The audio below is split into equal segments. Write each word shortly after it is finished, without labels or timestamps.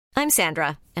I'm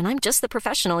Sandra, and I'm just the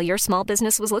professional your small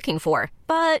business was looking for.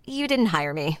 But you didn't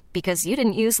hire me because you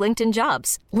didn't use LinkedIn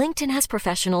Jobs. LinkedIn has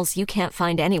professionals you can't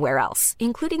find anywhere else,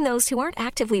 including those who aren't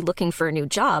actively looking for a new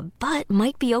job, but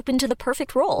might be open to the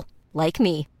perfect role, like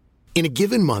me. In a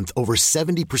given month, over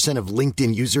 70% of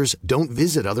LinkedIn users don't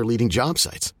visit other leading job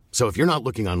sites. So if you're not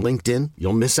looking on LinkedIn,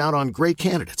 you'll miss out on great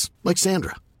candidates like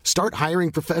Sandra. Start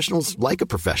hiring professionals like a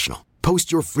professional.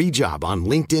 Post your free job on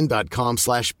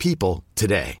linkedin.com/people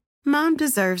today. Mom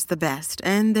deserves the best,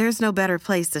 and there's no better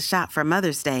place to shop for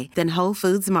Mother's Day than Whole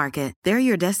Foods Market. They're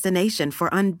your destination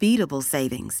for unbeatable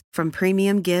savings, from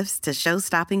premium gifts to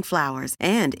show-stopping flowers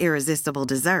and irresistible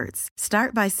desserts.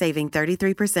 Start by saving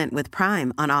 33% with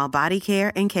Prime on all body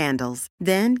care and candles.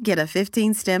 Then get a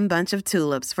 15-stem bunch of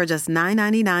tulips for just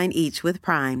 $9.99 each with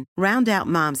Prime. Round out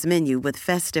Mom's menu with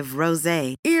festive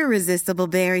rosé, irresistible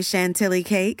berry chantilly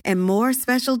cake, and more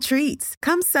special treats.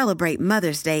 Come celebrate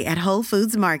Mother's Day at Whole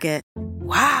Foods Market.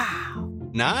 Wow.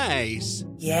 Nice.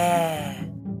 Yeah.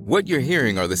 What you're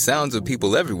hearing are the sounds of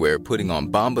people everywhere putting on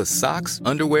Bombas socks,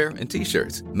 underwear, and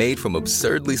T-shirts made from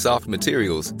absurdly soft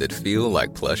materials that feel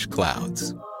like plush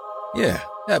clouds. Yeah,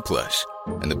 that plush.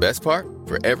 And the best part?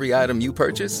 For every item you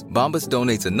purchase, Bombas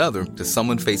donates another to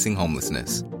someone facing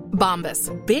homelessness. Bombas.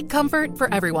 Big comfort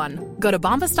for everyone. Go to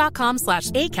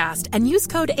bombas.com/ACAST and use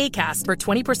code ACAST for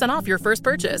 20% off your first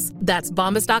purchase. That's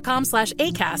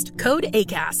bombas.com/ACAST. Code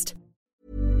ACAST.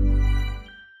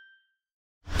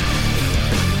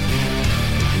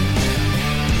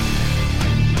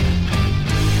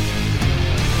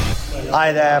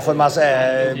 Nei, for meg så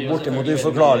det bortimot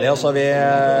uforklarlig. Altså, vi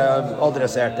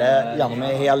adresserte det gjennom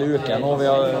en hel uke nå. Vi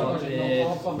har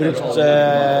brukt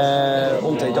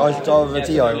omtrent alt av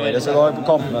tida i året, så da på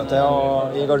kampmøte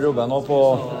og i garderoben og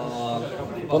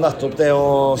på nettopp det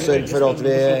å sørge for at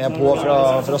vi på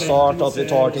fra start, at vi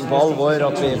tar ting på alvor,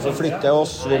 at vi forflytter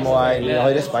oss, vi må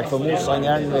ha respekt for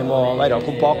motstanderen, vi må være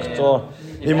kompakt, og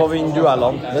vi må vinne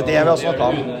duellene. Det det vi har snakket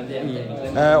om.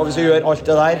 Og hvis vi gjør alt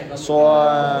det der, så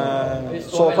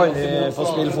kan vi få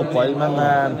spille fotball, men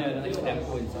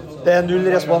det null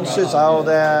respons, synes jeg, og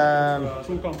det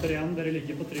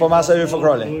for meg så det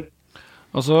uforklarlig.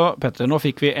 Altså, Petter, nå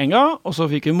fikk vi Enga, og så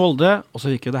fikk vi Molde, og så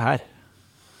fikk vi det her.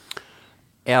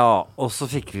 Ja, og så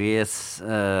fikk vi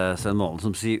Sven Målen som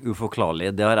sier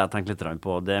uforklarlig. Det har jeg tenkt litt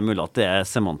på. Det mulig at det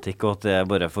semantikk, og at det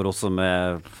bare for oss som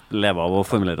lever av å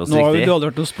formulere oss riktig. Nå har du aldri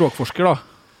vært noen språkforsker da.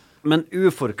 Men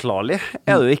uforklarlig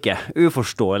det jo ikke.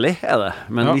 Uforståelig det.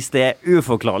 Men hvis det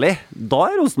uforklarlig, da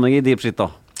Rosenborg i deep shit da.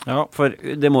 Ja. For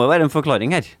det må jo være en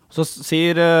forklaring her. Så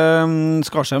sier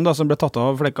Skarsheim da, som ble tatt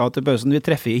av flekka til pausen, vi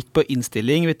treffer ikke på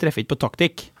innstilling, vi treffer ikke på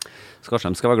taktikk.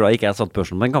 Skarsheim skal være glad ikke jeg satt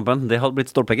børsen på den kampen. Det hadde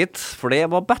blitt stolpegitt, for det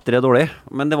var bedre dårlig.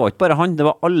 Men det var ikke bare han, det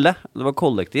var alle. Det var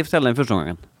kollektivt hele den første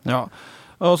gangen. Ja,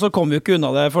 og så kom vi jo ikke unna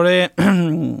det, fordi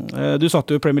du satt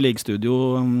jo i Premier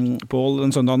League-studio, Paul, den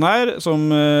søndagen her,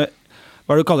 som,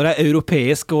 hva du kaller det,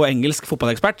 europeisk og engelsk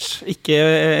fotballekspert, ikke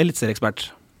elitserieekspert.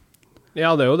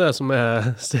 Ja, det jo det som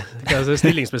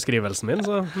stillingsbeskrivelsen min,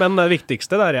 så. Men det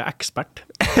viktigste der ekspert.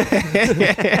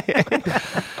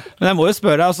 Men jeg må jo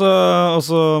spørre deg,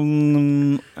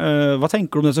 hva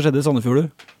tenker du om det som skjedde i Sandefjord, du?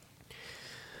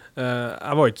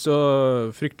 Jeg var ikke så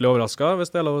fryktelig overrasket,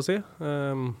 hvis det lov å si.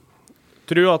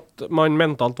 Tror at man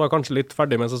mentalt var kanskje litt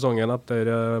ferdig med sesongen etter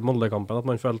Molde-kampen, at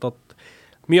man følte at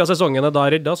mye av sesongen da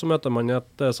redda, så møter man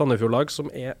et Sandefjord-lag som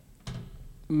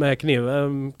med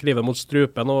kniven mot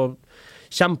strupen og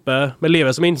kjempe med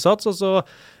livet som innsats, og så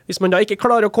hvis man da ikke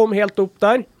klarer å komme helt opp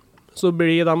der, så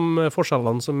blir de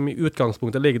forskjellene som i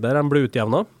utgangspunktet ligger der, de blir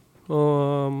utjevnet.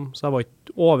 Så jeg var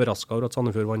ikke overrasket over at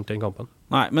Sandefjord vant den kampen.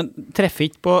 Nei, men treffer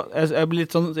ikke på, jeg blir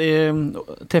litt sånn,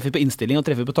 treffer på innstilling og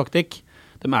treffer på taktikk.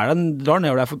 De drar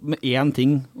nedover der med én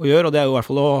ting å gjøre, og det jo i hvert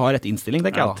fall å ha rett innstilling,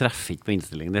 tenker jeg da. Treffer ikke på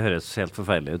innstilling, det høres helt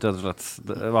forferdelig ut. I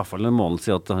hvert fall når Målen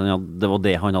sier at det var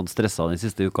det han hadde stresset den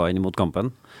siste uka inn mot kampen.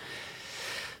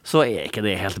 Så ikke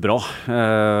det helt bra.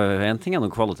 En ting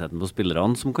nok kvaliteten på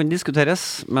spillerne som kan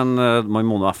diskuteres, men man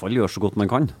må i hvert fall gjøre så godt man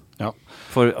kan. Ja.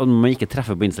 For om man ikke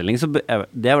treffer på innstilling, så det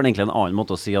vel egentlig en annen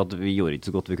måte å si at vi gjorde ikke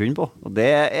så godt vi kunne på. Og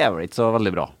det vel ikke så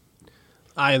veldig bra.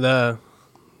 Nei,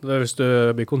 hvis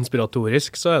du blir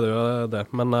konspiratorisk, så det jo det.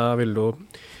 Men jeg vil jo...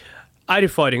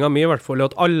 Erfaringen min i hvert fall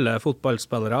at alle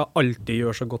fotballspillere alltid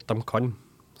gjør så godt de kan.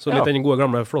 Så litt den gode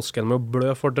gamle flosken med å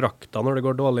blø for drakta når det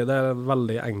går dårlig, det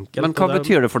veldig enkelt. Men hva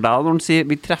betyr det for deg når de sier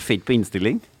vi treffer ikke på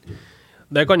innstilling?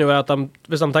 Det kan jo være at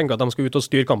hvis de tenker at de skal ut og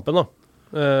styre kampen da,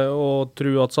 og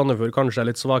tror at Sandefjord kanskje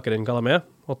litt svakere enn hva de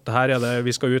at her det,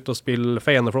 vi skal ut og spille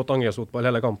feiende flott angrepsfotball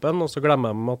hele kampen, og så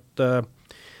glemmer de at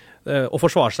å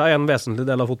forsvare seg en vesentlig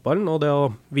del av fotballen, og det å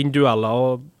vinne dueller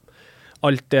og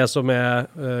alt det som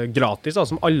gratis, da,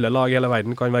 som alle lag i hele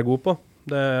verden kan være gode på.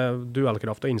 Det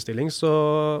duellkraft og innstilling, så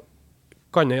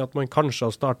kan det at man kanskje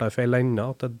har startet i feil ende,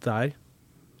 at det der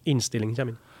innstilling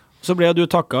kommer inn. Så ble du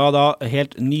takket da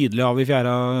helt nydelig av i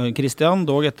fjerde, Christian,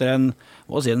 dog etter en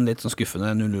litt sånn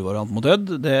skuffende 0-0-variant mot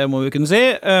Ødd, det må vi kunne si,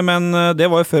 men det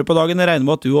var jo før på dagen. Jeg regner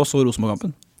med at du også så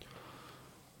Rosenborg-kampen.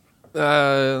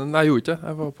 Nei, jeg gjorde ikke.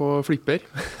 Jeg var på flipper.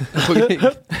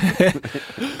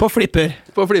 På flipper?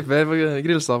 På flipper på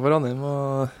Grilstad for Ranheim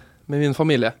med min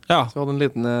familie. Ja. Så vi hadde en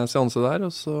liten seanse der,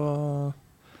 og så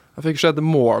jeg fikk se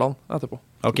målene etterpå.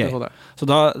 Ok, så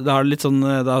da er det litt sånn,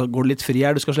 da går det litt fri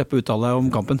her, du skal slippe å uttale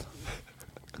om kampen.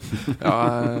 Ja,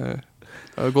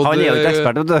 han jo ikke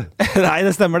ekspert, vet du. Nei,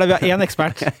 det stemmer det, vi har en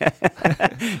ekspert.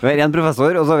 Vi har en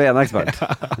professor, og så har vi en ekspert.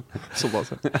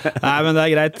 Såpass. Nei, men det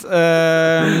er greit.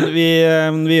 Vi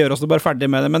gjør oss nå bare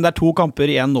ferdig med det, men det er 2 kamper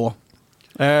igjen nå.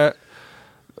 Er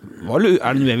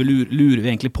det noe lurer vi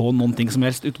egentlig på noen ting som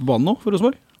helst ute på banen nå for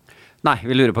Rosenborg? Nei,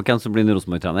 vi lurer på hvem som blir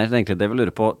Rosenborg-trener. Egentlig det vi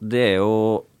lurer på, det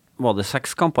jo var det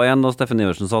 6 kamper igjen da Steffen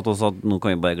Iversen sa til oss at nå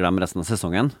kan vi bare glemme resten av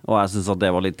sesongen, og jeg synes at det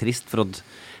var litt trist, for at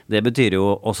det betyr jo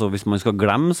også, hvis man skal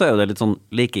glemme, så jo det litt sånn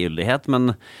likegyldighet,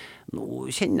 men nå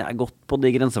kjenner jeg godt på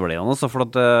de grenseverdiene, altså, for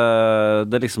at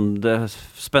det liksom, det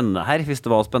spennende her, hvis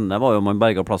det var spennende, var jo man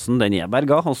berget plassen, den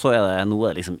berget, og så det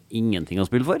noe liksom ingenting å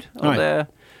spille for, og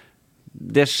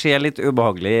det ser litt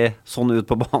ubehagelig sånn ut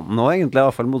på banen nå, egentlig, i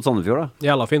hvert fall mot Sandefjord da.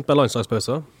 Jævla fint med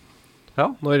landslagspause. Ja.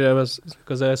 Når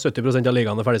 70% av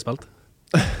ligaen ferdigspilt.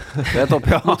 Det topp,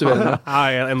 ja. Motiverende.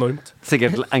 Ja, enormt.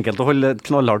 Sikkert enkelt å holde et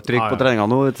knallhardt trykk på treninga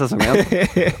nå ut sesongen.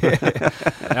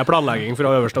 Det planlegging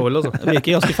fra øverste hold, altså. Det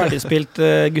virker ganske ferdigspilt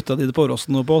gutta dine på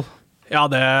Åråsen nå, Pål. Ja,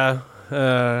 det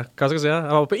hva skal jeg si? Jeg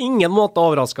var på ingen måte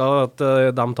overrasket at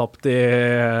de tappte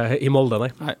i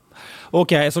Molde, nei.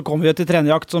 Ok, så kommer vi til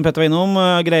trenerjakt som Petter var innom,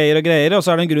 greier, og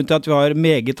så det en grunn til at vi har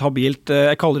meget habilt,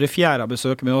 jeg kaller det fjerde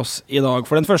besøk med oss i dag.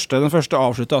 For den første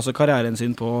avsluttet altså karrieren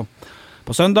sin på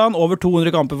søndagen, over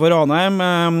 200 kamper for Ranheim,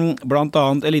 blant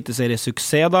annet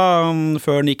eliteseriesuksess da,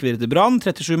 før han gikk videre til Brann,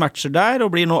 37 matcher der,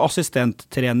 og blir nå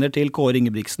assistenttrener til Kåre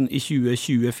Ingebrigtsen i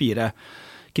 2024.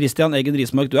 Christian Egen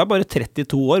Rismark, du bare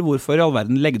 32 år, hvorfor i all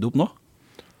verden legger du opp nå?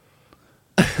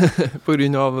 På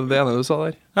grunn av det ene du sa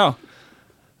der. Ja.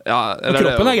 Ja,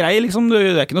 kroppen grei, liksom.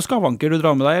 Det ikke noe skavanker du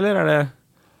drar med deg, eller det?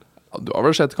 Ja, du har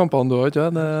vel sett kampene du har, ikke?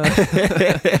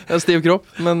 Det stiv kropp,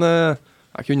 men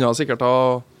jeg kunne sikkert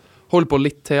ha holdt på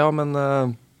litt til, men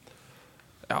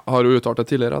jeg har jo uttalt det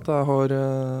tidligere at jeg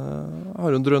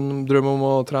har en drøm om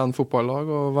å trene fotballag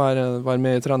og være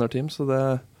med i trenerteam, så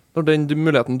når den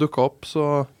muligheten dukket opp,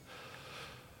 så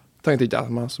tenkte ikke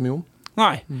jeg meg så mye om.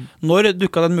 Nei. Når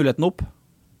dukket den muligheten opp?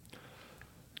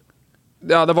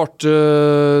 Ja, det ble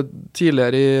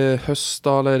tidligere i høst,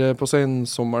 da, eller på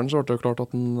sensommeren, så ble det klart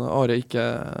at Are ikke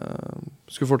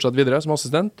skulle fortsette videre som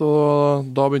assistent,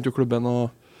 og da begynte jo klubben å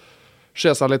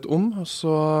se seg litt om, og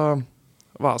så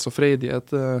var jeg så freidig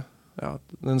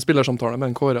en spillersamtale med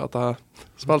en Kåre at jeg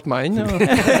spilte meg inn.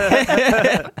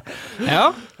 Ja.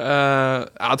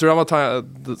 Jeg tror jeg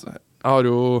har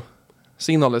jo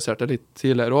signalisert det litt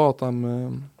tidligere også, at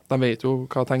de vet jo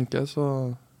hva jeg tenker, så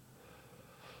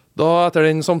da, etter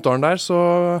den samtalen der, så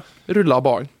rullet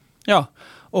ballen. Ja,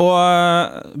 og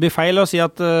det blir feil å si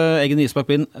at Egen Rismark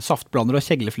blir en saftblander og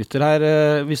kjegleflytter her.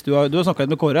 Hvis du har snakket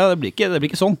litt med Kåre, det blir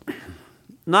ikke sånn.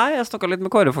 Nei, jeg snakket litt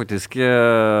med Kåre faktisk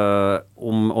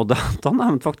og da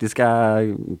nevnte faktisk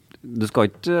du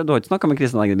har ikke snakket med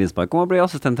Kristian Egen Rismark om å bli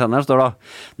assistenttrener, står da.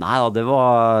 Nei da, det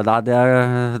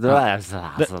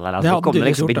kommer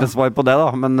ikke noe svar på det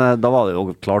da, men da var det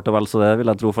jo klart og vel, så det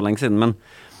vil jeg tro for lenge siden, men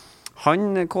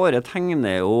Kåre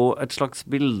tegner jo et slags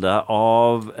bilde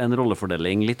av en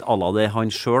rollefordeling litt à la det han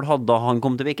selv hadde da han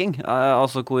kom til Viking.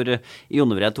 Altså hvor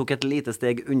Jon Vred tok et lite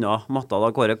steg unna matta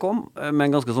da Kåre kom, med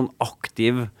en ganske sånn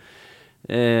aktiv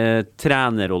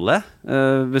trenerrolle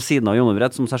ved siden av Jon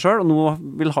Vred som seg selv, og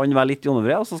nå vil han være litt Jon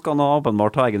Vred, og så skal han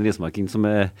åpenbart ha Egen Rismarking som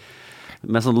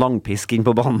med sånn langpisk inn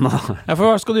på banen. Ja, for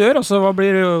hva skal du gjøre? Altså, hva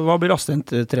blir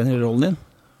assistenttrenerrollen din?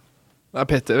 Nei,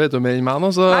 Petter vet jo mer enn meg nå,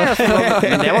 så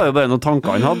men det var jo bare noen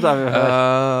tanker han hadde.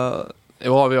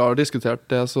 Jo, vi har diskutert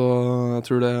det, så jeg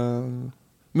tror det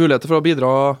muligheter for å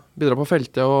bidra på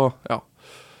feltet, og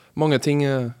mange ting,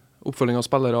 oppfølging av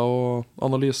spillere og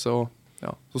analyse, og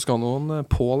så skal noen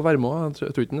Pål være med. Jeg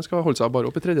tror ikke den skal holde seg bare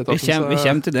opp i tredje etaten. Vi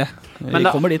kommer til det.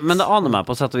 Men det aner meg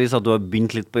på sett og vis at du har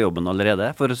begynt litt på jobben allerede,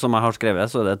 for som jeg har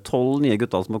skrevet, så det 12 nye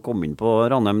gutter som har kommet inn på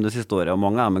Ranheim det siste året, og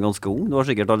mange ganske unge. Du har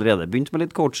sikkert allerede begynt med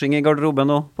litt coaching i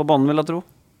garderoben og på banen, vil jeg tro.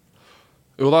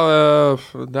 Jo da,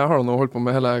 det har han nå holdt på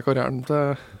med hele karrieren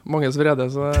til manges vrede,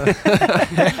 så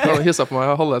jeg har hisset på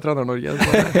meg halve Trener-Norge.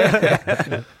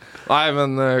 Nei,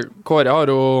 men Kåre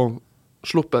har jo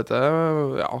sluppet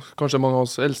til, ja, kanskje mange av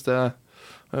oss eldste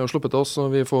har jo sluppet til oss, og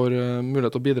vi får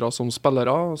mulighet til å bidra som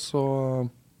spillere, så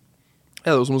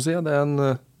det jo som du sier, det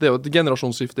er jo et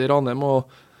generasjonsskifte i Ranheim,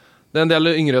 og det en del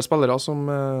yngre spillere som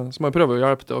jeg prøver å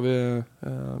hjelpe til, og vi,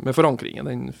 med forankringen,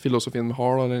 den filosofien vi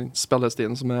har, og den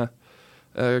spillestilen som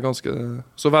ganske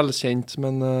så velkjent,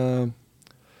 men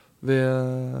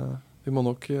vi må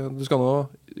nok, du skal nå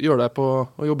gjøre det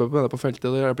og jobbe med det på feltet,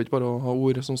 det hjelper ikke bare å ha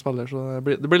ord som spiller, så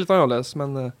det blir litt annerledes,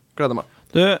 men gleder meg.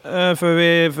 Du, før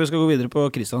vi skal gå videre på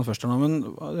Kristian først nå, men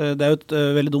det jo et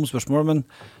veldig dumt spørsmål, men,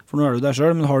 for nå du der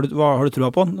selv, men hva har du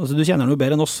troa på? Altså, du kjenner noe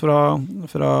bedre enn oss fra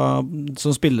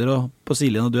som spiller og på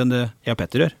sidelinjen enn det jeg og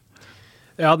Petter gjør.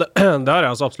 Ja, det har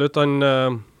jeg altså absolutt.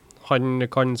 Han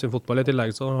kan sin fotball i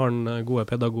tillegg, så har han gode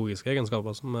pedagogiske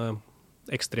egenskaper som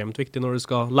ekstremt viktig når du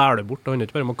skal lære det bort. Det handler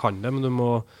ikke bare om å kan det, men du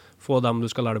må få dem du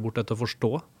skal lære det bort til å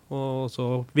forstå, og så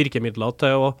virkemidler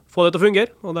til å få det til å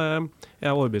fungere, og det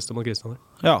jeg overbevist om at Kristian.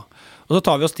 Ja, og så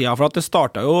tar vi oss tida, for at det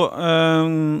startet jo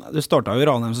i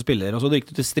Ranheim som spiller, og så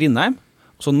gikk du til Strindheim,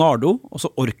 og så Nardo, og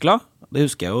så Orkla. Det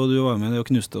husker jeg jo, du var med og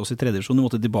knuste oss i tredje divisjon, du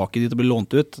måtte tilbake dit og bli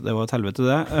lånt ut, det var et helvete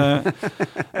det.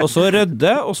 Og så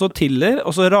Rødde, og så Tiller,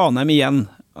 og så Ranheim igjen.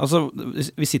 Altså,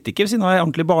 vi sitter ikke ved siden av en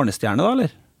ordentlig barnestjerne da,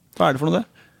 eller? Hva det for noe det?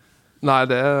 Nei,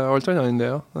 det alt annet enn det,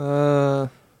 ja.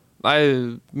 Nei,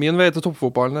 min vei til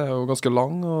toppfotballen jo ganske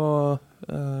lang, og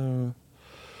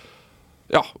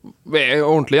ja,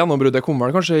 ordentlig gjennombrudd. Det kom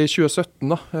vel kanskje i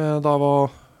 2017 da. Da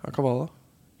var, hva var det da?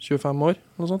 25 år,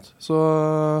 noe sånt. Så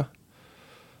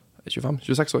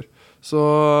 26 år. Så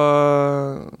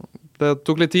det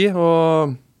tok litt tid,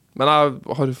 men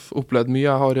jeg har opplevd mye.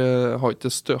 Jeg har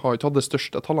ikke hatt det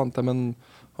største talentet, men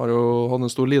har jo hatt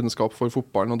en stor lidenskap for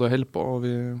fotballen, og det holder på. Og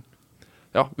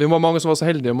vi var mange som var så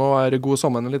heldige med å være gode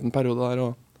sammen en liten periode der,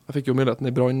 og jeg fikk jo muligheten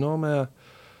i Brann nå.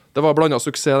 Det var blandet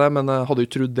suksess det, men jeg hadde jo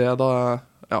ikke trodd det da.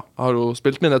 Jeg har jo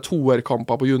spilt mine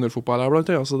toerkamper på juniorfotball her blant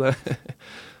annet, så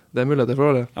det muligheter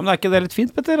for det. Ja, men ikke det litt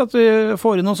fint, Petter, at vi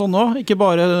får inn noe sånt nå? Ikke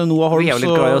bare Noah Holmes. Vi jo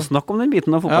litt glad i å snakke om den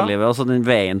biten av fotballivet, altså den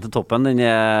veien til toppen, den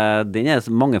er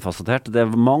mangefasettert. Det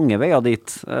mange veier dit,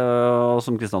 og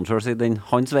som Kristian selv sier,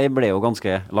 hans vei ble jo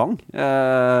ganske lang.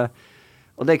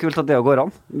 Og det kult at det går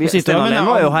an. Stenalen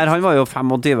var jo her, han var jo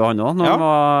 25 han også.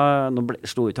 Nå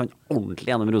slo ikke han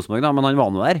ordentlig gjennom Rosenborg da, men han var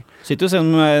nå her. Sitter jo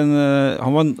som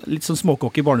han var en litt sånn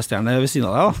småkokk i barnestjerne ved siden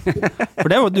av deg da.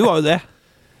 For du var jo det.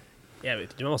 Jeg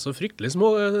vet ikke, men altså fryktelig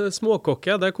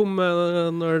småkokke. Det kom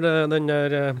når den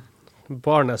der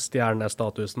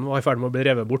barnestjernestatusen var i ferd med å bli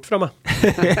revet bort fra meg.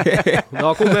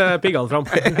 Da kom piggene fram.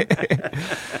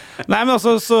 Nei, men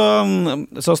altså,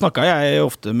 så snakket jeg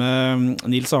ofte med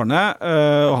Nils Arne,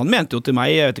 og han mente jo til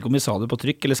meg, jeg vet ikke om vi sa det på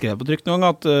trykk eller skrev på trykk noen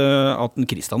gang, at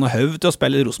Kristian har høvd til å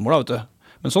spille Rosenborg, vet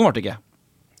du. Men sånn var det ikke.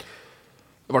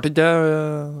 Det var ikke det.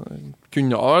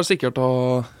 Kunne sikkert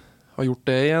ha gjort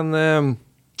det i en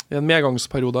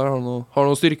medgangsperiode. Har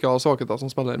noen styrker og svakheter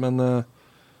som spiller, men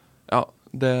ja,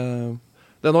 det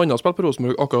er noe annet å spille på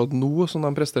Rosenborg akkurat nå, som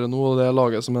de presterer nå, og det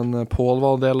laget som en Pål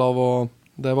var del av, og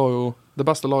det var jo det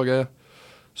beste laget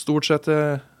stort sett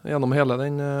gjennom hele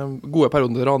den gode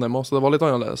perioden til Ranheim, så det var litt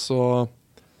annerledes, så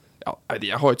ja,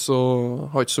 jeg har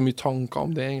ikke så mye tanker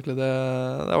om det egentlig.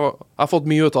 Jeg har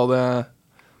fått mye ut av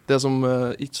det som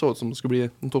ikke så ut som det skulle bli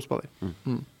en toppspiller.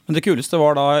 Men det kuleste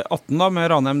var da 18 da, med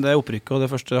Ranheim, det opprykket og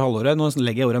det første halvåret. Nå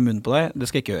legger jeg ordet i munnen på deg, det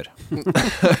skal jeg ikke gjøre.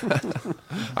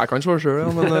 Jeg kan svare selv, ja,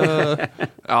 men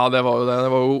ja, det var jo det.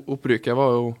 Det var jo opprykket,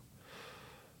 var jo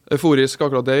euforisk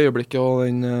akkurat det øyeblikket, og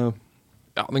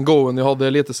den goen vi hadde i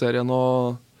eliteserien,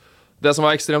 og det som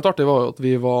var ekstremt artig var jo at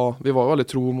vi var veldig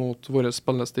tro mot vår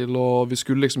spillestil, og vi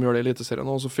skulle liksom gjøre det i eliteserien,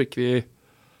 og så fikk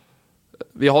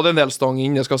vi hadde en del stang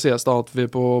inn, det skal sies da, at vi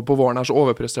på våren her så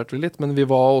overpresterte vi litt, men vi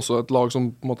var også et lag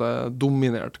som på en måte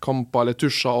dominerte kamper eller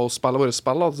tusja og spille våre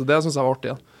spill, så det synes jeg var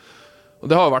artig. Ja. Og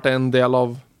det har jo vært en del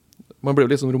av, man blir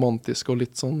jo litt sånn romantisk og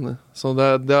litt sånn, så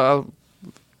det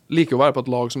liker å være på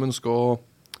et lag som ønsker å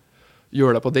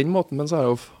gjøre det på den måten, men så har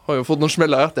jeg jo fått noen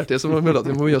smeller ettertid som er mulig at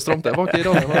vi må mye stramt det bak i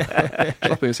Ranheim.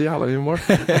 Slapper jo så jævla mye mål.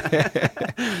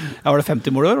 Ja, var det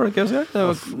 50 mål år, var det ikke jeg? Det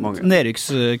var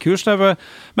nedrykkskurs.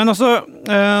 Men altså,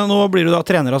 nå blir du da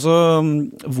trener, altså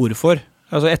hvorfor?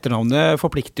 Altså etternavnet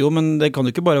forplikter jo, men det kan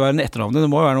jo ikke bare være en etternavnet,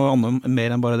 det må jo være noe annet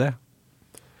mer enn bare det.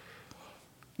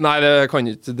 Nei, det kan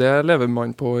ikke. Det lever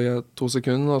man på i 2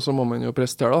 sekunder, og så må man jo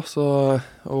prestere da.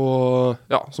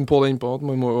 Og ja, som Pål er inne på, at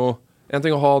man må jo en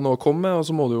ting å ha noe å komme med, og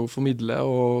så må du jo formidle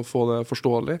og få det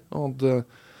forståelig. Og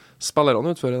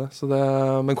spillerne utfører det. Så det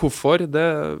men hvorfor?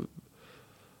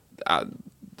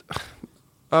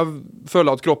 Jeg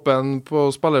føler at kroppen på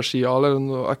spillersida, eller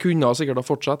jeg kunne sikkert ha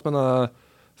fortsatt, men jeg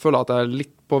føler at jeg er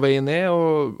litt på vei ned,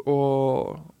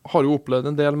 og har jo opplevd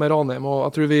en del med Ranheim, og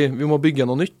jeg tror vi må bygge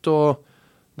noe nytt, og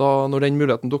da når den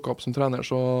muligheten dukker opp som trener,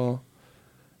 så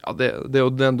ja, det er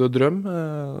jo den du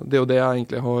drømmer. Det er jo det jeg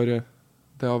egentlig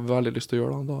har veldig lyst til å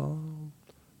gjøre. Da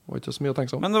var det ikke så mye å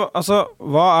tenke seg om. Men altså,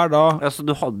 hva er da... Altså,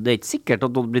 det er ikke sikkert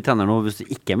at du blir trener nå hvis det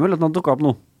ikke er muligheten å dukke opp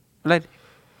nå, eller?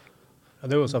 Ja,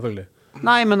 det er jo selvfølgelig.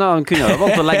 Nei, men han kunne jo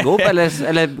valgt å legge opp,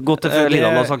 eller gått til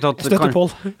Lidan og sagt at... Støttepål.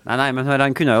 Nei, men hør,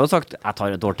 han kunne jo sagt, jeg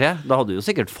tar et år til. Da hadde du jo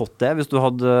sikkert fått det hvis du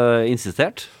hadde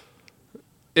insistert.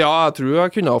 Ja, jeg tror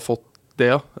jeg kunne ha fått det,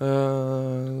 ja.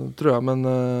 Tror jeg,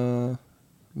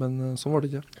 men sånn var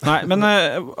det ikke. Nei, men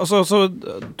altså, så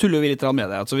tuller vi litt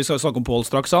med det. Altså, vi skal snakke om Pål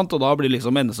straks, sant? Og da blir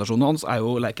liksom endestasjonen hans er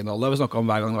jo Lerkendal. Det har vi snakket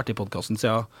om hver gang han har vært i podcasten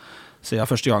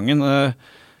siden første gangen.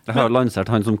 Jeg har lansert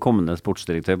han som kommende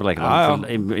sportsdirektør på Lerkendal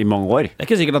i mange år. Det er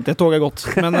ikke sikkert at det toget er godt.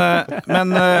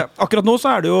 Men akkurat nå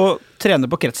så er det jo trener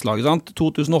på kretslaget, sant?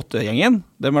 2008-gjengen.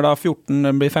 De er da 14,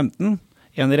 de blir 15.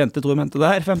 En i rente, 2 i mente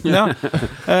der. 15, ja.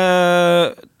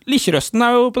 Likkjørøsten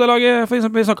er jo på det laget, for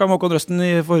eksempel. Vi snakket om Håkon Røsten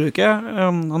i forrige uke.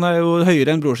 Han er jo høyere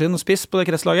enn bror sin og spiss på det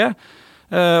kretslaget.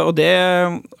 Og det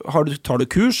tar du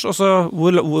kurs, og så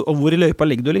hvor i løypa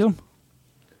ligger du, liksom?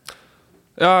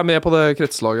 Ja, jeg er med på det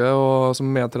kretslaget og som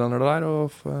medtrener der, og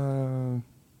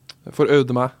har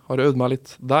øvd meg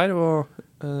litt der,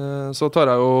 og så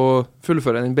tar jeg jo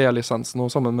fullføre den B-lisensen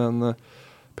og sammen med en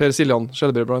Per Siljan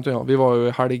Skjelbred blant annet. Vi var jo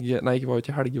vi var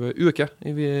i uke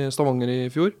i Stavanger i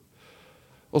fjor,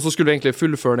 og så skulle vi egentlig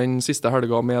fullføre den siste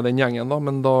helga med den gjengen da,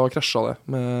 men da krasjet det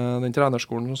med den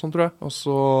trenerskolen og sånn, tror jeg, og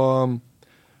så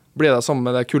ble det sammen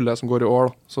med det kullet som går i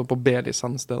år da, så på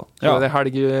B-lisens det da. Så det er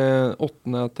helg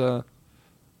 8. til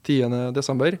 10.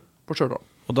 desember på Stjørdal.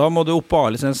 Og da må du opp på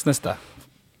A-lisens neste?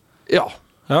 Ja.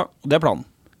 Ja, det er planen?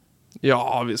 Ja,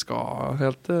 vi skal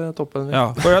helt til toppen.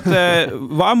 Ja, for at,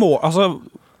 hva er altså,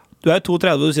 du er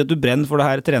 32 og du sier at du brenner for det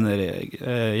her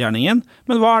trenergjerningen,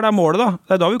 men hva er det målet da?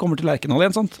 Det er da vi kommer til Lerkendal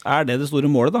igjen, sant? Er det det store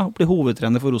målet da? Å bli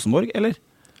hovedtrener for Rosenborg, eller?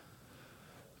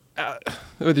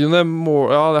 Jeg vet ikke om det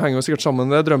mål, ja, det henger jo sikkert sammen,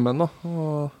 det er drømmen da,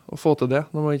 å få til det,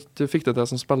 når man ikke fikk det til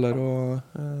som spiller, og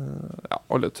ja,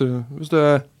 alle hvis du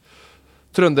er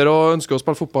trønder og ønsker å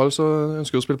spille fotball, så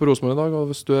ønsker du å spille på Rosenborg i dag, og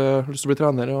hvis du har lyst til å bli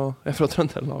trener og er fra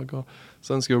Trøndelag,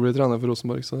 så ønsker du å bli trener for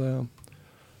Rosenborg, så det...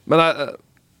 Men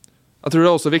jeg tror det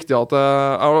er også viktig at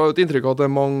jeg har et inntrykk av at det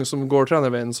er mange som går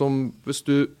trenerveien som, hvis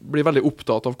du blir veldig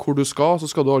opptatt av hvor du skal,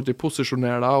 så skal du alltid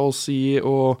posisjonere deg og si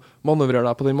og manøvrere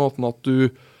deg på den måten at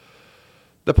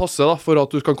det passer da, for at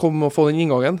du kan komme og få den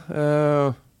inngangen.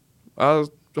 Jeg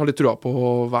har litt troa på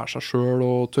å være seg selv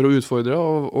og tørre å utfordre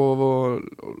og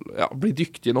ja, bli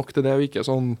dyktig nok til det og ikke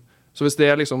sånn. Så hvis det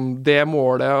er liksom det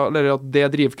målet, eller at det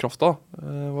er drivkrafta,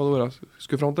 hva det var jeg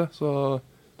skulle frem til, så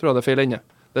tror jeg det er feil ende.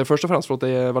 Det er først og fremst for at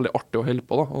det er veldig artig å holde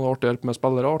på da, og det er artig å hjelpe med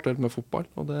spillere, artig å hjelpe med fotball,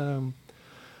 og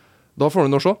da får du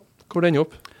nå se hvor det ender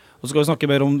opp. Og så skal vi snakke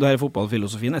mer om det her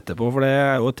fotballfilosofien etterpå, for det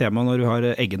er jo et tema når du har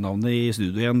egennavnet i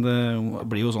studio igjen. Det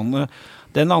blir jo sånn.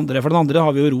 For den andre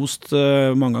har vi jo rost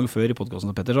mange ganger før i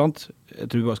podcasten, Petter, sant? Jeg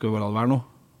tror vi bare skal la det være nå.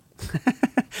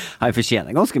 Jeg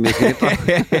fortjener ganske mye skritt da.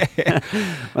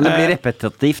 Men det blir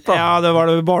repetitivt da. Ja, det var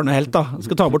det barnehelt da. Jeg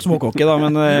skal ta bort småkokke da,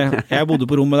 men jeg bodde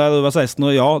på rommet der da du var 16,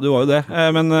 og ja, du var jo det.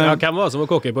 Men, ja, hvem var det som var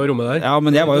kokke på rommet der? Ja,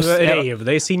 men jeg var jo... Du rev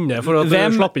deg i sinne for at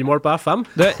du slapp inn mål på FM.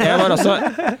 Jeg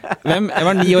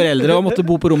var 9 år eldre og måtte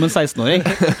bo på rommet en 16-åring.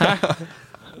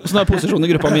 Sånn er posisjonen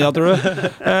i gruppa mi da, tror du.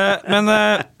 Men...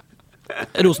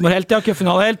 Rosenborg-helt, ja,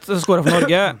 cupfinale-helt, skåret for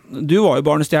Norge. Du var jo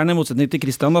barnestjerne i motsetning til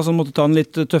Kristian da, som måtte ta en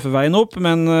litt tøffe veien opp,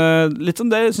 men litt sånn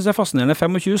det synes jeg er fascinerende.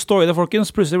 25, stå i det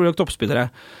folkens, plutselig blir dere toppspillere.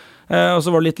 Og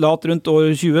så var det litt lat rundt år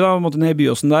 20 da, måtte ned i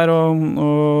Byåsen der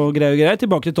og greier,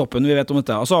 tilbake til toppen, vi vet om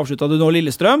dette. Og så avsluttet du nå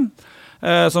Lillestrøm,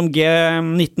 som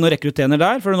G19 og rekruttrener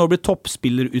der, for du nå blir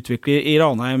toppspillerutvikler i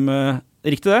Ranheim.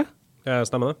 Riktig det? Ja,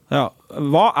 stemmer det. Ja.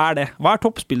 Hva er det? Hva er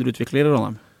toppspillerutvikler i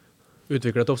Ranheim?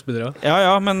 Utvikle toppspillere.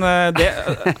 Ja, men det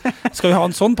skal vi ha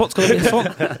en sånn på? Skal det bli sånn?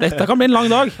 Dette kan bli en lang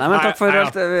dag. Nei, men takk for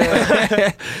alt.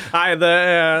 Nei,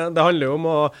 det handler jo om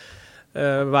å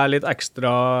være litt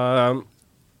ekstra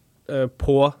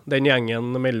på den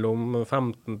gjengen mellom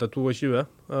 15 til 22.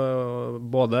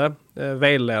 Både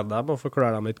veilede dem og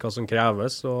forklare dem litt hva som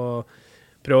kreves, og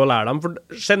prøve å lære dem. For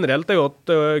generelt er jo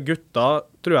at gutter,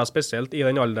 tror jeg spesielt i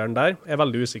den alderen der, er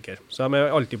veldig usikker. Så de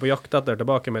er alltid på jakt etter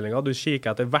tilbakemeldinger. Du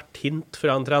kikker etter hvert hint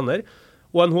fra en trener,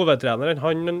 og en hovedtrener,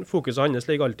 fokuset hans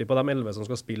ligger alltid på de 11 som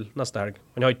skal spille neste helg.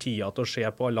 Han har tida til å se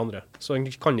på alle andre. Så han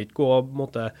kan ikke gå og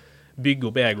bygge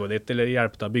opp egoet ditt, eller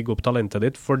hjelpe deg å bygge opp talentet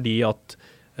ditt, fordi at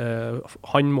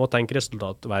han må tenke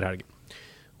resultat hver helg.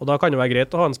 Og da kan det være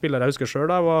greit å ha en spiller, jeg husker selv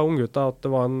da jeg var unggutt, at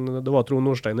det var Trond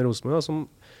Nordstein i Rosenborg som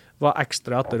var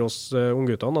ekstra etter oss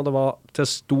ungguttene, og det var til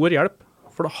stor hjelp,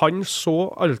 for han så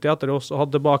alltid etter oss og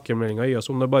hadde tilbakemeldinger i oss,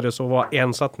 om det bare så var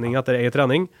en setning etter en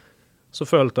trening, så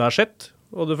følte jeg sett,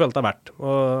 og du følte deg verdt.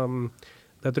 Og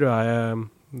det tror jeg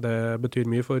det betyr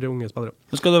mye for unge spillere.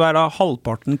 Skal du være da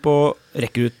halvparten på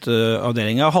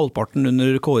rekruttavdelingen, halvparten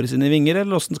under Kåre sine vinger,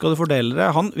 eller hvordan skal du fordele det?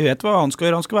 Vi vet hva han skal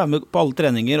gjøre, han skal være med på alle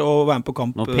treninger og være med på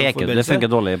kamp. Nå peker du, det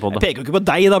funker dårlig på det. Jeg peker jo ikke på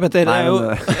deg da, Petter. Det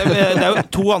er jo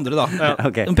to andre da. Ja,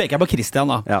 okay. Nå peker jeg på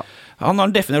Christian da. Ja. Han har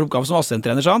en definert oppgave som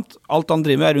assistenttrener, sant? Alt han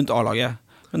driver med rundt A-laget.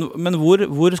 Men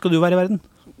hvor skal du være i verden?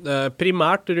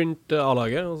 Primært rundt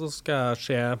A-laget, og så skal jeg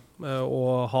se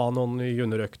og ha noen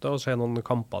juniorøkter og se noen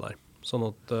kamper der. Sånn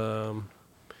at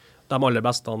de aller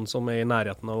beste som er i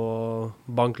nærheten av å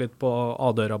banke litt på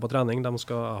A-døra på trening, de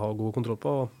skal ha god kontroll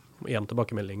på og hjem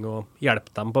tilbakemelding og hjelpe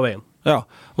dem på veien. Ja,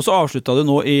 og så avsluttet du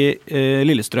nå i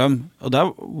Lillestrøm, og der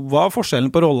var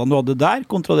forskjellen på rollene du hadde der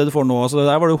kontra det du får nå, altså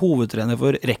der var du hovedtrener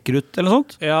for rekrutt eller noe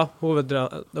sånt? Ja, det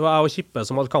var jeg og Kippe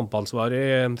som hadde kampansvar i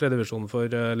 3. divisjon for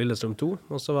Lillestrøm 2,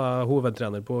 og så var jeg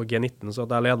hovedtrener på G19, så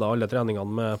jeg ledet alle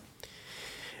treningene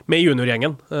med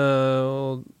juniorgjengen,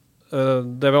 og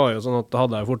det var jo sånn at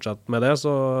hadde jeg fortsatt med det,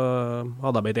 så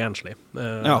hadde jeg blitt enslig.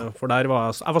 For der jeg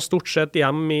var stort sett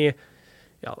hjem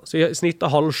så i snitt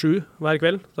 6:30 hver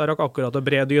kveld. Så jeg rakk akkurat å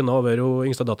bre dyna over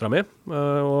yngste datteren min,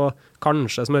 og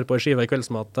kanskje smøre på en skive i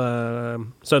kveldsmat til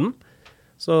sønnen.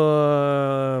 Så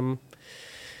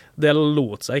det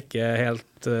lot seg ikke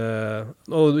helt...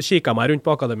 Og kikket meg rundt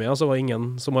på akademiet, så var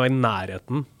ingen som var i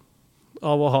nærheten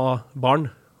av å ha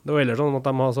barn. Det var heller sånn at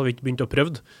de har så vidt begynt å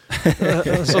prøvd.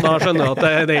 Så da skjønner jeg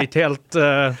at det er ikke helt...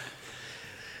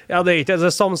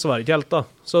 det samsvarer ikke helt da.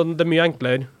 Så det er mye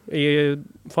enklere i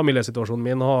familiesituasjonen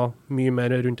min å ha mye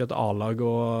mer rundt et A-lag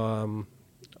og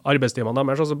arbeidstimene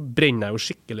deres. Så brenner jeg jo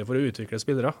skikkelig for å utvikle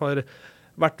spillere. Jeg har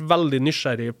vært veldig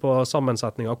nysgjerrig på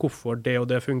sammensetningen, hvorfor det og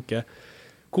det funker.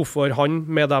 Hvorfor han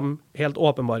med de helt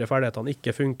åpenbare ferdighetene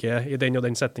ikke funker i den og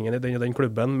den settingen, i den og den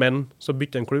klubben, men så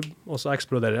bytter en klubb, og så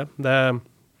eksploderer det. Det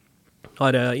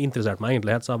har interessert meg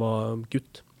egentlig helt, så jeg var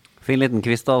gutt. Fin liten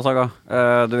quiz da, Saga.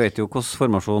 Du vet jo hvordan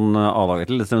formasjon A-laget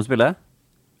til Lillestrøm spiller?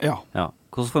 Ja.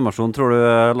 Hvordan formasjon tror du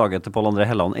laget til Pål André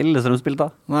Helland i Lillestrøm spilte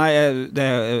da? Nei,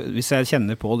 hvis jeg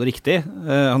kjenner Pål riktig,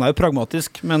 han er jo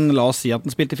pragmatisk, men la oss si at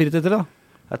han spilte 4-3 da.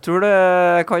 Jeg tror det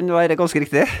kan være ganske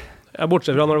riktig.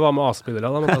 Bortsett fra når det var med A-spillere,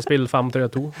 da måtte jeg spille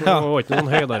 5-3-2. Det var ikke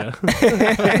noen høydere.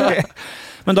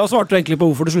 Men da svarte du egentlig på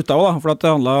hvorfor du sluttet også, da. For at det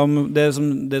handlet om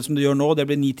det som du gjør nå, det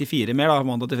blir 9-4 mer da,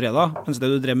 mandag til fredag. Mens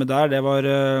det du drev med der,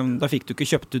 da fikk du ikke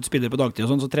kjøpt ut spillere på dagtid og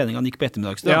sånn, så treningene gikk på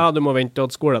ettermiddagstid. Ja, du må vente til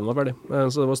at skolen var ferdig.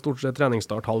 Så det var stort sett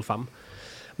treningsstart 4:30.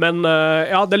 Men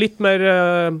det er litt mer,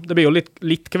 det blir jo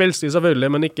litt kveldstid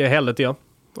selvfølgelig, men ikke hele tiden.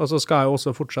 Og så skal jeg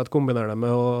også fortsatt kombinere det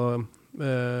med å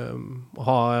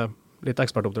ha litt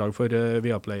ekspertoppdrag for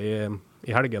Viaplay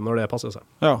i helgen når det passer seg.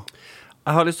 Ja.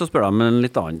 Jeg har lyst til å spørre deg om en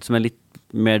litt annet, som er litt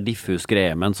mer diffus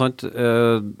greie, men sant?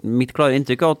 Mitt klare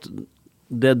inntrykk er at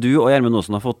det du og Gjermund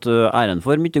Aasen har fått æren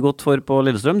for, mye godt for på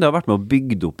Lillestrøm, det har vært med å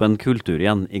bygge opp en kultur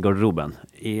igjen i garderoben.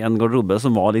 I en garderobe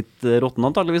som var litt råtten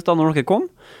antageligvis da når dere kom,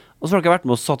 og så har dere vært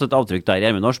med å satt et avtrykk der.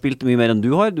 Gjermund har spilt mye mer enn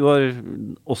du har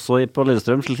også på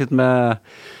Lillestrøm slitt litt med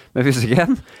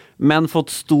fysikken, men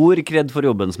fått stor kred for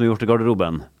jobben som er gjort i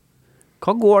garderoben.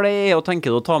 Hva går det i å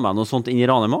tenke deg å ta med noe sånt inn i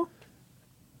Ranheim også?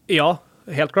 Ja,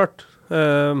 helt klart.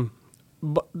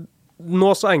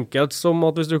 Noe så enkelt som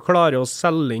at hvis du klarer å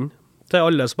selge inn til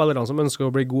alle spillerne som ønsker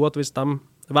å bli gode, at hvis de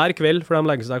hver kveld, for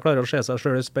de legger seg, klarer å se seg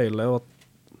selv i speilet, og at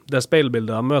det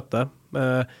speilbildet de møter,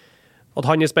 at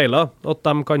han i speilet, at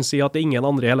de kan si at det er ingen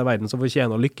andre i hele verden som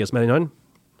fortjener å lykkes mer enn han,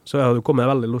 så har du kommet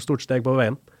et veldig stort steg på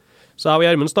veien. Så jeg og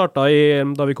Gjermund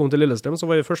startet da vi kom til Lillestrøm, så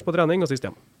var vi først på trening og sist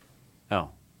hjem. Ja.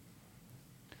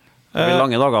 Det blir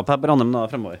lange dager på Ranheim da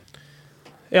fremover.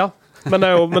 Ja, men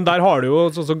der har du jo,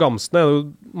 så Gamsten er jo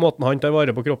måten han tar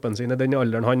vare på kroppen sin i den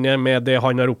alderen han er med det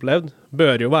han har opplevd,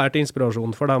 bør jo være til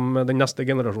inspirasjon for dem, den neste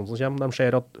generasjonen som kommer. De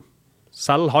ser at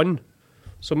selv han,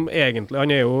 som egentlig,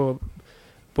 han er jo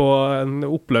på en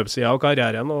oppløpsside av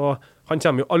karrieren, og han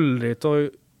kommer jo aldri til å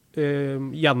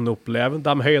gjenoppleve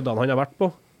de høydene han har vært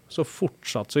på. Så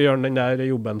fortsatt så gjør han den der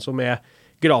jobben som er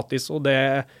gratis, og det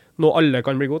er noe alle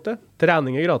kan bli gode til.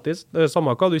 Trening er gratis. Det er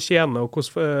samme hva du tjener og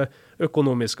hvordan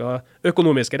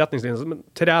økonomiske retningslinjer, men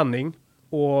trening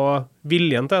og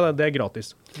viljen til det er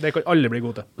gratis. Det kan alle bli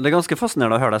gode til. Det er ganske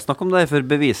fascinerende å høre deg snakke om det, for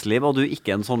beviselig var du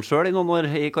ikke en sånn selv i noen år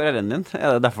i karrieren din.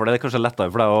 Er det derfor det er kanskje lettere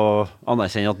for deg å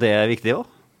anerkjenne at det er viktig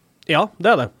også? Ja,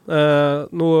 det det.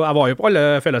 Jeg var jo på alle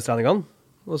fellestreningene,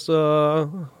 og så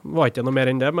var det ikke noe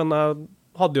mer enn det, men jeg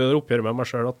hadde jo det oppgjøret med meg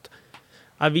selv at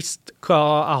jeg visste hva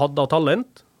jeg hadde av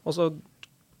talent, og så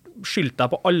skyldte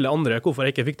jeg på alle andre hvorfor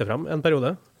jeg ikke fikk det frem en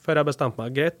periode, før jeg bestemte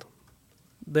meg, greit,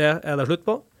 det det slutt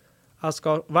på. Jeg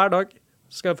skal hver dag,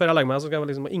 før jeg legger meg, så skal jeg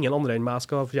liksom ingen andre enn meg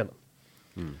skal fortjene.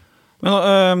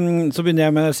 Men så begynner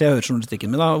jeg med Se og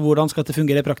Hør-journalistikken min da. Hvordan skal dette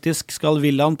fungere praktisk? Skal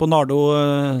villaen på Nardo,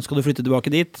 skal du flytte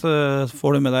tilbake dit?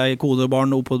 Får du med deg kode og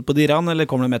barn på Diran, eller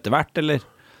kommer de med etter hvert, eller?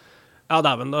 Ja,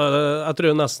 dæven, jeg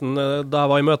tror nesten, da jeg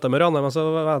var i møte med Ranheim, så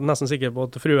var jeg nesten sikker på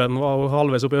at fruen var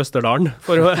halvveis oppe i Østerdalen,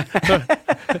 for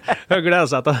å glede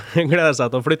seg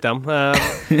til å flytte hjem.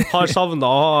 Har savnet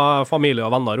å ha familie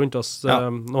og venner rundt oss.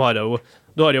 Nå har jeg jo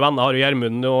Du har jo venner, har jo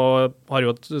Gjermund, og har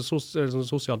jo et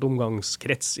sosialt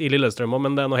omgangskrets i Lillestrøm,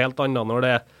 men det noe helt annet når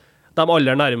det de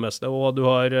aller nærmeste, og du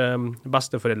har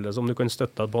besteforeldre som du kan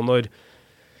støtte på når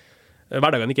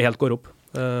hverdagen ikke helt går opp.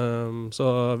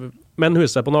 Men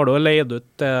huset på Nardo leid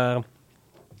ut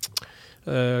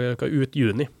ut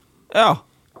juni. Ja,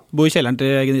 bo i kjelleren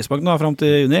til Egen Isbak nå, frem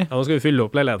til juni. Ja, nå skal vi fylle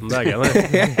opp leiligheten til Egen.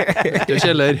 Det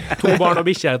kjeller. 2 barn og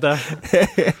bikkje til.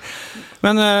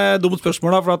 Men dumt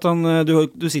spørsmål da, for at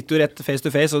du sitter jo rett face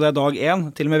to face, og det dag 1.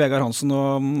 Til og med Vegard Hansen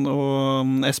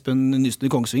og Espen Nysten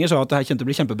i Kongsvinger sa at det her kjente å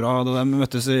bli kjempebra da de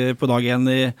møttes på dag 1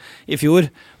 i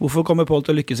fjor. Hvorfor kommer Pål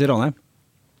til å lykkes i Ranheim?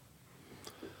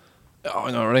 Ja,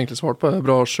 han har vel egentlig svart på det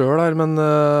bra selv her, men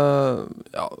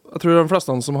ja, jeg tror de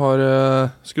fleste som har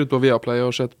skrudd på Viaplay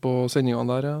og sett på sendingene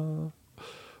der,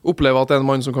 opplever at det en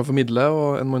mann som kan formidle,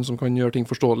 og en mann som kan gjøre ting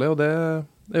forståelig, og det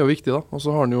jo viktig da. Og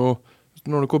så har han jo,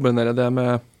 når du kombinerer det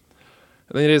med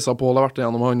den reisa Pål har vært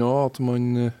igjennom han også, at man,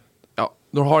 ja,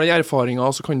 når du har den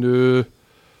erfaringen, så kan du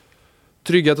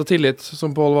trygghet og tillit,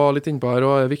 som Pål var litt inne på her,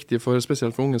 og viktig for,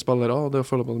 spesielt for unge spillere, og det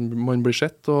å føle på at man blir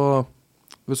sett, og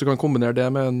hvis du kan kombinere det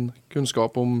med en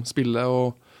kunnskap om spillet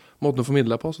og måten å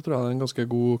formidle på, så tror jeg det en ganske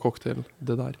god cocktail,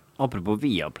 det der. Apropos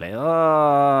Viaplay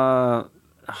da,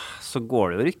 så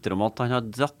går det jo rykter om at han har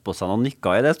dratt på seg noen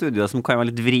nykker i det studioet som kan være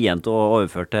litt vrient å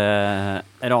overføre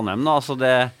til Ranheim da. Altså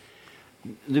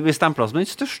du blir stemplet som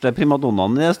den største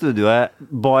primadonnaen i det studioet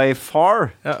by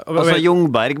far. Ja, altså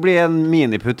Jungberg blir en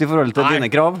miniputt i forhold til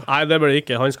dine krav. Nei, det blir det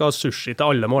ikke. Han skal ha sushi til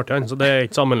alle måltidene, så det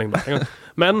ikke sammenlignbart engang.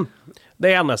 Men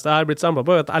det eneste jeg har blitt stemplet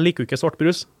på er at jeg liker jo ikke svart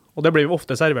brus, og det blir jo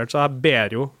ofte servert, så jeg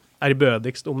ber jo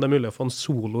ærbødigst om det er mulig å få en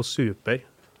solo super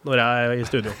når jeg i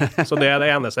studio. Så det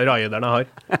det eneste raideren jeg har.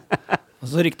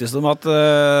 Og så ryktes det om at,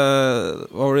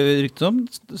 hva var det ryktes om?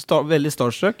 Veldig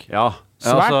starstruck? Ja.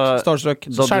 Svært starstruck.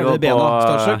 Skjelve bena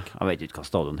starstruck. Jeg vet ikke hva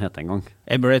stadion heter en gang.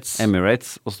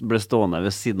 Emirates. Og ble stående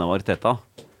ved siden av Arteta.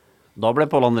 Da ble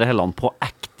Pål André Helland på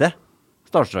ekte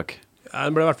starstruck.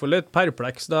 Jeg ble i hvert fall litt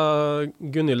perpleks da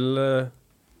Gunhild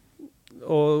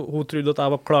og hun trodde at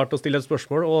jeg var klar til å stille et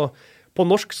spørsmål, og på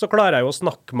norsk så klarer jeg jo å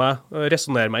snakke meg,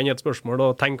 resonere meg inn i et spørsmål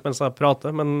og tenke mens jeg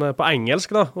prater, men på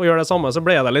engelsk da, og gjøre det samme, så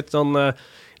ble det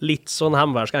litt sånn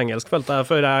hemversk engelsk, følte jeg,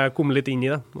 før jeg kom litt inn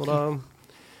i det, og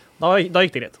da gikk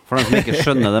det greit. For den som ikke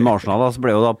skjønner det med Arsenal, så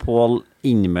ble jo da Pål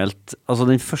innmeldt,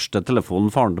 altså den første telefonen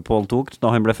faren til Pål tok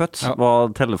da han ble født,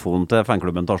 var telefonen til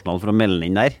fanklubben til Arsenal for å melde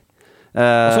inn der. Og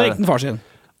så ringte den far sin.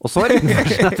 Og så ringte den far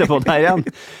sin etterpå der igjen.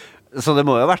 Så det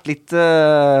må jo ha vært litt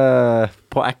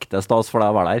på ekte stas for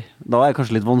deg å være der. Da er det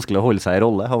kanskje litt vanskelig å holde seg i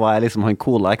rolle, og være liksom han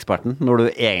cola eksperten, når du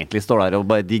egentlig står der og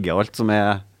bare digger alt som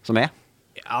er.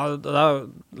 Ja,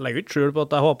 jeg legger ikke skjul på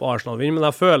at jeg håper Arsenal vinner, men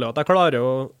jeg føler at jeg klarer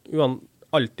å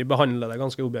alltid behandle det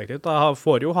ganske objektivt. Jeg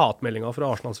får jo hatmeldinger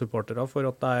fra Arsenal-supportere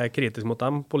for at jeg er kritisk mot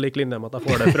dem, på lik linje med at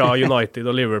jeg får det fra United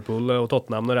og Liverpool og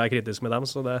Tottenham når jeg er kritisk med dem,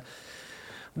 så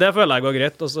det føler jeg går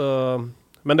greit. Også,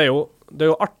 men det er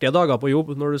jo artige dager på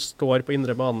jobb når du står på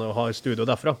indre bane og har studio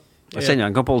derfra. Jeg kjenner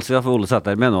en Pål sier, for Ole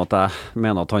Sæter mener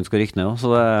at han skal rykke ned, så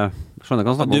det skjønner jeg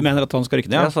hva han snakker om. Du mener at han skal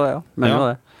rykke ned, ja? Ja, mener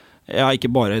det. Ja, ikke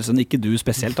bare, sånn, ikke du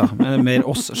spesielt da, men mer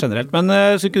oss generelt. Men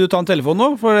skal ikke du ta en telefon nå,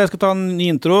 for jeg skal ta en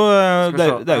ny intro. Det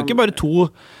er jo ikke bare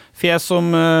 2 fjes som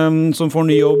får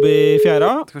ny jobb i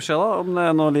fjæra. Skal vi se da, om det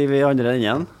er noe liv i andre enden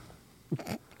igjen.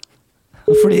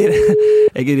 Fordi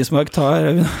Egil Rismark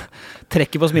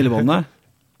trekker på smilebåndene.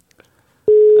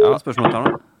 Ja, spørsmålet her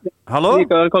nå. Hallo?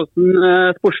 Mikael Karlsen,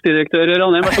 sportsdirektør i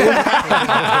Ranheim, vær så god.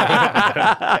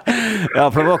 Ja,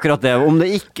 for det var akkurat det. Om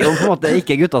på en måte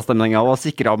ikke guttastemningen var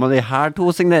sikret med de her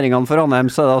 2 signeringene for Ranheim,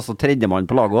 så er det altså tredjemann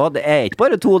på laget. Det er ikke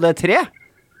bare 2, det er 3.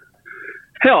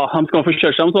 Ja, de skal få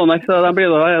kjøre seg om sånn, så de blir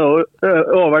da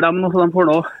over dem, så de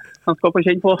skal få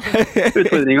kjenne på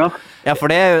utfordringer. Ja, for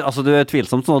det altså, du er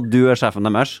tvilsomt sånn at du er sjefen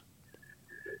deres?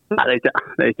 Nei, det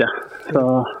er ikke. Så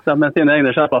de er sine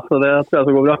egne sjefer, så det tror jeg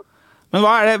skal gå bra. Men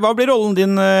hva blir rollen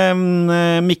din,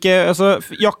 Mikke? Altså,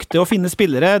 jakte og finne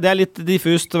spillere, det litt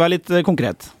diffust, vær litt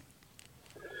konkret.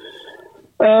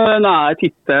 Nei,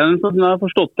 tittelen, som jeg har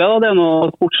forstått det, det noe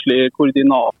sportslig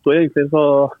koordinator, egentlig, så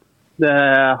det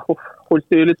holdt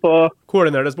styr litt på...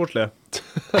 Koordinere det sportslige.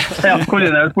 Ja,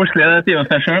 koordinere det sportslige, det sier jo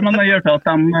seg selv, men det gjør til at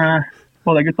de,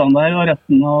 både guttene der og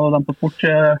resten av dem på sport,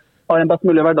 har en best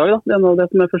mulig hverdag, da. Det noe det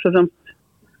som først og fremst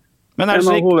en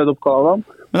av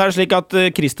hovedoppgavene. Men det slik at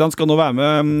Kristian skal nå være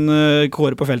med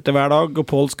Kåre på feltet hver dag, og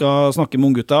Pål skal snakke med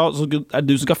unggutta, så det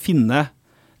du som skal finne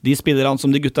de spillerne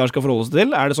som de gutta her skal forholde seg til?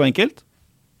 Det så enkelt?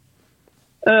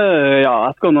 Ja,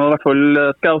 jeg skal nå i hvert fall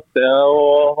scoute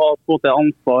og ha på til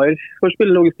ansvar for å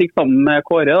spille logistikk sammen med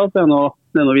Kåre. Da. Det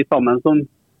noe vi sammen som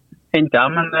henter jeg,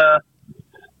 men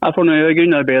jeg får nå gjøre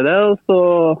grunnarbeidet, og så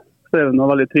er vi nå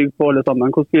veldig trygge på alle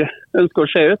sammen hvordan vi ønsker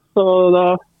å se ut. Så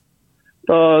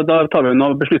da tar vi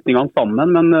noen beslutningene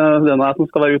sammen, men det noe jeg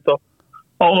som skal være ute og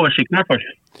ha oversikten i hvert fall.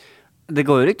 Det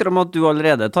går jo rykter om at du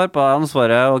allerede tar på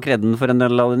ansvaret og kreden for en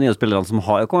del av de nye spillerne som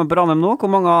har kommet på Ranheim nå.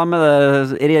 Hvor mange av dem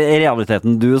det i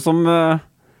realiteten du som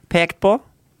pekt på?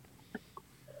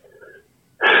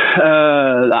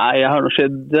 Nei, jeg har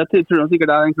sett, jeg tror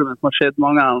sikkert det en klubb som har sett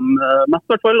mange av dem mest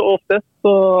i hvert fall, oftest.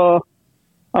 Så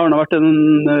jeg har vært en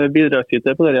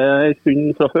bidragsyter på det en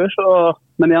stund fra før,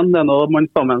 men igjen, det noe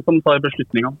man sammen som tar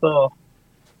beslutningene. Så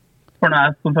for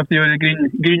jeg som sagt gjør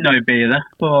grunnarbeidet,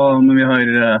 men vi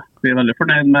er veldig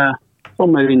fornøyd med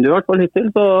sommervinduet i hvert fall hittil,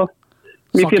 så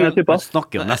vi finner typer.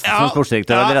 Snakker jo nesten som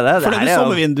sportsdirektør allerede. Fornøyd med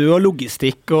sommervindu og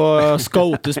logistikk og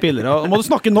scoute spillere. Nå må du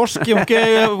snakke norsk, du må ikke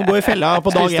gå i fella på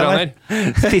dag 1.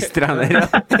 Spisstrener. Ja.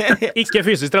 Ikke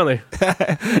fysisk trener.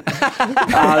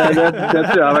 Ja, det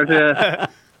tror jeg har vært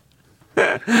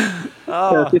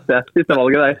det siste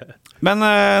valget der. Men nå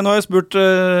har jeg spurt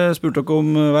dere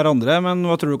om hverandre, men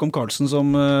hva tror dere om Karlsen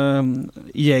som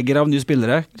jeger av nye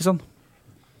spillere, Kristian?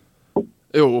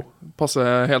 Jo,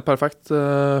 passer helt perfekt.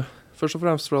 Først og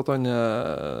fremst for at han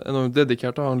noe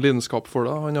dedikert og har en lidenskap for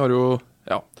det. Han har jo,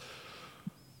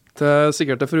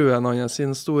 sikkert til fruen hans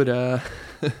sin store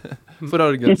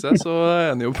forargelse, så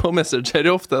han jo på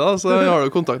Messenger ofte da, så han har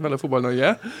jo kontakt med hele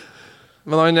Fotball-Norge.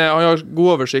 Men han har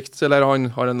god oversikt, eller han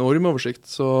har en enorm oversikt,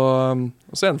 så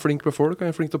han flink med folk,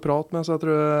 han flink til å prate med, så jeg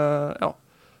tror,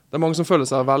 det mange som føler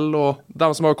seg vel, og de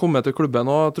som har kommet til klubben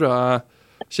nå, tror jeg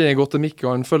kjenner godt til Mikke,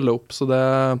 og han følger opp, så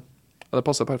det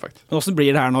passer perfekt. Men hvordan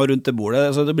blir det her nå rundt det bordet?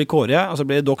 Altså, det blir Kåre, altså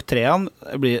det blir Dok Trean,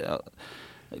 det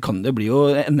blir jo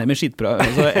NM i skitprøv.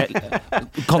 Altså,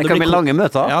 kan det bli lange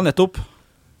møter? Ja, nettopp.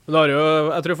 Det har jo,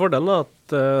 jeg tror fordelen da,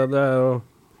 at det jo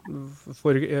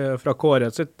fra Kåre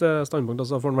sitt standpunkt,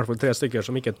 så får han i hvert fall 3 stykker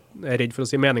som ikke er redd for å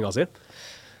si meningen sin.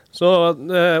 Så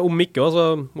om Mikke også,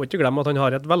 må ikke glemme at han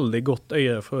har et veldig godt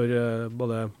øye for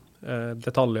både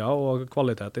detaljer og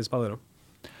kvalitet i spillere.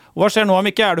 Hva skjer nå,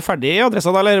 Mikke? Er du ferdig i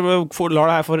adressa da, eller lar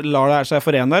det her seg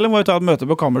forene, eller må vi ta et møte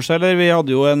på kammerset? Eller vi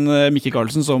hadde jo en Mikke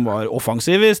Karlsen som var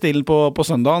offensiv i stilen på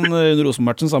søndagen under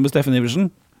Rosenborg-matchen sammen med Steffen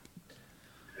Iversen.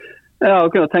 Ja,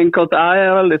 jeg kunne tenke at jeg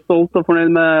er veldig stolt og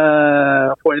fornøyd med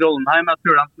å få inn rollen her, men jeg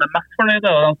tror de som er mest fornøyd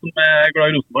er de som er glad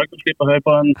i Rosenborg, som slipper å høre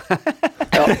på en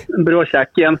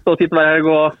bråkjekk Jens og sitte hver helg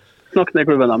og snakke ned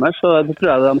klubben deres, så det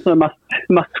tror jeg er de som er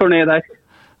mest fornøyd her.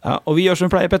 Ja, og vi gjør som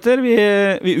pleier, Petter.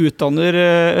 Vi utdanner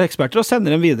eksperter og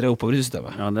sender dem videre oppover i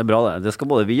systemet. Ja, det er bra det. Det skal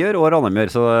både vi gjøre og Ranheim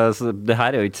gjøre, så det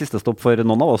her er jo ikke siste stopp for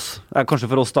noen av oss. Kanskje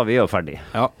for oss da, vi er jo ferdig.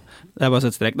 Ja, det er bare å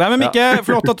sette strek. Nei, men Mikke,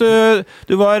 flott at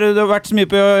du har vært så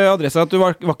mye på adressa at du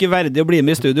var ikke verdig å bli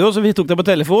med i studio, så vi tok deg på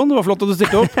telefon. Det var flott at du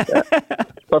stilte opp.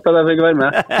 Takk for at jeg fikk være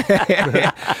med.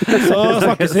 Så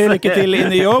snakkes vi, lykke til i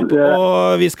ny jobb,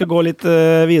 og vi skal gå litt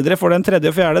videre for den 3.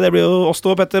 og 4. Det blir jo oss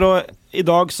to, Petter, og i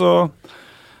dag så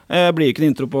blir ikke en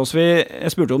intro på oss.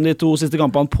 Jeg spurte om de 2 siste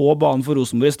kampene på banen for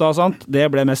Rosenborg i stad, sant? Det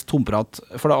ble mest tomprat,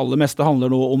 for det aller meste handler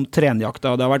nå om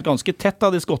trenjakta. Det har vært ganske tett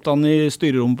av de skottene i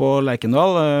styrerom på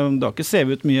Lerkendal. Det har ikke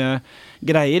sevet ut mye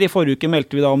greier. I forrige uke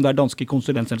meldte vi da om det danske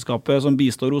konsulentselskapet som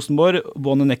bistår Rosenborg,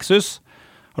 Bone Nexus.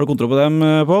 Har du kontroll på dem,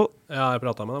 Pål? Ja, jeg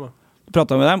pratet med dem.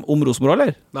 Pratet med dem om Rosenborg,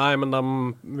 eller? Nei, men de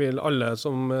vil alle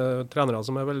som trenere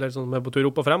som er på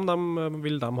tur opp og frem,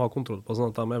 vil de ha kontroll på,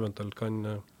 sånn at de eventuelt kan...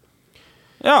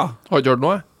 Ja. Har ikke hørt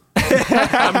noe, du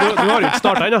har jo ikke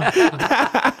startet ennå.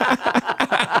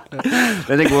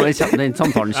 Den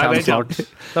samtalen kommer snart.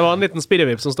 Det var en liten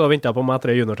spirrevipp som stod og ventet på meg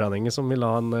etter juniortrening, som ville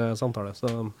ha en samtale. Så.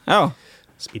 Ja.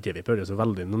 Spidjevip høres jo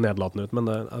veldig nedlatende ut, men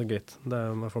det greit.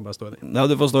 Jeg får bare stå i det. Ja,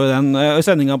 du får stå i den. I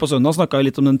sendingen på søndag snakket jeg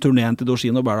litt om den turneen til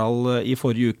Dorsin og Berdal i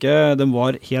forrige uke. Den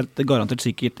var helt garantert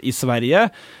sikkert i Sverige.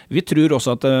 Vi tror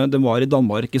også at den var i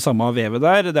Danmark i samme vevet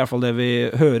der. Det er i hvert fall det vi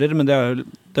hører, men det har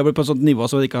blitt på et sånt nivå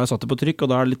så vi ikke har satt det på trykk,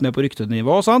 og da er det litt mer på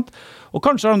ryktenivå, sant? Og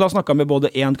kanskje har de da snakket med både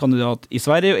en kandidat i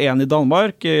Sverige og en i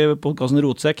Danmark. Podcasten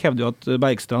Rotsekk hevder jo at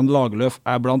Bergstrand Lagerlöf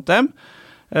er blant dem.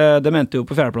 Det mente jo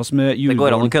på fjerdeplass med Djurgården. Det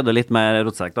går an å kødde litt med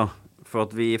Rotsekk da, for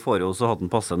at vi får jo også hatt den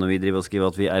passe når vi driver og skriver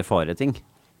at vi erfarer ting.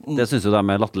 Det synes jo de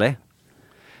er latterlig.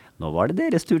 Nå var det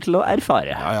deres tur til å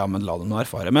erfare. Ja, men la dem nå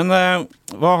erfare. Men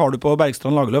hva har du på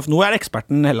Bergstrand Lagerlöf? Nå er det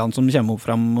eksperten Helland som kommer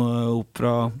opp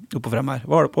og frem her.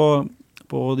 Hva har du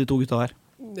på de to gutta der?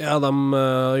 Ja, de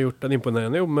har gjort en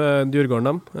imponerende jobb med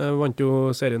Djurgården. De vant jo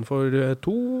serien for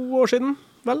 2 år siden,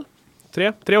 vel? 3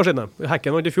 år siden.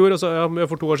 Hekken vant i fjor, og så,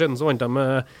 for 2 år siden så vant de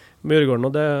med Djurgården,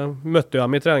 og det møtte jo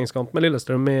dem i treningskamp med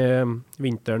Lillestrøm i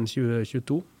vinteren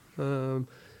 2022.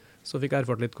 Så fikk jeg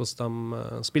erfart litt hvordan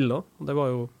de spiller, og det var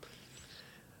jo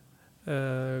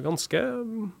ganske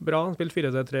bra. Han spilte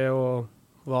 4-3 og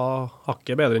var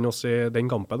hakket bedre enn oss i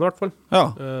den kampen i hvert fall. Ja.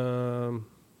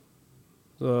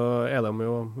 Så er de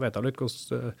jo, vet jeg litt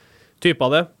hvordan type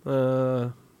av det.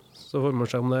 Så får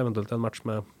man se om det eventuelt er en match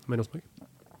med Rosenborg.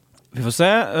 Vi får se.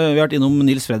 Vi har vært innom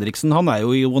Nils Fredriksen. Han er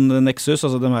jo i One Nexus,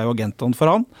 altså de er jo agentene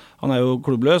for han. Han er jo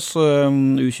klubbløs.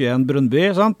 U21 Brøndby,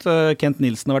 sant? Kent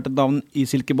Nilsen har vært et navn i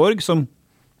Silkeborg, som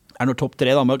er nå topp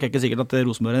 3 i Danmark. Det er ikke sikkert at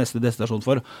Rosenborg er neste destinasjon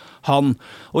for han.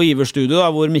 Og Iverstudio, da,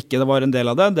 hvor Mikke var en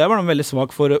del av det, det var de veldig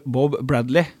svak for Bob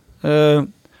Bradley.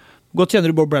 Godt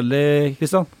kjenner du Bob Bradley,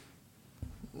 Kristian?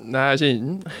 Nei, jeg kjenner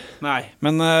den. Nei,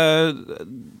 men...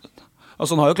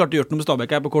 Altså, han har jo klart gjort noe med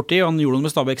Stabæk her på kort tid, og han gjorde noe med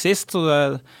Stabæk sist, så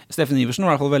Steffen Iversen var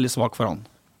i hvert fall veldig svak for han.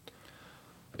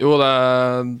 Jo, det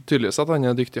er tydeligvis at han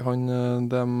er dyktig.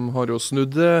 De har jo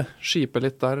snudd skipet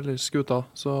litt der, eller skuta,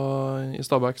 så, i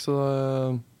Stabæk, så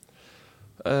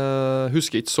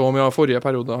husker ikke så mye av forrige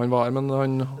periode han var her, men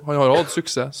han har jo hatt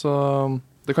suksess, så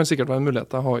det kan sikkert være en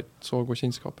mulighet. Jeg har ikke så god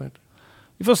kjennskap helt.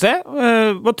 Vi får se.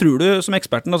 Hva tror du som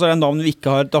eksperten? Altså, er det en navn vi ikke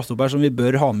har tatt opp her som vi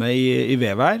bør ha med i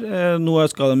vev her? Nå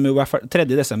skal de jo 3.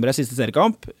 desember er siste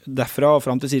seriekamp. Derfra og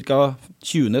frem til ca.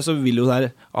 20. så vil jo det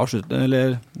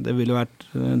det vil jo vært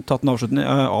tatt en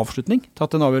avslutning,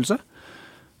 tatt en avgjørelse.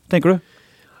 Tenker du?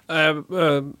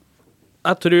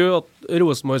 Jeg tror at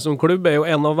Rosenborg som klubb er jo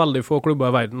en av veldig få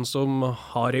klubber i verden som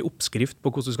har en oppskrift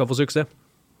på hvordan du skal få suksess.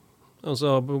 Og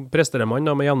så presterer man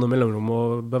da med jevne mellomrom å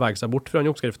bevege seg bort fra den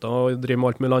oppskriften og drive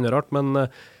med alt mulig annet rart, men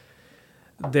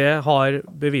det har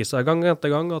bevist seg gang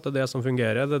etter gang at det er det som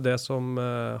fungerer, det er det som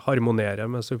harmonerer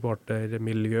med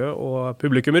supportermiljø og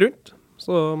publikum rundt.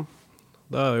 Så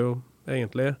det er jo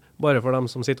egentlig bare for dem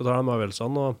som sitter og tar de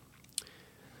avgjørelsene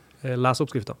og leser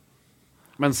oppskriften.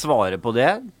 Men svaret på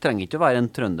det trenger ikke å være en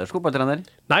trøndersk fotballtrener?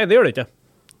 Nei, det gjør det ikke.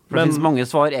 For det finnes mange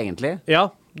svar egentlig? Ja,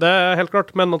 det er helt klart,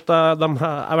 men at de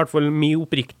er i hvert fall min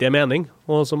oppriktige mening,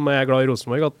 og som er glad i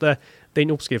Rosenborg, at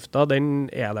den oppskriften, den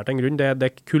er der til en grunn. Det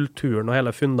er kulturen og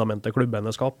hele fundamentet klubben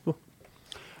er skapt på.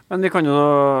 Men vi kan jo,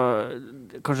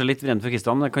 kanskje litt vrent for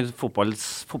Kristian, kan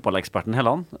fotballeksperten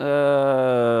Helland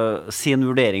si en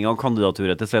vurdering av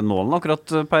kandidaturet til Svein Målen akkurat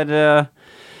per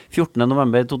 14.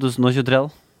 november 2023?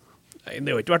 Nei,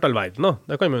 det er jo ikke vært all verden da,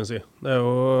 det kan man jo si. Det er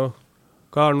jo,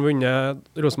 hva har han vunnet?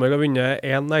 Rosenborg har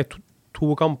vunnet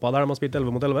to kamper der de har spilt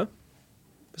 11 mot 11.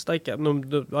 Hvis det ikke, nå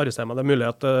arresterer meg, det er mulig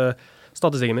at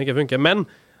statistikken ikke funker, men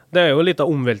det er jo litt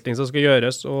av omvelting som skal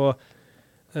gjøres, og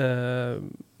det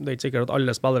er ikke sikkert at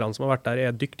alle spillerne som har vært der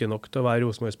er dyktige nok til å være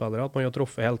Rosenborg-spillere, at man har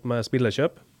truffet helt med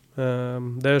spillekjøp.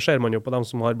 Det ser man jo på dem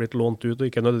som har blitt lånt ut og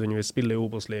ikke nødvendigvis spiller i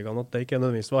Obos-ligaen, at det ikke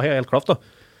nødvendigvis var helt klart da.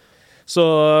 Så,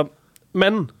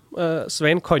 men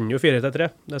Svein kan jo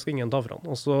 4-3, det skal ingen ta fra han,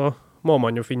 og så må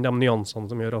man jo finne de nyansene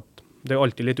som gjør at det er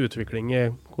alltid litt utvikling i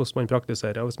hvordan man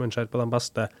praktiserer, og hvis man ser på de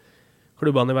beste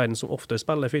klubbene i verden som ofte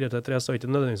spiller 4-3, så er det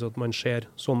ikke nødvendigvis at man ser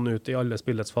sånn ut i alle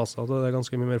spillets faser, så det er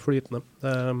ganske mye mer flytende.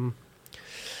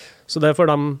 Så det er for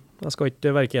dem, jeg skal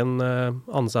ikke hverken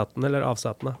ansette den eller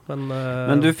avsette den.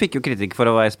 Men du fikk jo kritikk for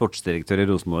å være sportsdirektør i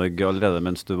Rosenborg allerede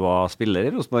mens du var spiller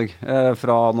i Rosenborg.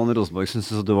 Fra noen i Rosenborg synes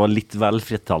du at du var litt vel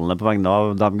frittalende på vegne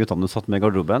av de guttene du satt med i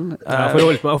garderoben.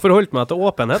 Jeg forholdt meg til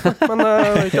åpenhet, men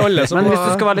ikke alle som Men hvis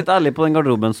du skal være litt ærlig på den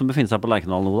garderoben som befinner seg på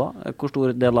Lerkendal nå da, hvor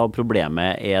stor del av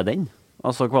problemet er den?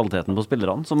 Altså kvaliteten på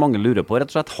spillerne, som mange lurer på,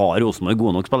 rett og slett, har Rosenborg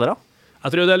gode nok spillere?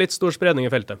 Jeg tror det er litt stor spredning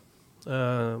i feltet.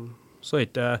 Så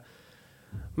ikke...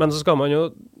 Men så skal man jo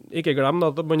ikke glemme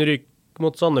at man ryker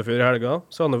mot Sandefjord i helga.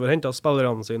 Sandefjord hentet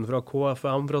spillerne sine fra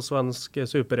KFM, fra svensk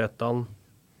superettan.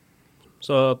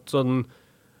 Så sånn,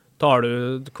 tar du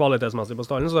kvalitetsmessig på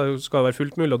stallen, så skal det være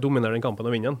fullt mulig å dominere den kampen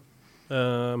og vinne den.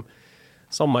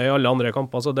 Samme i alle andre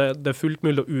kamper, så det er fullt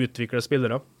mulig å utvikle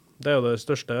spillere. Det er jo det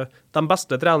største. De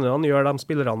beste trenerne gjør de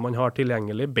spillerne man har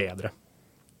tilgjengelig bedre.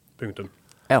 Punktum.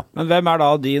 Ja. Men hvem da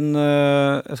din...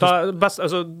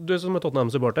 du som er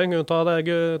Tottenham-supporter, kan du ta deg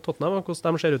Tottenham,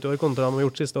 hvordan de ser ut i år kontra de har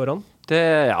gjort siste årene?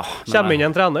 Kommer inn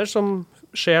en trener som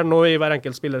ser nå i hver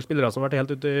enkelt spillere som har vært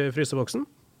helt ute i fryseboksen,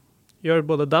 gjør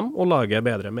både dem og laget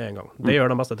bedre med en gang. Det gjør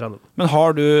de beste trenerne. Men har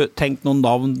du tenkt noen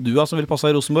navn du som vil passe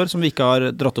i Rosenborg, som vi ikke har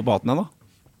dratt opp haten ennå?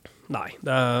 Nei,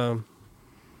 jeg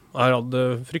har hatt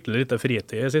fryktelig lite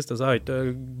fritid i siste, så jeg har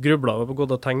ikke grublet på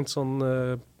godt og tenkt sånn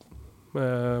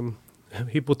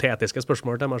hypotetiske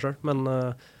spørsmål til meg selv, men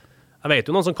jeg vet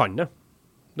jo noen som kan det.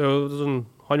 Det er jo sånn,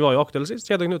 han var jo aktuell sist,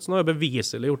 Kjetil Knudsen har jo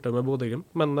beviselig gjort det med Bodø-Glimt,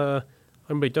 men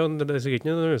han blir ikke, det er sikkert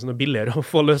ikke noe billigere å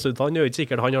få løst ut han, det er jo ikke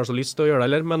sikkert han har så lyst til å gjøre det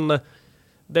heller, men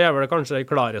det er vel kanskje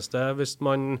det klareste hvis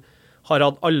man har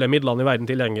hatt alle midlene i verden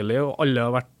tilgjengelig og alle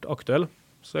har vært aktuelle,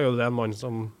 så er jo det en mann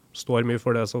som står mye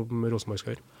for det som Rosenborg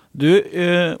skal gjøre. Du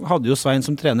hadde jo Svein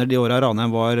som trener de årene Ranheim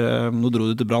var, nå dro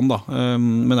du til Brann da,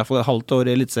 men i hvert fall et halvt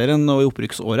år i elitserien og i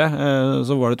opprykksåret,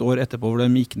 så var det et år etterpå hvor de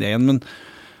gikk ned igjen, men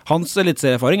hans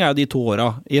elitserieerfaring er jo de 2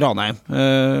 årene i Ranheim.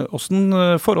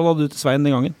 Hvordan forhold hadde du til Svein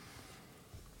den gangen?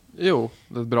 Jo,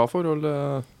 det er et bra forhold.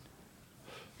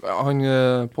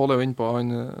 Pål er jo inne på,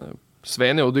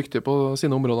 Svein er jo dyktig på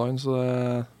sine områder, så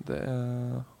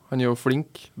han er jo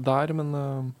flink der, men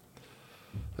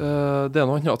det er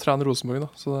noe annet å trene Rosenborg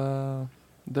da, så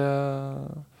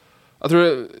jeg tror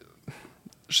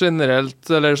generelt,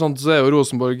 eller sånt, så er jo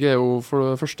Rosenborg for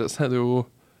det første, så er det jo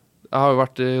jeg har jo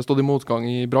stått i motgang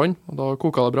i Brann, og da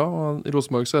koket det bra, og i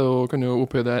Rosenborg så kan jo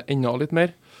opphøye det enda litt mer,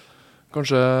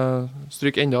 kanskje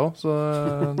stryke enda også, så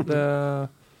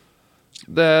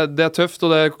det er tøft,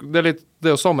 og det er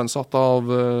jo sammensatt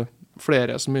av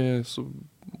flere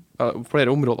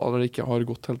områder der det ikke har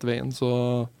gått helt veien,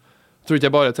 så jeg tror ikke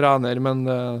jeg bare trener, men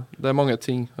det er mange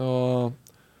ting. Men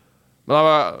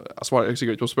jeg svarer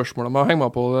sikkert ikke på spørsmålet, men jeg henger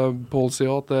meg på det Pål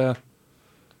sier, at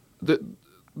det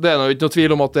er ikke noe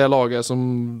tvil om at det laget som,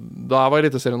 da jeg var i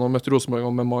eliteserien og møtte Rosenborg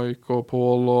med Mike og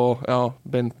Pål og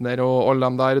Bentner og alle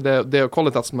dem der, det er jo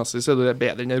kvalitetsmessig, så er det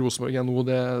bedre enn Rosenborg er nå,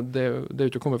 det er jo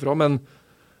ikke å komme fra, men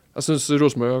jeg synes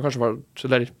Rosenborg har kanskje vært,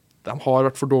 eller de har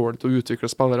vært for dårlige til å utvikle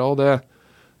spillere, og det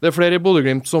er flere i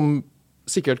Bodø-Glimt som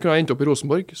sikkert kunne ha endt opp i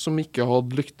Rosenborg, som ikke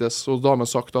hadde lyktes, og da har man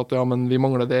sagt at men vi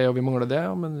mangler det, og vi mangler det,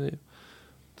 men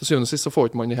til syvende og sist så får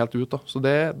ikke man det helt ut da. Så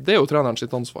det er jo treneren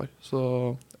sitt ansvar, så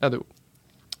er det jo.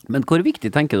 Men hvor viktig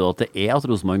tenker du at det er at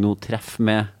Rosenborg nå treffer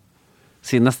med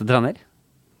sin neste trener?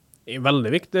 Det er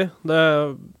veldig viktig.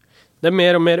 Det er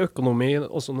mer og mer økonomi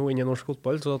også nå inn i norsk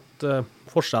fotball, så at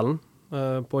forskjellen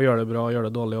på å gjøre det bra, gjøre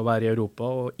det dårlig og være i Europa,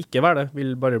 og ikke være det,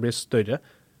 vil bare bli større.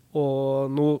 Og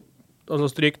nå altså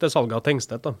stryk det salget av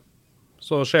Tengstedt da.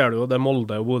 Så ser du jo det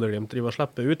Molde og Bodø-Glimt driver og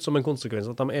slipper ut som en konsekvens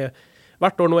at de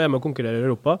hvert år nå med å konkurrere i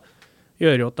Europa,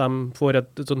 gjør jo at de får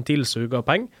et sånn tilsug av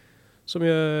penger, som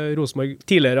Rosenborg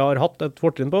tidligere har hatt et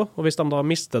fortrinn på, og hvis de da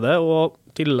mister det, og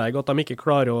tillegg at de ikke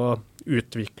klarer å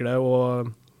utvikle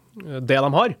det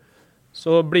de har,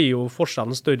 så blir jo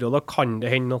forskjellen større, og da kan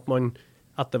det hende at man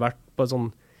etter hvert på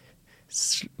sånn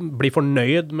blir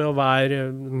fornøyd med å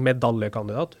være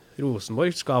medaljekandidat.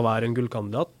 Rosenborg skal være en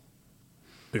gullkandidat.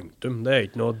 Punktum. Det er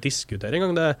ikke noe å diskutere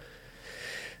engang. Det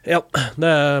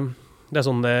er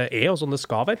sånn det er, og sånn det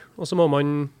skal være. Og så må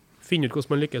man finne ut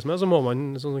hvordan man lykkes med. Så må man,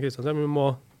 som Kristian sier, vi må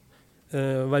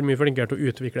være mye flinkere til å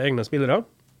utvikle egne spillere.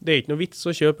 Det er ikke noe vits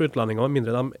å kjøpe utlendinger,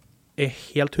 mindre de er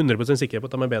helt 100% sikre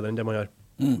på at de er bedre enn det man gjør.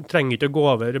 Trenger ikke å gå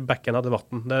over bekken etter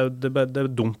vatten. Det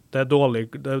er dumt. Det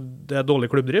er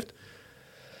dårlig klubbdrift.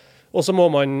 Og så må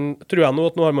man, tror jeg nå,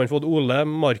 at nå har man fått Ole,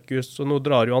 Markus, og nå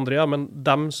drar jo Andrea, men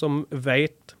dem som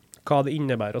vet hva det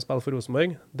innebærer å spille for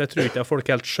Rosenborg, det tror ikke jeg folk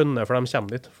helt skjønner for de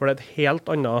kommer dit. For det er et helt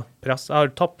annet press. Jeg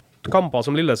har tapt kamper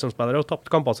som Lillestrøm-spiller og tapt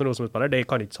kamper som Rosenborg-spiller, det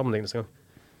kan ikke sammenlignes engang.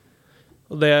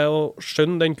 Og det å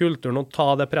skjønne den kulturen og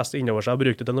ta det presset innover seg og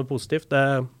bruke det til noe positivt,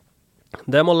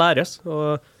 det må læres.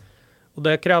 Og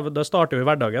det starter jo i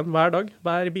hverdagen, hver dag,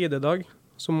 hver bidedag,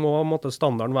 så må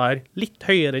standarden være litt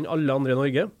høyere enn alle andre i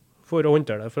Norge, for å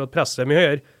håndtere det, for at presset er mye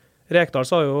høyere. Rekdal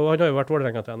sa jo, han har jo vært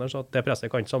Vålerenga-trener, så at det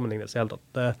presset kan ikke sammenlignes i hele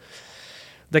tatt.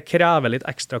 Det krever litt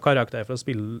ekstra karakter for å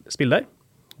spille der.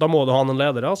 Da må du ha noen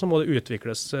ledere, så må det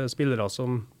utvikles spillere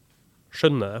som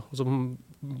skjønner det, og som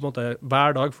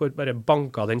hver dag får bare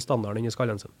banka den standarden inn i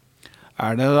skallen sin.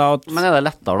 Men er det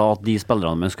lettere da at de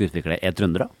spillerne man skal utvikle er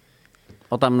trøndere?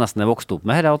 At de nesten er vokst opp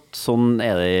med her, at sånn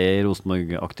er det i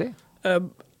Rosenborg-aktig?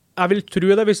 Jeg vil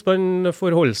tro det hvis man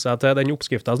forholder seg til den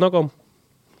oppskriften jeg snakket om.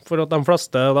 for at de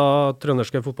fleste da,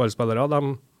 trønderske fotballspillere,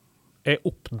 de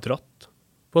oppdratt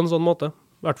på en sånn måte.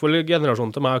 I hvert fall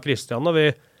generasjonen til meg og Kristian.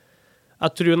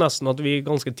 Jeg tror nesten at vi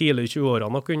ganske tidlig i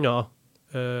 20-årene har kunnet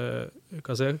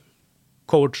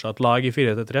coache et lag i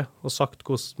 4-3 og sagt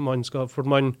hvordan man skal, for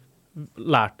man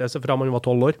lærte det seg fra man var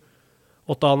 12 år.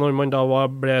 Og da når man da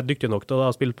ble dyktig nok til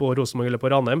å spille på Rosenborg eller på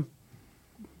Ranheim,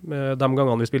 de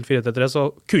gangene vi spilte 4-3, så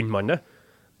kunne man det.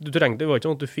 Det var ikke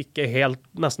sånn at du fikk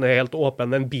nesten helt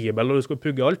åpen en bibel når du skulle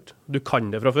pugge alt. Du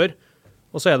kan det fra før.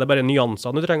 Og så det bare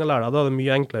nyansene du trenger å lære deg. Da det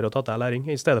mye enklere å ta til læring.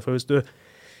 I stedet for hvis du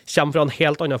kommer fra en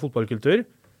helt annen fotballkultur,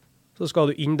 så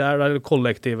skal du inn der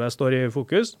kollektivet står i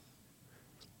fokus,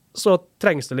 så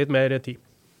trengs det litt mer tid.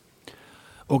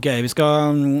 Ok, hvis vi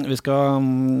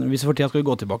får tid skal vi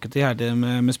gå tilbake til her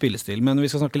med spillestil, men vi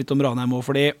skal snakke litt om Ranheim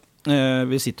også, fordi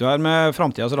vi sitter jo her med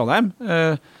fremtidens Ranheim.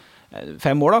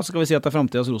 5 år da, så skal vi si at det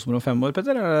fremtidens Rosenborg om 5 år,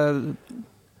 Petter?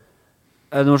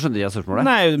 Nå skjønner jeg spørsmålet.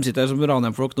 Nei, de sitter her som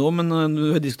Ranheim-folk nå, men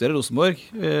du diskuterer Rosenborg.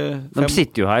 De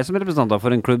sitter jo her som representanter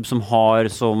for en klubb som har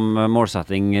som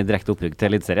målsetting direkte opprykk til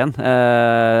Eliteserien.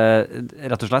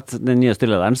 Rett og slett, den nye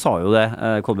styrelederen sa jo det,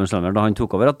 Kolbjørn Slømmer, da han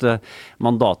tok over, at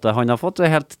mandatet han har fått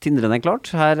helt tindrende klart.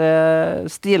 Her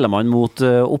stiler man mot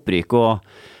opprykk, og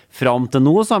fram til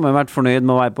nå så har man vært fornøyd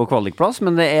med å være på kvalikplass,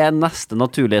 men det neste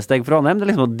naturlige steg for Ranheim. Det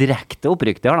liksom direkte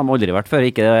opprykk, det har de aldri vært før,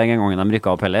 ikke en gang de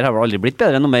rykket opp heller. Det har aldri blitt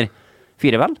bedre enn nummer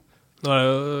 4, vel?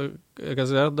 Det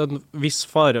det en viss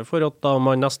fare for at da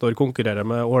man neste år konkurrerer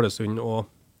med Ålesund og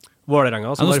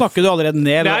Vålerenga. Nå snakker du allerede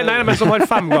ned. Nei, men som har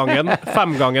fem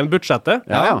gangen budsjettet.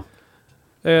 Ja.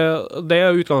 Det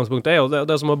utgangspunktet jo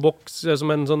det som å bokse,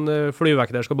 som en sånn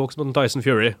flyvekter skal bokse mot Tyson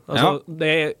Fury. Altså,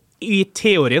 i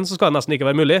teorien så skal det nesten ikke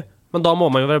være mulig, men da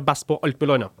må man jo være best på alt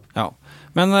mulig annet. Ja,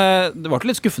 men det var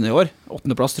litt skuffende i år.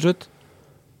 8. plass til slutt.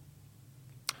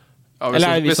 Ja,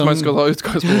 hvis man skal ta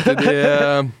utgangspunkt i de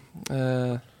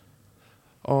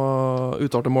og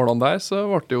uttalte målene der, så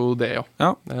ble det jo det, ja.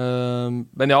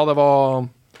 Men ja, det var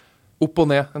opp og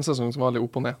ned, en sesong som var veldig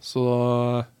opp og ned. Så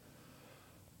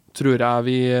tror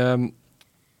jeg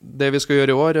det vi skal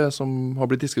gjøre i år, som har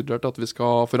blitt diskutert, at vi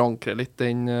skal forankre litt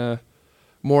den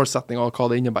målsetningen av hva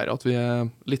det innebærer, at vi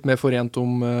litt mer forent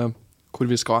om hvor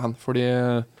vi skal hen. Fordi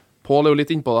Pål jo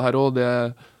litt innpå det her, og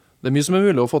det mye som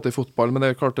mulig å få til i fotball, men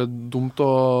det klart det dumt å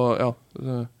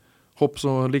hoppe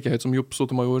så like høyt som Jopp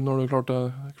Sotomayor når du klarte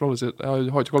kvalifisert.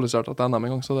 Jeg har ikke kvalifisert til NM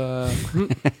en gang, så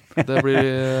det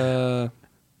blir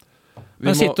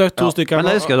Men sitter 2 stykker.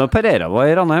 Men jeg husker da Pereira var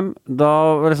i Ranheim, da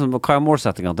var liksom, hva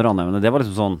målsettingen til Ranheim? Det var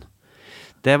liksom sånn,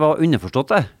 det var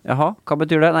underforstått det. Jaha, hva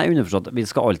betyr det? Nei, underforstått. Vi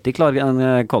skal alltid klare en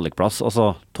kvalikplass,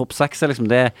 altså topp 6 liksom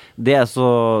det så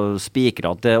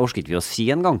spikret at det orsker ikke vi å si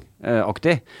en gang,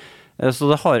 aktig. Så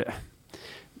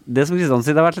det som Kristian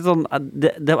sier, det har vært litt sånn,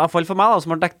 det i hvert fall for meg da,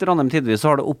 som har dekket Ranheim tidvis, så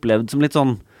har det opplevd som litt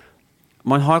sånn,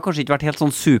 man har kanskje ikke vært helt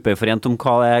sånn superforent om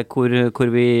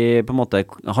hvor vi på en måte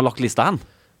har lagt lista hen.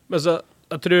 Men så,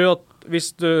 jeg tror at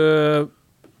hvis du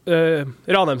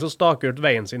Ranheim så staker ut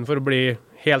veien sin for å bli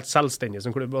helt selvstendig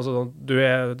som klubb, altså du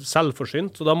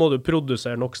selvforsynt, så da må du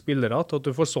produsere nok spillere til at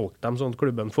du får solgt dem sånn at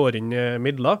klubben får inn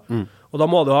midler, og da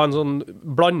må du ha en sånn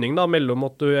blanding da, mellom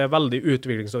at du veldig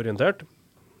utviklingsorientert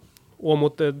og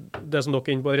mot det som dere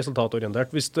er inne på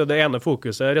resultatorientert. Hvis det ene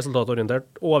fokuset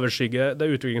resultatorientert overskygger det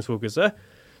utviklingsfokuset,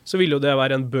 så vil jo det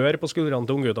være en bør på skuldrene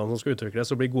til ungguttene som skal utvikles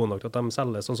og bli gode nok til at de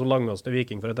selges, sånn som Langås til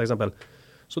Viking for et eksempel.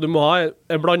 Så du må ha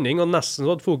en blanding, og nesten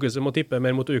sånn at fokuset må tippe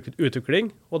mer mot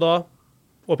utvikling,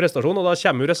 og prestasjon, og da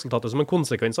kommer jo resultatet som en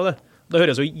konsekvens av det. Det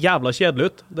høres jo jævla kjedelig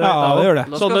ut. Det gjør det.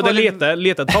 Sånn det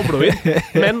lite tabloid,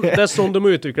 men det sånn du må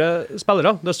utvikle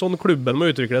spillere. Det sånn klubben må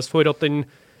utvikles for at den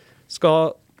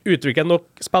skal utvikle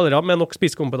nok spillere med nok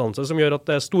spisskompetanse som gjør at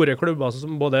det store klubber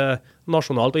som både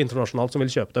nasjonalt og internasjonalt som vil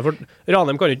kjøpe det. For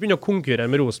Ranheim kan ikke begynne å konkurrere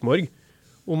med Rosenborg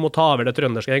om å ta over det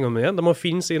trønderske hegemoniet. Det må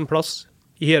finne sin plass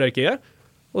i hierarkiet,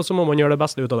 og så må man gjøre det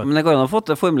beste ut av det. Men det går an å få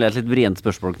formulert litt vrient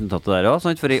spørsmål knyttet til det her,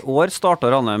 sant? For i år startet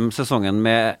Ranheim sesongen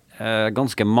med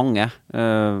ganske mange,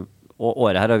 og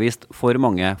året her har vist for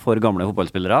mange for gamle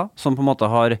fotballspillere, som på en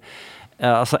måte har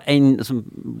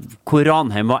hvor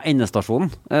Ranheim var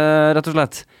endestasjonen, rett og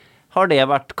slett.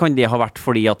 Kan det ha vært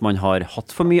fordi at man har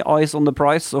hatt for mye eyes on the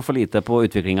prize og for lite på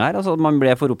utvikling her? Altså at man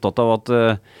ble for opptatt av at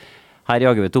her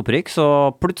jager vi et opprykk, så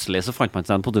plutselig så fant man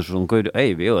seg en posisjon hvor vi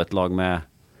er jo et lag med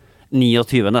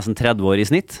 29, nesten 30 år i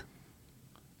snitt.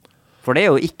 For det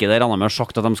er jo ikke det Ranheim har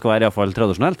sagt at de skal være, i hvert fall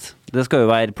tradisjonelt. Det skal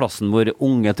jo være plassen hvor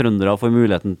unge trøndere får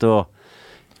muligheten til å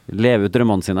leve ut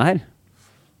drømmene sine her.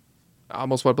 Jeg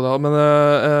må svare på det, men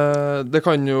det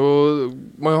kan jo,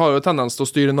 man har jo tendens til å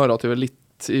styre narrativet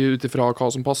litt ut ifra hva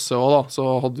som passer også da, så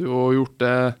hadde jo gjort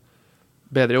det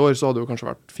bedre I år, så hadde det jo kanskje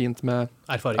vært fint med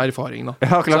erfaring da.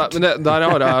 Ja, klart. Men der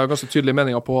har jeg ganske tydelige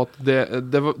meninger på at det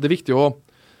er viktig å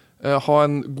ha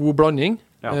en god blanding,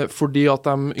 fordi at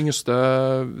de yngste,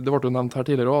 det ble jo nevnt her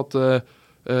tidligere også,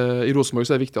 at I Rosenborg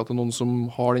så er det viktig at det noen som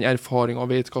har den erfaringen og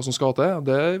vet hva som skal til.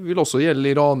 Det vil også gjelde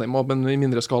I Ranheim, men I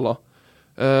mindre skala.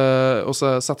 Og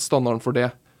så sette standarden for det.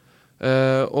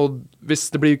 Og hvis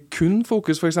det blir kun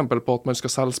fokus for eksempel på at man skal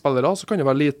selge spillere, så kan det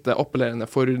være lite appellerende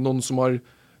for noen som har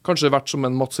kanskje vært som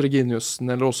en Mats Reginiussen,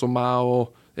 eller også meg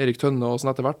og Erik Tønne og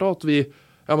sånn etter hvert, da, at vi,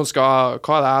 men hva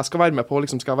det jeg skal være med på,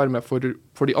 liksom skal jeg være med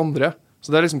for de andre.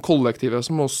 Så det liksom kollektivet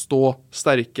som må stå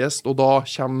sterkest, og da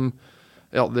kommer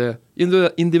de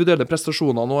individuelle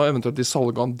prestasjonene og eventuelt de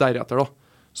salgene deretter da.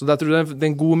 Så det tror jeg det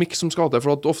en god mix som skal til,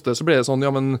 for at ofte så blir det sånn,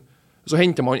 men så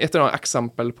henter man et eller annet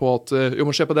eksempel på at,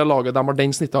 man ser på det laget, de har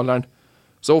den snittalderen,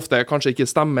 så ofte kanskje ikke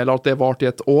stemmer, eller at det vart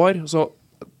I et år, så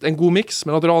en god mix,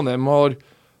 men at Ranheim har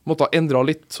måtte ha endret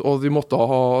litt, og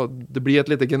det blir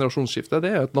et lite generasjonsskifte, det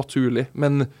et naturlig,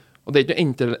 og det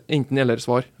ikke noe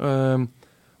enten-eller-svar.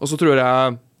 Og så tror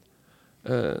jeg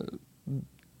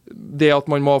det at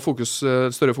man må ha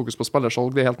større fokus på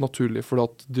spillersalg, det helt naturlig, for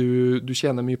at du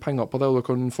tjener mye penger på det, og du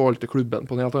kan få alt til klubben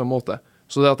på en helt annen måte.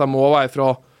 Så det at jeg må være fra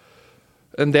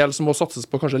en del som må satses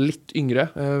på kanskje litt yngre.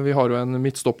 Vi har jo en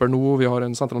midtstopper nå, vi har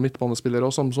en sentral midtbanespiller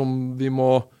også, som vi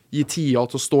må gi tida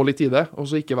til å stå litt I det, og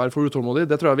så ikke være for utålmodig.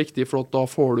 Det tror jeg viktig, for at da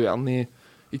får du igjen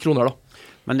I kroner da.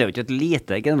 Men det jo ikke et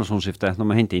lite generasjonsskifte når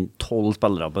man henter inn 12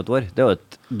 spillere på et år. Det jo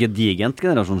et gedigent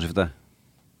generasjonsskifte.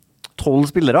 12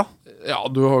 spillere? Ja,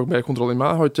 du har mer kontroll enn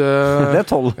meg. Har ikke... Det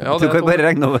 12. Ja, det du kan 12. Bare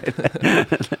regne over.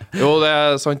 Jo, det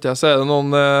sant. Så det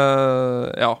noen...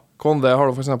 Konde har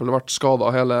jo for eksempel vært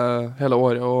skadet hele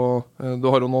året, og du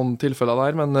har jo noen tilfeller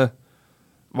der, men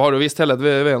vi har jo vist hele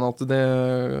veien at det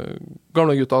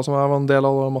gamle gutta som var en del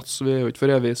av Mats, vi jo ikke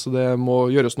for evig, så det må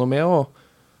gjøres noe med.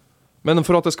 Men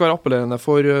for at det skal være appellerende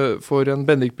for en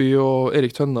Bendik By og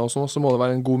Erik Tønne og sånn, så må det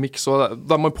være en god mix, og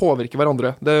de må påvirke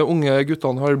hverandre. De unge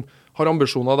guttene har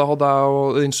ambisjoner, det hadde jeg,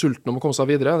 og den sulten om å komme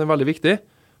seg videre, det veldig viktig.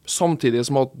 Samtidig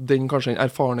som at kanskje den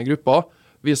erfarne gruppa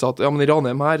viser at men I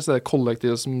Ranheim her så det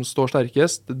kollektivet som står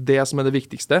sterkest, det som det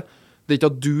viktigste. Det ikke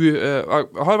at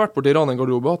jeg har vært borte I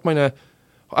Ranheim-garderobe, at man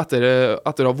etter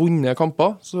å ha vunnet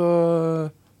kamper, så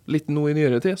litt nå I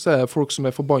nyere tid, så det folk som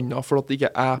forbannet for at det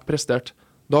ikke prestert.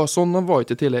 Sånn var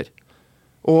det ikke tidligere.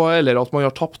 Eller at man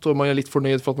har tapt, og man litt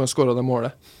fornøyd for at man skåret det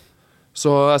målet. Så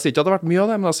jeg sier ikke at det har vært mye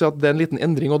av det, men jeg sier at det en liten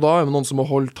endring, og da det noen som må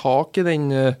holde tak I den,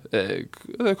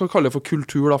 jeg kan kalle det for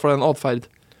kultur, da, for det en adferd.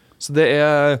 Så det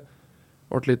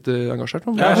vært litt engasjert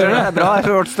om det. Ja, det bra. Jeg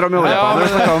har vært stram I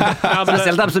året.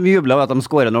 Spesielt de som jubler over at de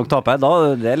skårer nok taper. Da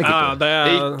det like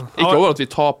ikke over at vi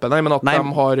taper, men at de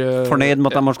har... Fornøyd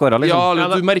med at de har skåret, liksom. Ja,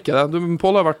 du merker det.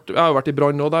 Pål har jo vært I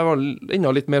Brann, og det var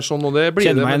enda litt mer sånn, og det blir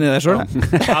Kjenner meg inn I det selv.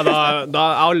 Da har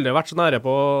jeg aldri vært så nære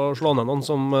på å slå ned noen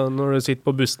som når du sitter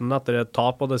på bussen etter et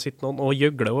tap, og det sitter noen og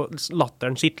gjøgler, og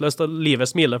latteren sitter løst, og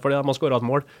livet smiler fordi de har skåret et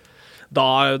mål.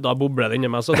 Da bobler det inni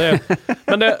meg. Så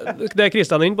men det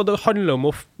Kristian inn på, det handler om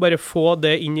å bare få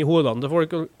det inn I hodene til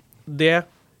folk. Det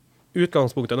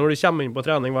utgangspunktet, når du kommer inn på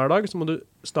trening hver dag, så må du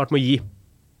snart gi.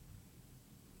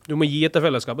 Du må gi etter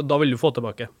fellesskapet, da vil du få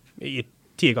tilbake I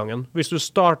 10 gangen. Hvis du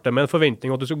starter med en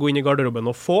forventning at du skal gå inn I garderoben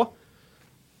og få,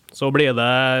 så blir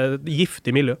det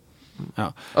giftig miljø.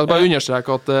 Ja. Jeg bare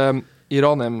understreker at I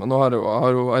Ranheim, nå har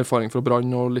jeg jo erfaring fra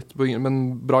Brann, men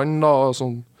Brann da,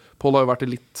 sånn, Pål har jo vært I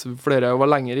litt flere og var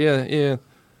lenger I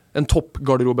en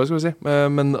toppgarderobe, skal vi si.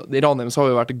 Men I Ranheim så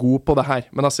har vi vært gode på det her.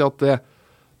 Men jeg sier at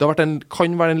det har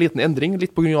kan være en liten endring,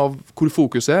 litt på grunn av hvor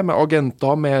fokuset med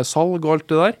agenter, med salg og alt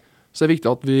det der. Så det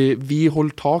viktig at vi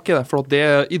holder tak I det, for at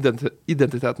det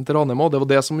identiteten til Ranheim, og det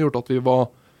var det som gjorde at vi var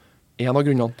en av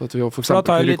grunnene til at vi for eksempel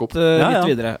kunne rykke opp.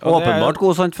 Litt videre. Åpenbart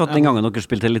god, sant? For at den gangen dere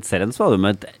spilte Elitserien, så var det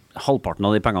med halvparten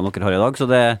av de pengene dere har I dag, så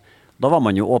da var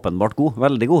man jo åpenbart god,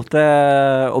 veldig god til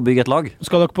å bygge et lag.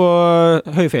 Skal dere på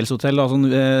høyfjellshotell, sånn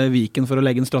Viken, for å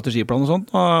legge en strategiplan og sånt?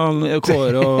 Og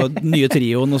Kåre og nye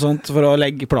trioen og sånt, for å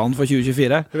legge planen for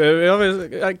 2024?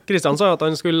 Ja, Kristian sa at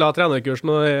han skulle ha trenerkurs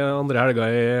nå I andre helga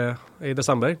I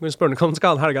desember. Men spør han hva han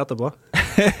skal ha en helga etterpå.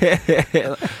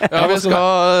 Ja, vi skal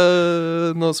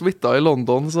ha noe suita I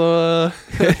London, så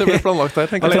det blir planlagt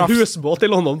her. Eller en husbåt I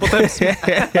London på Thames.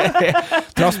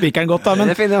 Traff spikeren godt da,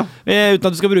 men fin, ja. Uten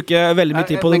at du skal bruke veldig mye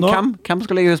tid på det nå. Hvem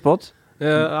skal ligge I husbåt?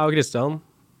 Jeg og Kristian,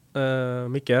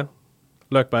 Mikke,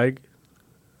 Løkberg,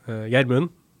 Gjermund.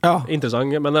 Ja.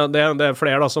 Interessant, men det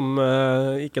flere da som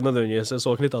ikke nødvendigvis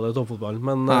så knyttet til toppfotballen,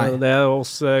 men det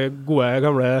oss gode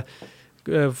gamle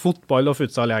fotball- og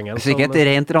futsal-gjengen. Det er ikke et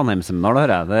rent Ranheim-seminar, da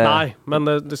hører jeg. Nei, men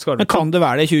det skal Men kan det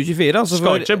være det i 2024? Altså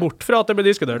skal ikke bort fra at det blir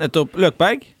diskutert. Nettopp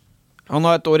Løkberg. Han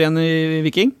har et år igjen i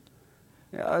Viking.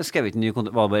 Ja, skrev ikke ny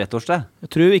kontrakt, var det bare ett års det? Jeg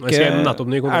tror ikke.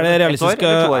 Er det realistisk,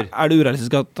 er det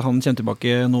urealistisk at han kommer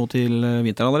tilbake nå til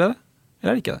vinteren allerede?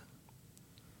 Eller er det ikke det?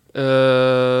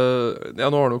 Ja,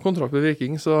 nå har han jo kontrakt med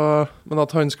Viking, men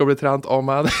at han skal bli trent av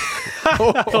meg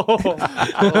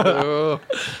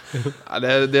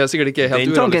det er sikkert ikke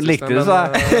helt urealistisk, men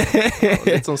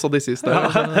litt sånn sadistisk der.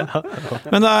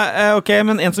 Men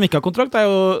en som ikke har kontrakt er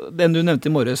jo den du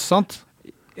nevnte i morges, sant?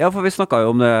 Ja, for vi snakket jo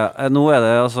om det. Nå er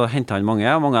det altså hentet han mange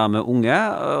av dem er unge,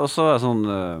 og så er det sånn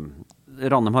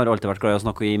Ranheim har alltid vært glad i å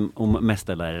snakke om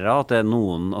mesterlærere, at det er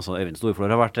noen, altså Øyvind Storflor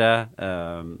har vært det,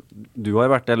 du har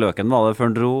vært det, Løken var det før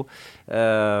han dro,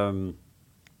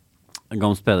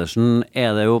 Gams Pedersen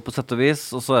er det jo på sett og vis,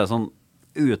 og så er det sånn,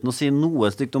 uten å si noe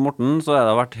stygt om Morten, så er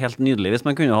det vært helt nydelig hvis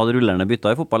man kunne ha rullerne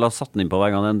bytta i fotball og satt den inn på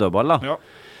veien en dødball da. Ja.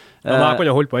 Ja, da kunne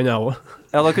jeg holdt på inn jeg også.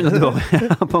 Ja, da kunne du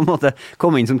på en måte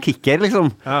komme inn som kicker, liksom.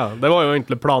 Ja, det var jo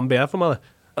egentlig plan B for meg det.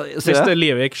 Hvis det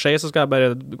livet gikk skje, så skal jeg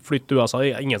bare flytte til USA.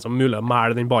 Det er ingen som er mulig å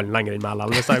mæle den ballen lenger enn meg,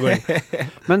 eller hvis jeg går inn.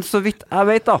 Men så vidt jeg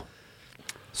vet da,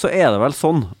 så er det vel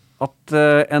sånn at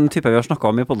en type vi har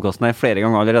snakket om i podcasten her flere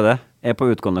ganger allerede, er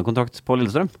på utgående kontakt på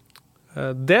Lillestrøm.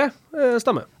 Det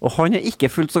stemmer. Og han er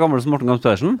ikke fullt så gammel som Morten Gams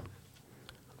Pedersen.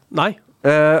 Nei.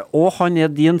 Og han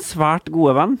er din svært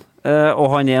gode venn, og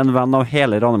han er en venn av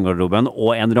hele Ranheim-garderoben,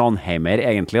 og en Ranheimer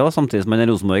egentlig, og samtidig som han er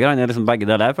Rosenborger. Han er liksom begge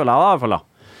deler, føler jeg da, i hvert fall.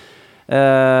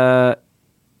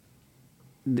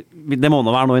 Det må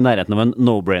nå være noe i nærheten av en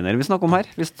no-brainer vi snakker om her,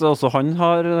 hvis også han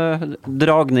har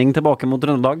dragning tilbake mot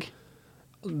Trøndelag.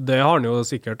 Det har han jo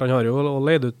sikkert. Han har jo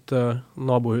leid ut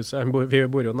nabohuset. Vi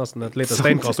bor jo nesten et lite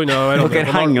steinkast unna hverandre.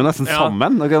 Dere henger jo nesten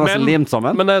sammen. Dere er nesten limt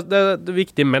sammen. Men det er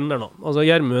viktige menn der nå. Altså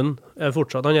Gjermund er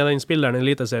fortsatt, han er den spilleren i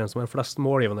eliteserien som har flest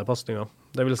målgivende pasninger.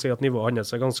 Det vil si at nivået hans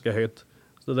er ganske høyt.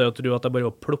 Så det å tro at det bare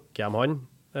er å plukke hjem han,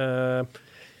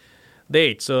 det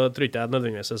er ikke så, tror ikke jeg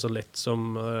nødvendigvis er så lett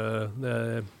som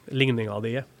ligningen av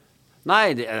de er.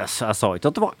 Nei, jeg sa ikke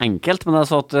at det var enkelt, men jeg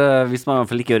sa at hvis man i hvert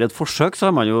fall ikke gjør et forsøk, så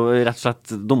har man jo rett og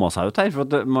slett dummet seg ut her, for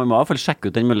at man må i hvert fall sjekke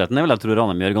ut den muligheten. Det vil jeg tro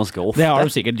Ranheim gjør ganske ofte. Det har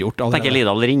du sikkert gjort allerede. Tenker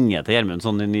Lidal ringer til Gjermund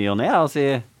sånn i ny og ned og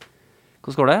sier,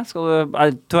 hvordan går det?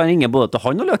 Jeg tror jeg ringer både til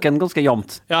han og Løken ganske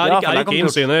jamt. Ja, jeg har ikke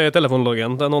innsyn i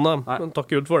telefonloggen til noen av dem. Takk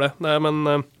Gud for det. Nei, men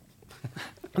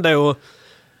det er jo,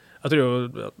 jeg tror jo,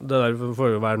 det der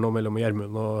får jo være noe mellom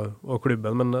Gjermund og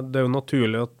klubben, men det er jo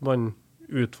naturlig at man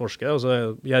utforske, og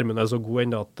så Gjermund er så god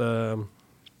enda at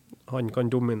han kan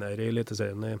dominere i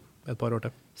eliteserien i et par år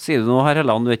til. Sier du noe her,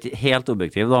 Helland, du er ikke helt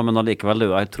objektiv da, men allikevel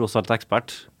du er tross alt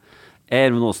ekspert. Er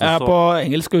Gjermund Aasen jeg er på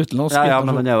engelsk og utenlandsk. Ja,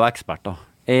 men han er jo ekspert da.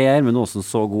 Er Gjermund Aasen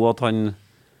så god at han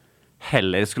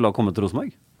heller skulle ha kommet til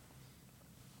Rosenborg?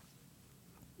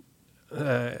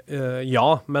 Ja,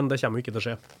 men det kommer jo ikke til å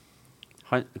skje.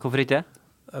 Hvorfor ikke det?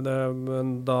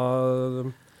 Da...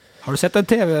 Har du sett den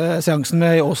TV-seansen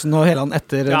med Åsen og Helland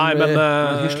etter... Nei, men...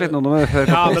 Husk litt nå når vi hører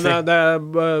ja, men det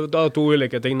er to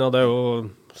ulike ting. Da. Det er jo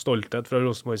stolthet fra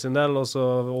Rosenborg sin del, og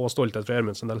stolthet fra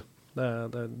Gjermund sin del.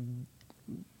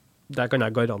 Det kan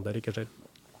jeg garantere ikke skjer.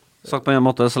 Sagt på en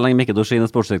måte, så lenge Mikke Dorsin er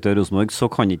sportsdirektør i Rosenborg, så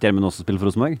kan ikke Gjermund også spille for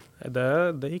Rosenborg? Det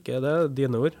er ikke det,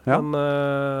 dine ord. Ja. Men...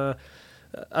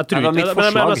 Jeg tror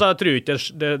ikke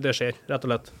det skjer, rett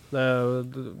og slett. Det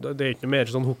er ikke noe mer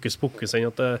sånn hokus pokus enn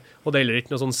at og det er heller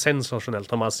ikke noe sånn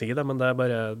sensasjonelt av meg å si det, men det er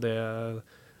bare det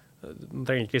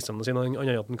trenger ikke Kristian å si noe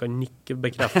annet at han kan nikke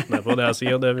bekreftende på det jeg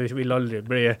sier, og det vil aldri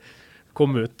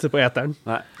komme ut på eteren.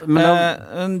 Nei.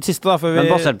 Men siste da, før vi... Men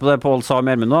basert på det Pål sa om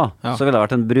Gjermund nå, så ville det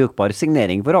vært en brukbar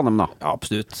signering for Ranheim da. Ja,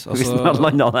 absolutt. Altså, hvis han hadde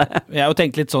landet det. Jeg har jo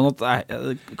tenkt litt sånn at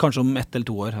kanskje om 1 eller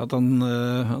 2 år at han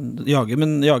jager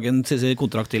en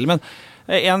kontrakt til, men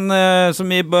en som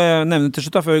vi nevner til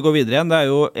slutt da, før vi går videre igjen, det er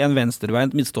jo en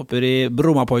venstrebeint midtstopper i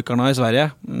Brommapojkarna i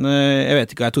Sverige. Jeg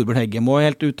vet ikke, er Torbjørn Hegge må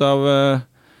helt ut av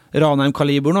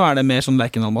Ranheim-kaliber nå? Er det mer sånn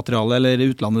Lerkendal-materiale eller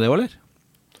utlandet det, eller?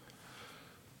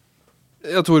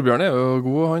 Ja, Torbjørn er jo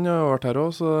god, han har vært her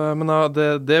også, men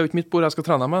det er jo ikke mitt bord jeg skal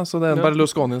trene med, så det er bare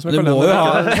Luskånien som jeg kaller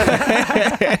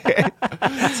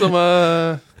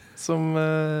som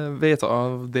vet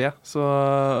av det, så...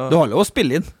 Du har lov å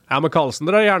spille inn. Ja, men Karlsen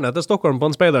drar gjerne til Stockholm på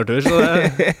en speidertur, så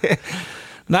det...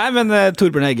 Nei, men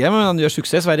Torbjørn Hegge, han gjør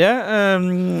suksess i Sverige.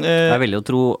 Jeg vil jo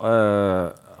tro,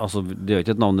 altså det er jo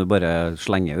ikke et navn du bare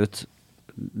slenger ut.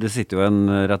 Det sitter jo en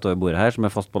rett over bordet her som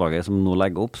er fast på laget som nå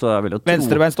legger opp, så jeg vil jo tro...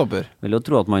 Venstrebein stopper. Vil jo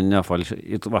tro at man i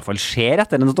hvert fall ser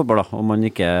etter en stopper da, om man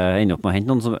ikke ender opp med å hente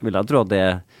noen, så vil jeg tro at det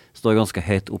står ganske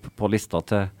høyt opp på lista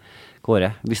til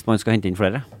Kåre, hvis man skal hente inn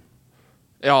flere.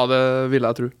 Ja, det vil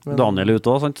jeg tro. Men... Daniel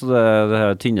ute også, sant? Så det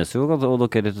her tynnes jo, og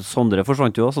dere, Sondre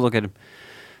forsvant jo også, så dere,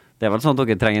 det vel sånn at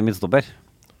dere trenger en midtstopper?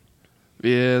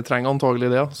 Vi trenger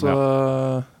antagelig det, ja.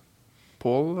 Så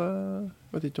Pål,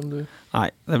 vet ikke om du... Nei,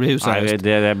 det blir useriøst.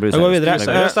 Det blir går videre.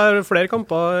 Det flere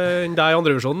kamper enn deg i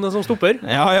andre divisjonen som stopper.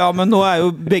 Ja, men nå jo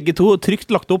begge to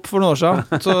trygt lagt opp for noen år siden,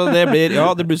 så det blir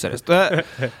useriøst.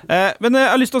 Men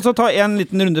jeg har lyst til å ta en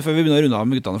liten runde før vi begynner å runde av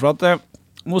med guttene, for at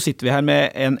nå sitter vi her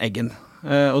med en Eggen.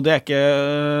 Og det ikke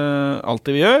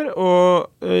alltid vi gjør,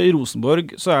 og i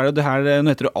Rosenborg så det her,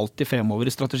 nå heter det alltid fremover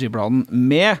i strategiplanen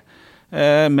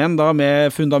men da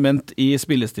med fundament i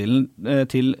spillestilen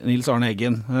til Nils Arne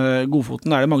Eggen.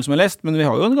 Godfoten det mange som har lest, men vi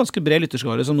har jo en ganske bred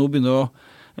lytterskare som nå begynner å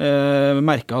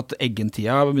merke at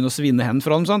Eggen-tida begynner å svinne hen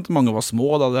fra dem, sant? Mange var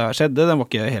små da det skjedde, de var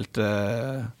ikke helt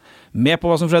med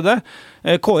på hva som skjedde.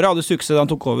 Kåre hadde suksess da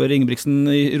han tok over Ingebrigtsen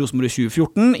i Rosenborg i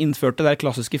 2014, innførte der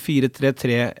klassiske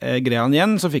 4-3-3-greien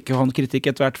igjen, så fikk jo han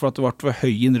kritikk etter hvert for at det var for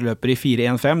høye indreløper i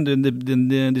 4-1-5, den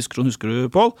diskusjonen husker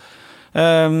du, Pål?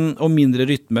 Og mindre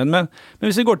rytmen, men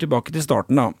hvis vi går tilbake til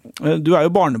starten da, du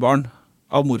jo barnebarn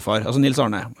av morfar, altså Nils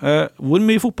Arne. Hvor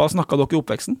mye fotball snakket dere i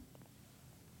oppveksten?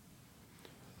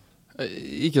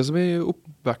 Ikke så mye i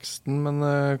oppveksten, men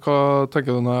hva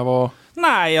tenker du når jeg var...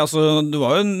 Nei, altså, du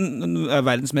var jo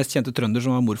verdens mest kjente trønder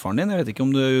som var morfaren din. Jeg vet ikke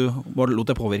om du lot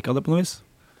deg påvirke av det på noe vis?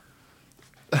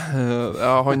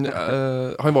 Ja, han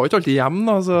var jo ikke alltid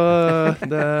hjemme, altså.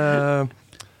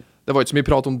 Det var ikke så mye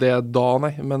prat om det da,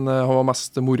 nei, men han var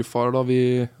mest morfar da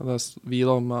vi da,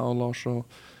 meg og Lars og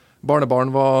barnebarn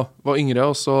var yngre,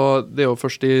 og så det jo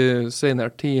først i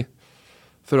senere tid,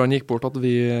 før han gikk bort, at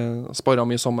vi sparret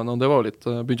mye sammen, og det var litt,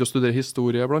 begynte å studere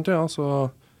historie blant annet,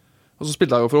 og så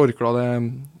spilte jeg jo for Orkla det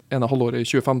ene halvåret i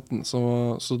 2015,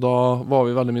 så da var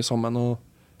vi veldig mye sammen, og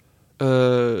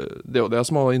det jo det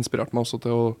som har inspirert meg også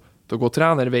til å gå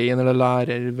trenerveien eller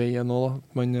lærerveien også,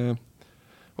 da,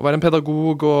 å være en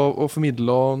pedagog og formidle,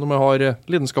 og når man har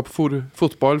lidenskap for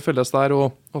fotball felles der,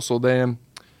 og også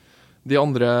de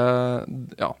andre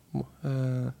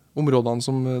områdene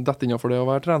som detter innenfor det å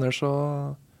være trener, så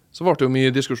ble det jo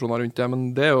mye diskusjoner rundt det, men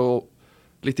det jo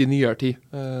litt i nyere tid,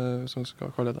 som vi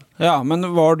skal kalle det. Ja, men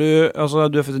var du,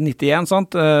 altså du født i 91,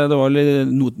 sant? Det var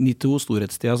 92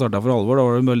 storhetstida startet for alvor, da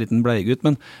var du en liten bleiegutt,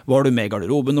 men var du med i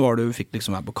garderoben, fikk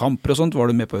liksom være på kamper og sånt,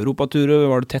 var du med på europaturer,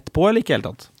 var du tett på eller ikke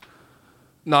helt tatt?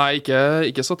 Nei,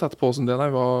 ikke så tett på som det. Nei,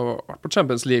 jeg var vært på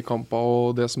Champions League-kamper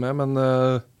og det som men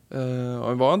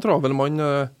han var en travel mann.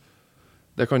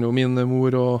 Det kan jo min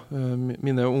mor og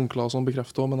mine onkler og sånn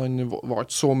bekrefte også, men han var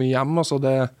ikke så mye hjemme. Altså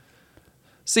det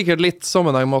sikkert litt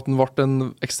sammenheng med at han ble en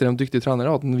ekstremt dyktig trener,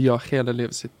 at han via hele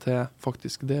livet sitt til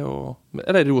faktisk det,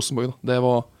 eller Rosenborg da.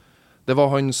 Det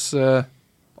var hans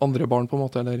andre barn på en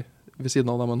måte, eller ved siden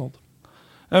av dem han hadde.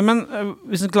 Men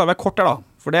hvis vi klarer å være kort her da,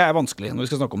 for det vanskelig når vi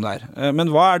skal snakke om det her.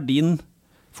 Men hva din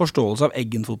forståelse av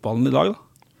Eggen-fotballen i dag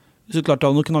da? Hvis du klarer å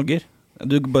ta noen knagger.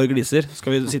 Du bare gliser.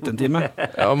 Skal vi sitte en time?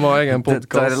 Ja, må ha egen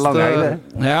podcast.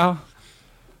 Ja.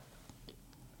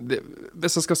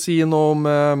 Hvis jeg skal si noe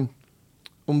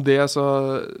om det, så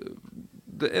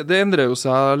det endrer jo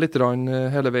seg litt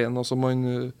hele veien. Altså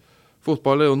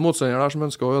fotball jo en motstander der som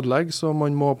ønsker å ødelegge, så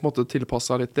man må på en måte tilpasse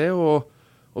seg litt det,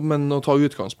 men å ta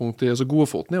utgangspunkt i, altså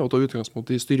godfoten å ta utgangspunkt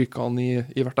i styrkene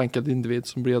i hvert enkelt individ,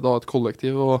 som blir da et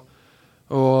kollektiv,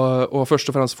 og først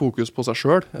og fremst fokus på seg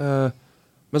selv.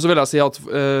 Men så vil jeg si at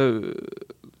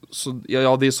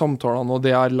de samtalene og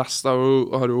det jeg har lest, jeg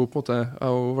har jo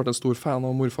vært en stor fan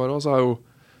av morfar, og så har jeg jo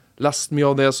lest mye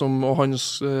av det som,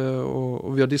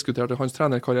 og vi har diskutert hans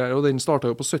trenerkarriere, og den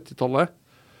startet jo på 70-tallet,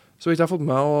 så vidt jeg har fått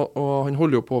med, og han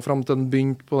holder jo på frem til den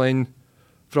begynte på den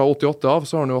fra 88 av,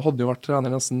 så hadde han jo vært trener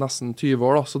nesten 20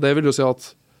 år da, så det vil jo si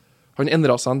at han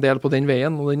endret seg en del på den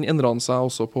veien, og den endret han seg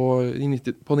også på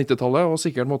 90-tallet, og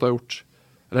sikkert måtte ha gjort,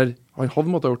 eller han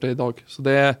hadde måtte ha gjort det i dag, så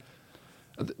det,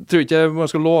 jeg tror ikke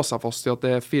man skal låse seg fast i at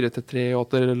det 4-3, og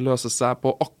at det løser seg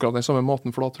på akkurat den samme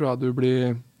måten, for da tror jeg du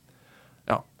blir,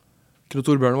 Kro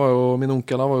Torbjørn var jo, min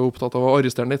onkel, var jo opptatt av å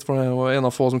arrestere den litt, for han var en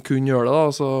av få som kunne gjøre det da,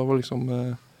 så var liksom,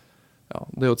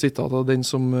 det jo et sitat av den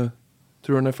som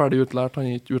tror han ferdig utlært, han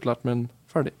ikke utlært, men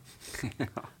ferdig.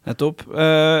 Nettopp.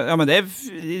 Ja, men det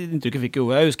inntrykket fikk jo.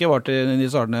 Jeg husker jeg var til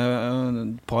Nils Arne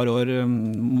et par år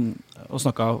og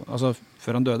snakket, altså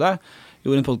før han døde,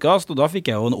 gjorde en podcast, og da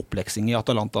fikk jeg jo en oppleksing i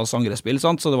Atalantas angrespill,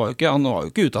 sant? Så det var jo ikke, han var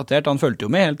jo ikke utdatert, han følte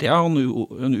jo med hele tiden,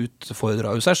 han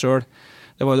utfordret jo seg selv.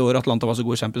 Det var jo det året Atlanta var så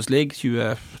god i Champions League,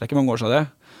 det ikke mange år siden det,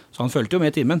 så han følte jo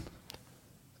med i timen.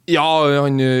 Ja,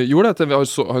 han gjorde det.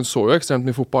 Han så jo ekstremt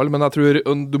mye fotball, men jeg tror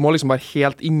du må liksom være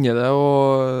helt inne i det,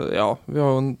 og ja,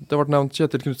 det ble nevnt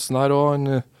Kjetil Knudsen her, og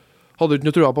han hadde ikke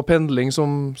noe trua på pendling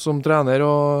som trener,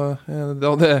 og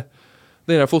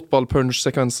den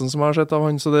fotballpunch-sekvensen som jeg har sett av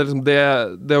han, så det liksom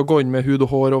det å gå inn med hud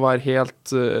og hår og være helt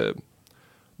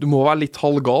du må være litt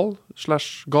halvgal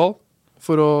 /gal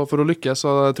for å lykkes, så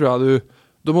det tror jeg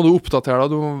da må du oppdatere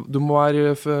deg, du må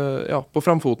være på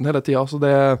fremfoten hele tiden, så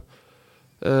det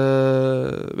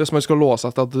hvis man skal låse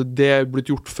etter at det er blitt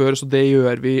gjort før, så det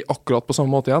gjør vi akkurat på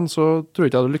samme måte igjen, så tror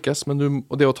jeg ikke det lykkes, men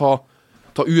det å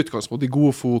ta utgangspunkt i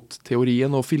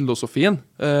godfotteorien og filosofien,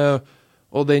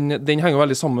 og den henger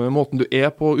veldig sammen med måten du er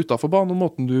på utenfor banen, og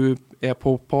måten du er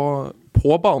på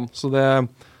banen, så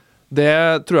det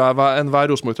tror jeg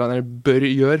enhver Rosenborg-trener bør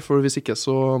gjøre, for hvis ikke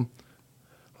så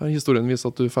har historien vist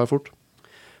at du fer fort.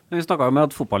 Vi snakket jo med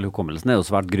at fotballhukommelsen jo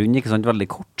svært grunn, ikke sant, veldig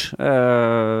kort.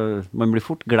 Man blir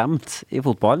fort glemt i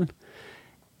fotballen.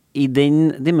 I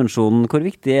den dimensjonen, hvor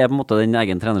viktig på en måte den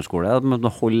egen trenerskole, at man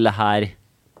holder det her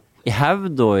i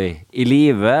hevd og i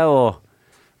live, og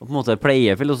på en måte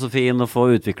pleie filosofien og få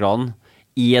utviklet den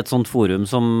i et sånt forum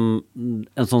som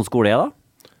en sånn skole da?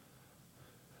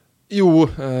 Jo,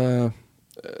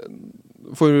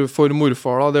 for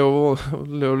morfar da, det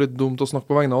er jo litt dumt å snakke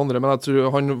på vegne av andre, men jeg tror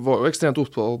han var jo ekstremt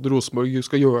opptatt av at Rosenborg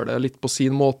skal gjøre det litt på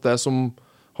sin måte, som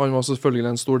han var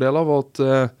selvfølgelig en stor del av,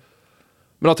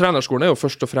 men trenerskolen er jo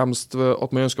først og fremst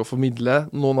at man ønsker å formidle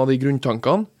noen av de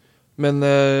grunntankene,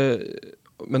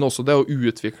 men også det å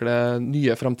utvikle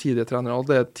nye fremtidige trenere,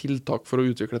 det er tiltak for å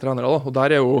utvikle trenere da, og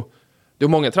det er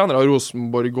jo mange trenere i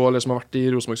Rosenborg eller som har vært i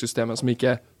Rosenborg-systemet som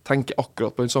ikke tenker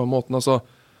akkurat på den samme måten, altså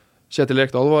Kjetil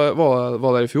Rekdal var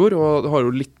der i fjor, og har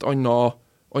jo litt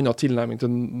annen tilnærming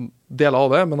til deler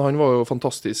av det, men han var jo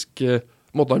fantastisk,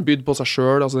 måten han bydde på seg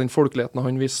selv, altså den folkeligheten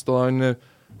han visste, og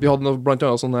vi hadde blant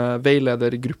annet sånne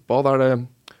veiledergrupper der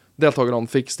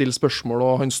deltakerne fikk stille spørsmål,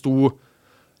 og han sto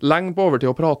lenge på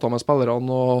overtid og pratet med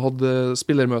spillerne, og hadde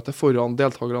spillermøte foran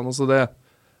deltakerne, altså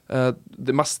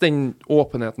det mest den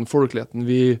åpenheten, folkeligheten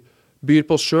vi byr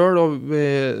på oss selv, og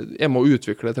vi må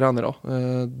utvikle trenere.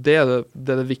 Det er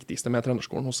det viktigste med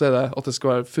trenerskolen. Og så er det at det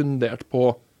skal være fundert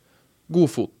på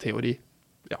godfotteori.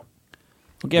 Ja.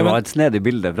 Okay, det var et snedig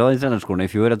bilde fra den trenerskolen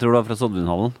i fjor, jeg tror det var fra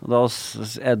Soddvinhallen. Da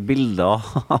er et bilde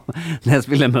av det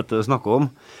spillemøtet du snakker om.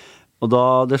 Og da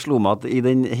det slo meg at i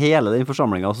hele den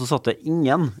forsamlingen så satt det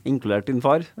ingen, inkludert din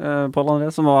far, Pål André,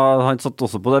 han satt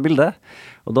også på det bildet.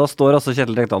 Og da står altså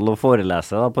Kjetil Rekdal og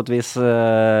foreleser da, på et vis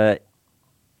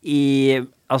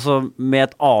med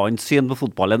et annet syn på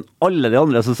fotball enn alle de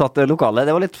andre som satt i lokalet.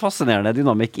 Det var litt fascinerende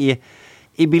dynamikk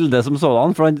i bildet som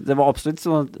sådan, for det var absolutt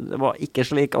sånn, det var ikke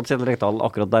slik at Kjetil Rekdal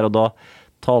akkurat der og da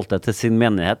talte til sin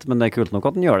menighet, men det er kult nok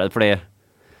at han gjør det, fordi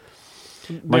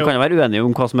man kan jo være uenig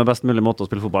om hva som er best mulig måte å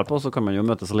spille fotball på, så kan man jo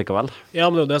møtes likevel. Ja,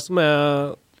 men det er jo det som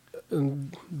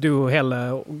det er jo hele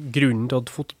grunnen til at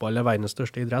fotball er verdens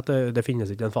største idrett, det finnes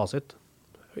ikke en fasit.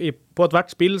 På et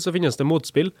hvert spill så finnes det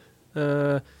motspill.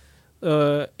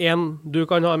 Du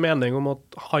kan ha en mening om at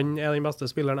han er den beste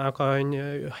spilleren, jeg kan ha en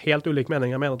helt ulik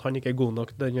mening, jeg mener at han ikke er god nok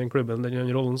til den klubben,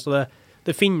 den rollen, så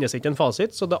det finnes ikke en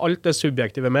fasit, så alt er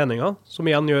subjektive meninger, som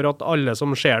igjen gjør at alle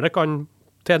som ser det kan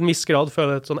til en viss grad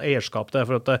føle et sånn eierskap til,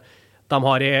 for at de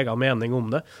har en egen mening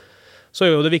om det. Så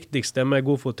er jo det viktigste med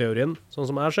godfotteorien, sånn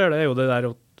som jeg ser det, er jo det der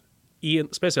at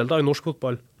spesielt da, i norsk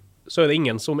fotball, så er det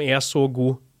ingen som er så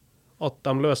god at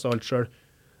de løser alt selv.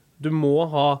 De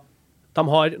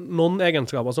har noen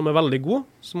egenskaper som er veldig gode,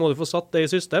 så må du få satt det i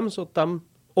system, så at de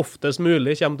oftest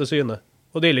mulig kommer til syne.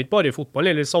 Og det gjelder ikke bare i fotball,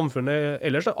 eller i samfunnet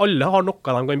ellers. Alle har noe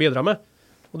de kan bidra med.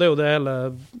 Og det er jo det hele,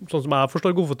 sånn som jeg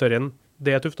forstår godfotteorien,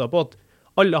 det er tuftet på, at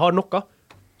alle har noe,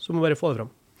 så må vi bare få det frem.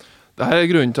 Dette er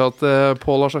grunnen til at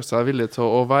Pål har sagt seg villig til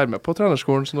å være med på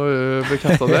trenerskolen, så nå har vi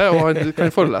bekreftet det, og han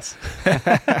kan forelese.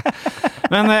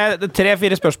 Men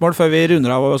 3-4 spørsmål før vi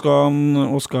runder av og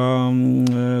skal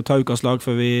ta ukas lag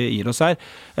før vi gir oss her.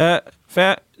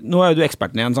 For nå er jo du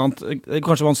eksperten igjen, sant? Det er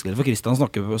kanskje vanskeligere for Kristian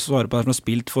å svare på det som har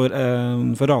spilt for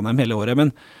Ranheim hele året,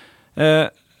 men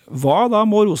hva da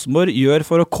må Rosenborg gjøre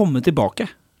for å komme tilbake?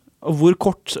 Og hvor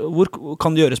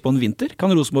kan det gjøres på en vinter? Kan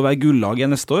Rosenborg være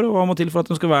gullaget neste år, og hva må til for at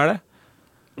de skal være det?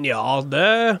 Ja,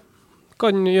 det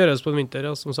kan gjøres på en vinter,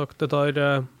 ja. Som sagt, det tar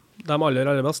de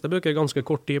aller beste bruker ganske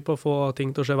kort tid på å få ting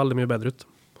til å se veldig mye bedre ut.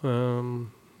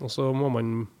 Og så må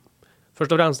man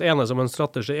først og fremst enes om en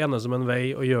strategi, enes om en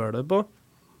vei å gjøre det på.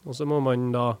 Og så må man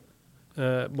da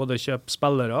både kjøpe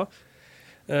spillere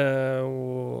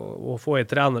og få i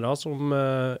trenere som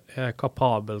er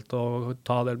kapabel til å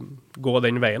gå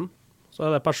den veien. Så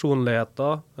er det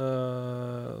personligheter,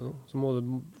 så må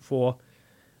du få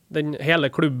hele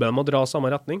klubben må dra samme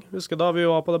retning. Husker da vi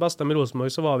var på det beste med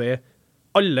Rosenborg, så var vi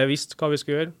alle visste hva vi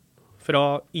skulle gjøre, fra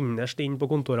innerst inn på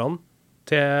kontorene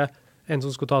til en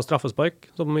som skulle ta straffespark,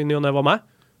 som i ny og ne var meg,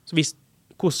 så visste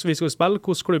hvordan vi skulle spille,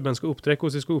 hvordan klubben skulle opptre,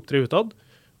 hvordan vi skulle opptre utad.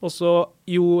 Og så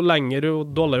jo lenger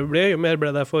og dårligere vi ble, jo mer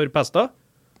ble det for pesta.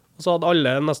 Og så hadde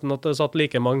alle nesten at det satt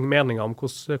like mange meninger om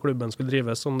hvordan klubben skulle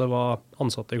drives som det var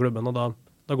ansatte i klubben, og da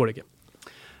går det ikke.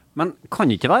 Men kan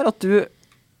det ikke være at du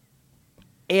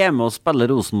er med å spille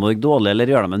Rosenborg dårlig, eller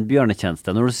gjør dem en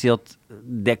bjørnetjeneste når du sier at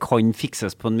det kan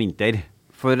fikses på en vinter?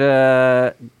 For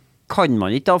kan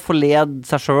man ikke da forlede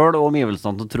seg selv og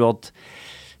omgivelsene til å tro at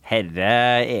herre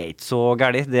er ikke så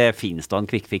gærlig, det finnes da en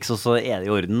quick fix, og så er det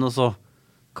i orden, og så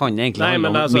kan det egentlig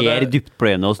handle om mer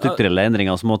dyptpløyende og strukturelle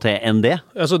endringer som må til enn det?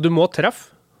 Altså, du må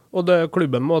treffe, og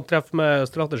klubben må treffe med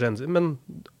strategien sin, men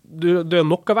det er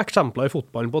nok av eksempler i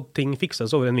fotballen på at ting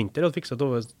fikses over en vinter, og fikses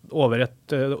over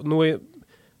et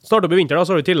start opp i vinter, da,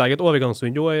 så har du i tillegg et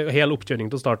overgangsvindu og en hel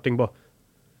oppkjøring til å starte ting på.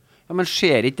 Ja, men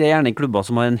skjer ikke det gjerne i klubber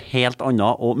som har en helt annen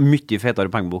og mye fetere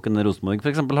pengebok enn Rosenborg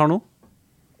for eksempel har nå?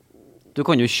 Du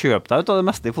kan jo kjøpe deg ut av det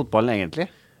meste i fotballen egentlig.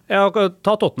 Ja,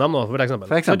 ta Tottenham nå, for eksempel.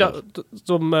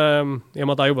 Som, i og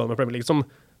med at jeg jobbet med Premier League, som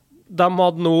de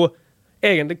hadde nå,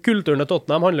 egentlig kulturen til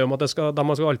Tottenham handler om at de skal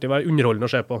alltid være underholdende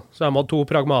å se på. Så de hadde 2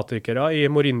 pragmatikere i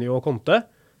Mourinho og Conte,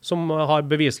 som har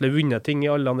beviselig vunnet ting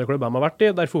i alle andre klubber de har vært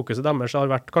i, der fokuset deres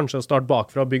har vært kanskje å starte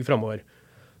bakfra og bygge fremover.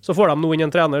 Så får de nå inn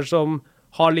en trener som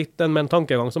har litt med en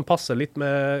tankegang som passer litt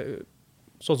med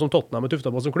sånn som Tottenham er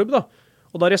tuftet på som klubb, da.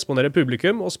 Og da responderer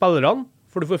publikum og spillerne,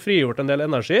 for du får frigjort en del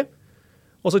energi.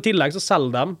 Og så i tillegg så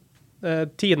selger de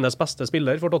tidenes beste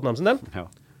spiller for Tottenham sin del. Ja.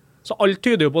 Så alt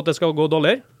tyder jo på at det skal gå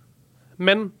dårligere.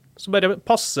 Men så bare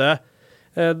passer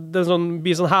det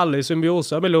blir sånn herlig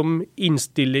symbiose mellom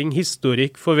innstilling,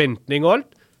 historikk, forventning og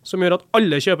alt, som gjør at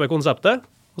alle kjøper konseptet,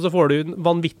 og så får du en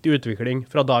vanvittig utvikling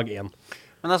fra dag 1.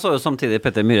 Men jeg så jo samtidig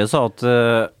Petter Myhre sa at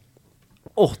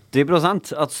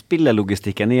 80% at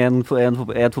spillelogistikken i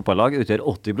et fotballag utgjør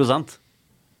 80%.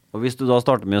 Og hvis du da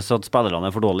starter med å si at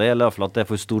spillerne er for dårlige, eller i hvert fall at det er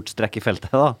for stort strekk i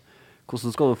feltet da,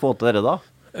 hvordan skal du få til det da?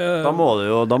 Da må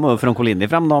jo Frankolini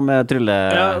frem da, med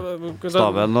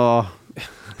tryllestaven og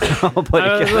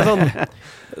parken.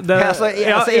 Er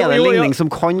det en ligning som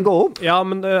kan gå opp? Ja,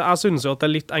 men jeg synes jo at det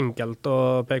er litt enkelt å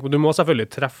peke på. Du må selvfølgelig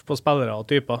treffe på spillere og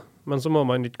typer, men så må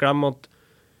man ikke glemme at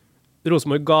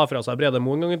Rosenborg ga fra seg Brede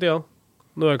Moe en gang i tida.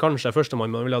 Nå er det kanskje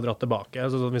førstemann man vil ha dratt tilbake,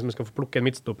 altså hvis vi skal få plukke en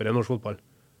midtstopper i norsk fotball.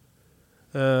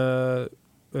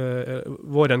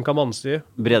 Våren Kamanzi.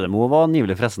 Brede Moe var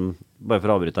nivelig fressen, bare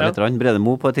for å avbryte litt. Brede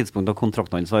Moe på et tidspunkt da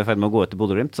kontrakten hans var i ferd med å gå ut til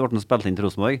Bodø Glimt, så ble han spilt inn til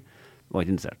Rosenborg, var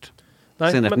ikke interessert.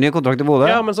 Signert ny kontrakt i Bodø,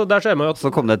 ja, men så der ser man jo at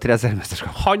så kom det 3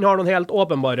 seriemesterskap. Han har noen helt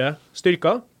åpenbare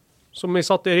styrker, som vi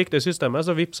satt i riktig systemet,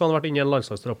 så vips han har vært inne i en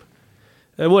landslagstropp.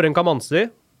 Våren Kamanzi,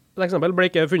 for eksempel, ble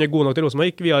ikke funnet god nok til Rosenborg,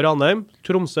 gikk via Ranheim,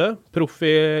 Tromsø, proff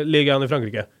i ligaen i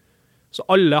Frankrike. Så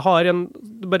alle har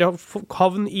bare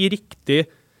havn i riktig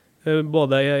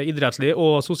både idrettslig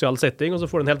og sosial setting, og så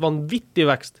får du en helt vanvittig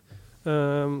vekst.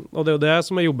 Og det er jo det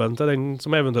som er jobben til den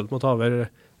som eventuelt må ta over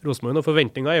Rosenborg, og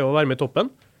forventningen er jo å være med i toppen.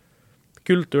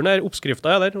 Kulturen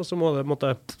oppskriften der, og så må det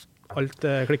alt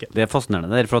klikke. Det er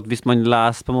fascinerende der, for at hvis man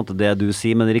leser på en måte det du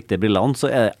sier med de riktige brillene, så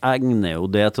egner jo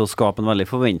det til å skape en veldig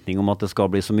forventning om at det skal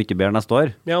bli så mye bedre neste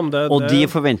år. Ja, og de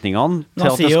forventningene til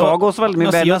at det skal gå så veldig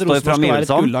mye bedre neste år fra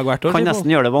omgivelsene, kan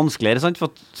nesten gjøre det vanskeligere, sant?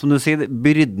 For som du sier,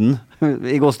 byrden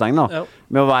i gåstegn da,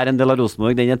 med å være en del av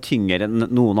Rosenborg, den er tyngre enn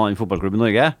noen annen fotballklubb i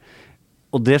Norge.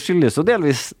 Og det skyldes jo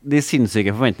delvis de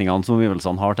sinnssyke forventningene som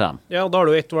omgivelsene har til dem. Ja, og da har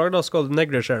du ett valg, da skal du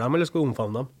neglisjere dem, eller skal du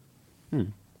omfavne dem?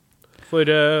 For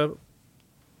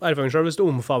erfaring selv, hvis du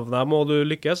omfavner dem og du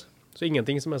lykkes, så er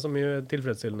ingenting som er så mye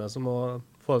tilfredsstillende som å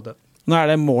få det til. Nå er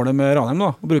det målet med Ranheim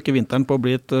da, å bruke vinteren på å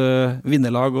bli et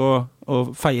vinnerlag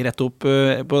og feie rett opp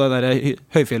på den der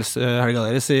høyfjellshelga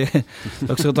deres.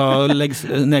 Dere skal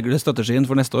negle strategien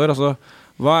for neste år. Altså,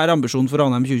 hva er ambisjonen for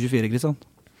Ranheim 2024, Kristian?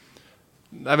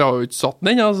 Nei, vi har jo ikke satt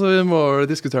den ennå, så vi må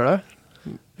diskutere det.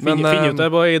 Finne ut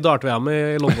det i dart-VM i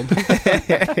London.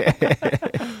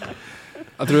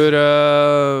 Jeg tror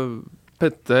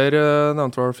Petter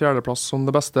nevnte vel 4. plass som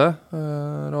det beste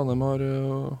Ranheim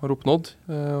har oppnådd,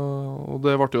 og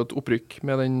det ble jo et opprykk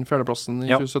med den 4. plassen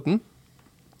i 2017.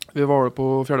 Vi var på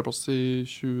 4. plass i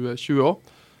 2020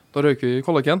 også. Da røyker vi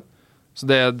kvaliken. Så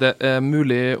det er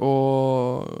mulig å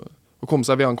komme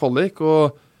seg via en kvalik,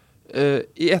 og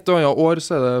i et og annet år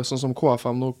så er det sånn som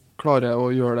KFM nå klarer å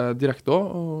gjøre det direkte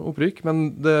også, opprykk,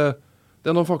 men det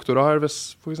er noen faktorer her,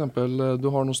 hvis for eksempel du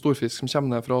har noen storfisk som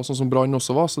kommer ned fra, sånn som Brann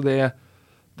også var, så det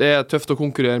er tøft å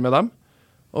konkurrere med dem.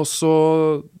 Og så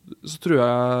tror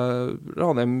jeg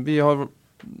Ranheim,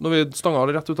 når vi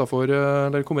stanget rett utenfor,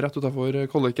 eller kommer rett utenfor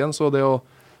kvaliken, så det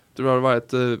tror jeg være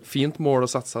et fint mål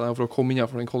å sette seg der for å komme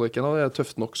innenfor den kvaliken, og det er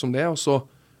tøft nok som det, og så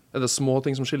er det små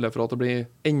ting som skiller for at det blir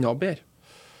enda bedre.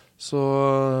 Så,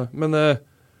 men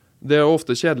det er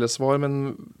ofte kjedelige svar,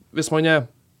 men hvis man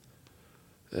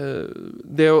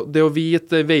det å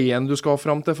vite veien du skal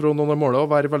frem til for å nå målet,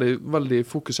 og være veldig, veldig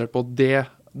fokusert på det,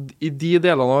 i de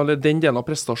delene, eller den delen av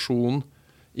prestasjonen,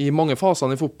 i mange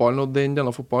fasene i fotballen og den delen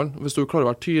av fotballen, hvis du klarer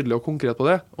å være tydelig og konkret på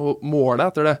det, og målet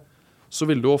etter det, så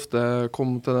vil du ofte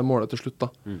komme til det målet til slutt da.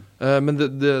 Men da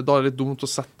er det litt dumt å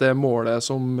sette det målet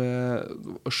som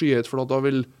skyhøyt, for da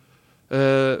vil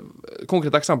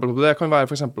konkrete eksempler på det kan være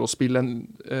for eksempel å spille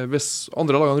hvis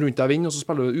andre lagene rundt deg vinner, og så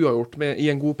spiller du uavgjort i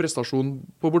en god prestasjon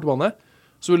på bortebane,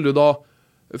 så vil du da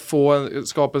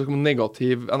skape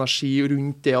negativ energi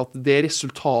rundt det at det er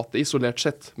resultatet isolert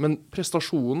sett. Men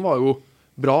prestasjonen var jo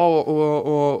bra,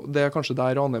 og det er kanskje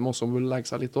der Ranheim også vil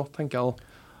legge seg litt også, tenker jeg da.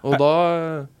 Og da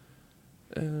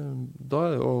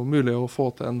er det jo mulig å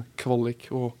få til en kvalik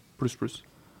og pluss.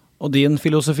 Og din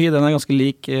filosofi, den er ganske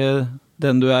lik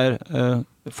den du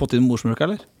fått inn morsmørk,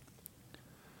 eller?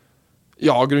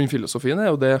 Ja, grunnfilosofien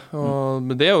er jo det.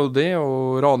 Men det er jo det,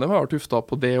 og Ranheim har vært tuftet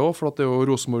på det også, for at det er jo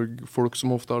Rosenborg-folk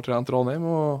som ofte har trent Ranheim.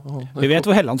 Vi vet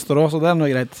hvor Helland står også, så det er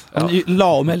noe greit. Han la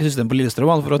om hele systemet på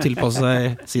Lillestrøm for å tilpasse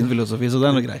seg sin filosofi, så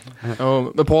det er noe greit. Ja,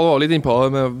 men Paul var litt innpå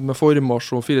det med formarsj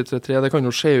og 4-3-3. Det kan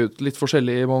jo se ut litt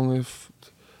forskjellig i mange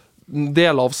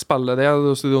deler av spillet. Det er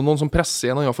jo noen som presser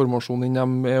i en annen formasjon enn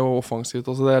de er jo offensivt.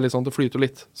 Altså det er litt sånn, det flyter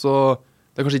litt. Så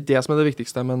det er kanskje ikke det som er det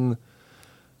viktigste, men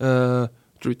jeg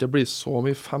tror ikke det blir så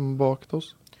mye 5 bak til oss.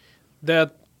 Det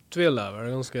tviler jeg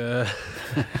vel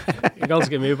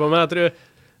ganske mye på, men jeg tror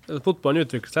fotballen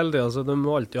utvikler selv det, altså de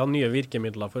må alltid ha nye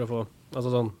virkemidler for å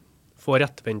få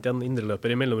rettvendt en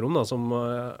indreløper i mellomrom, da, som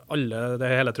det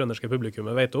hele trønderske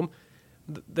publikummet vet om.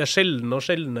 Det er sjelden og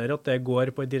sjeldnere at det går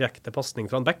på en direkte passning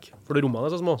fra en back, for rommene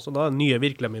er så små, så da er nye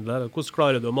virkemidler. Hvordan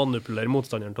klarer du å manipulere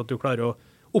motstanderen til at du klarer å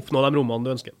oppnå de rommene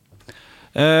du ønsker?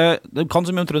 Det kan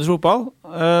så mye om trøndersk fotball.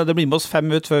 Det blir med oss 5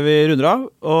 minutter før vi runder av,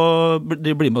 og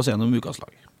det blir med oss gjennom ukas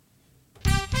lag.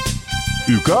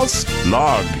 Ukas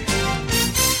lag.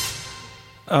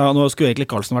 Nå skulle egentlig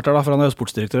Karlsen vært her da, for han er jo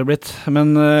sportsdirektør blitt.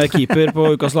 Men keeper på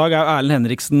ukas lag er Erlend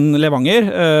Henriksen Levanger,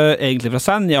 egentlig fra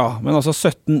Sand, ja. Men altså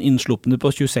 17 innsluppende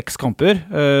på 26 kamper.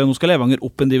 Nå skal Levanger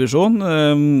opp en divisjon,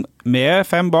 med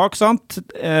 5 bak, sant?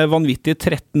 Vanvittig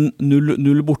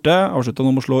 13-0 borte, avsluttet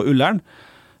nå med å slå Ullern.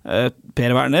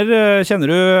 Per Werner, kjenner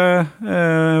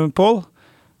du Paul?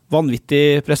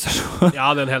 Vanvittig prestasjon.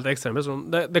 Ja, det er en helt ekstrem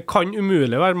prestasjon. Det kan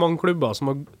umulig være mange klubber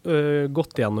som har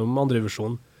gått gjennom andre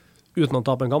divisjon uten å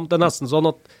tape en kamp. Det er nesten sånn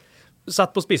at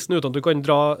sett på spissen uten at du kan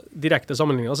dra direkte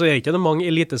sammenligninger, så er det ikke mange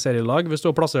eliteserielag hvis du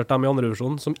har plassert dem i andre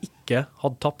divisjon som ikke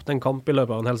hadde tapt en kamp i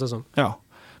løpet av en hel sesong. Ja,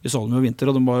 vi så dem jo i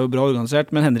vinter, og de var jo bra organisert,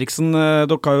 men Henriksen,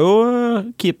 dere har jo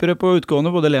keepere på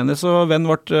utgående, både Lenis og Venn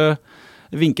ble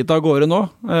vinket av gårde nå.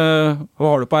 Hva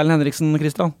har du på Erlend Henriksen,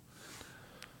 Kristian?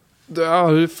 Jeg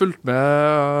har fulgt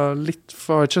med litt,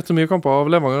 for jeg har ikke sett mye kamper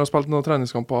av Levanger og spilt noen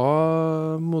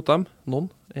treningskamper mot dem.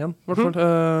 En i hvert fall.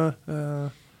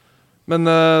 Men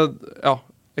ja,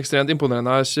 ekstremt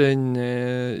imponerende. Jeg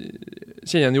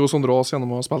kjenner Jo Sondre Aas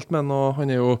gjennom å ha spilt med han, og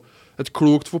han er jo et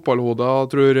klokt fotballhode.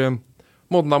 Jeg tror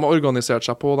måten de har organisert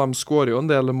seg på, de skårer jo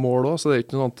en del mål også, så det er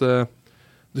ikke noe sånn at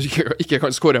du ikke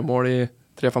kan skåre mål i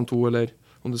 3-5-2, eller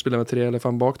om du spiller med 3 eller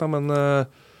 5 bak dem, men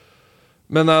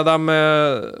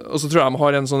og så tror jeg de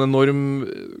har en sånn enorm,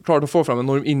 klart å få frem en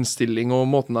enorm innstilling, og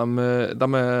måten de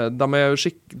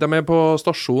er på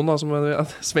stasjon, da, som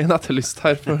Svein etterlyst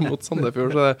her mot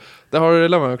Sandefjord, så det har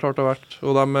Levanger klart å ha vært,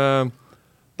 og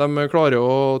de klarer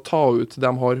å ta ut det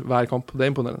de har hver kamp. Det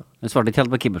er imponerende. Jeg svarte ikke helt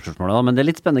på keeperspørsmålet da, men det er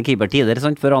litt spennende keepertider,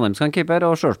 sant? For Ranheim skal en keeper,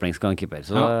 og Sjølspring skal en keeper.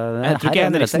 Så jeg tror ikke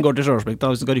Henriksen går til Sjølspring da,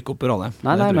 hvis han skal rykke opp på Ranheim.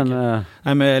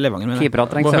 Nei, med Levanger. Keeper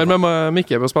trengs. Gå her med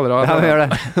Mikke på spillere. Ja, vi gjør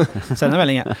det. Send en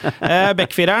melding,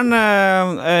 Bekkfireren,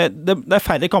 det er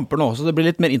færre kamper nå, så det blir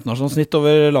litt mer internasjonalt snitt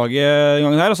over laget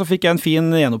gangen her, og så fikk jeg en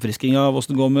fin gjenoppfrisking av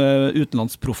hvordan det går med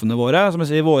utenlandsproffene våre. Som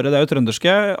jeg sier, våre, det er jo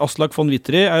trønderske. Aslak von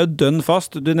Wittry er jo dønn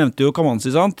fast. Du nevnte jo Kamanzi,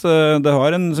 sant? Det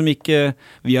har en som gikk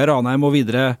via Ranheim og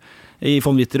videre i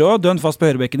von Wittry også. Dønn fast på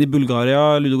høyrebekken i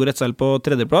Bulgaria, Ludogorets selv på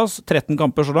 3. plass. 13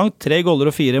 kamper så langt, 3 goller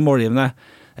og 4 målgivende.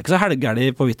 Det er ikke så helgærlig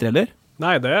på Wittry heller?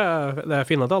 Nei, det er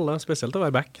fine tall, spesielt å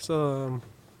være back. Så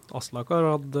Aslak har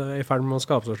hatt i ferd med å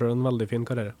skape seg selv en veldig fin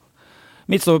karriere.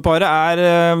 Midtstoverparet er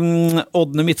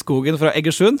Ådne Midtskogen fra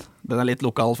Egersund. Den er litt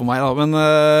lokal for meg da, men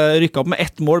rykket opp med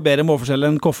 1 mål bedre målforskjell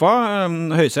enn Koffa.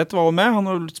 Høyseth var jo med.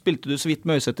 Han spilte du så vidt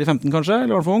med Høyseth i 15 kanskje,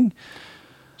 eller var det for ung?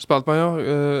 Spilt meg, ja.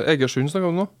 Egersund snakker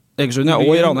om nå. Egersund, ja,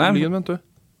 og i Ranheim. Lyn, mente du?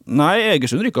 Nei,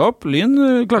 Egersund rykket opp. Lyn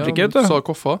klarte ikke, vet du. Sa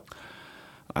Koffa?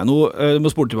 Nei, nå må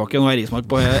spole tilbake, nå er jeg rismark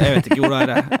på, jeg vet ikke hvor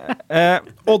det er.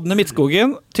 Ådne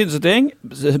Midtskogen, Tynseting,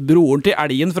 broren til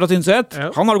Elgen fra Tynset,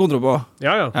 han har du kontroll på.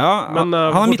 Ja. Men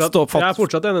han er midtståfatt. Jeg er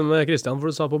fortsatt enig med Kristian, for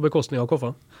du sa på bekostning av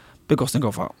Koffa. Bekostning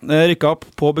av Koffa. Rykka opp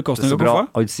på bekostning av Koffa.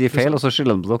 Han sier feil, og så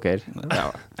skylder han på dere. Ja,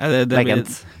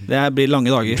 det blir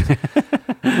lange dager.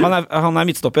 Han er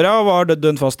midtstopper, og var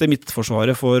dønn fast i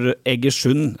midtforsvaret for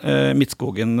Egersund,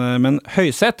 Midtskogen. Men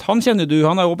Høyseth, han kjenner du,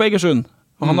 han er jo på Egersund.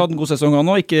 Han hadde en god sesong han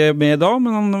nå, ikke med da,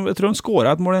 men jeg tror han skåret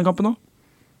et mål i den kampen nå.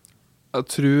 Jeg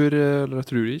tror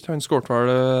ikke. Han skåret vel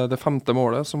det 5.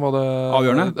 målet, som var det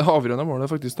avgjørende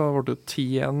målet faktisk. Da ble det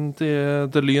 10-1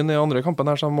 til Lyn i andre kampen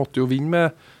her, så han måtte jo vinne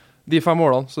med de 5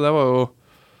 målene. Så det var jo,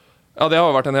 det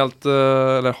har vært en helt,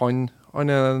 han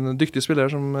er en dyktig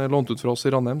spiller som er lånt ut fra oss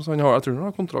i Ranheim, så jeg tror han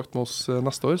har kontrakt med oss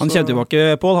neste år. Han kjenner tilbake,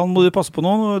 Pål, han må du passe på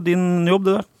nå, din jobb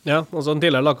det der. Ja, og så en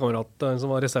tidligere lagkamerat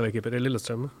som var reservekeeper i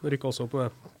Lillestrøm, rykket også opp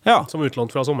med, som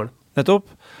utlånt fra sommeren.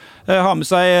 Nettopp. Ha med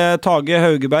seg Tage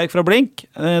Haugeberg fra Blink.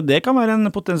 Det kan være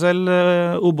en potensiell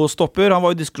Obos-stopper. Han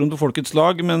var jo diskusjon på Folkets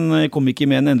lag, men kom ikke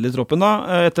med en endelig troppen da.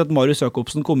 Etter at Marius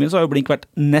Jakobsen kom inn, så har jo Blink vært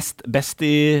nest best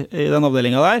i den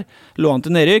avdelingen der. Lå han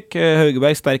til nedrykk.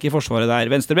 Haugeberg sterk i forsvaret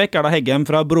der. Venstrebekk er da Heggem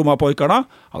fra Bromma-Poikarna.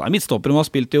 Han er midtstopper, men har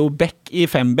spilt jo Bekk i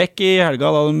 5-bekk i helga,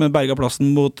 da de berga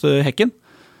plassen mot Hekken.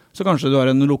 Så kanskje du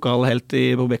har en lokal helt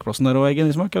på Bekkplassen der også,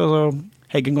 Eggen Ismark. Altså,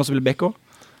 Heggen kan spille Bekk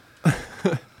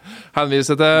også.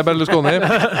 Henviser til Berlusconi.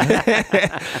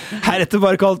 Heretter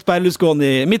bare kalt Berlusconi.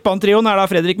 Midtbanetrioen er da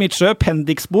Fredrik Midtsjø,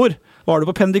 Pendixbor. Var du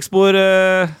på Pendixbor,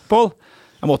 Pål?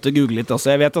 Jeg måtte google litt,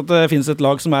 altså. Jeg vet at det finnes et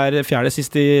lag som er 4.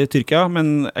 sist i Tyrkia,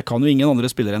 men jeg kan jo ingen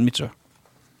andre spillere enn Midtsjø.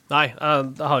 Nei,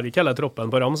 jeg har ikke hele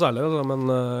troppen på ram særlig, altså, men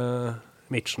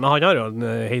Midtsen, han har jo en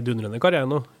heidundrende karriere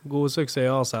nå. God suksess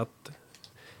i AZ.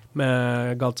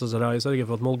 Med Galatasaray sørger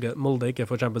for at Molde ikke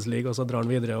får Champions League, og så drar han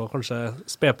videre og kanskje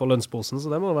spe på lønnsposen,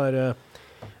 så det må være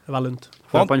vel lunt.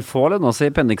 For at man får lønne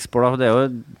seg i Pendixbor, det er jo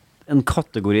en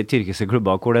kategori tyrkiske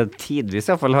klubber hvor det tidvis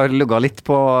i hvert fall har lugget litt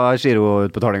på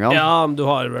giroutbetalingene. Ja, du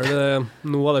har vel,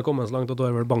 nå har det kommet så langt at du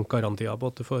har vel bankgarantier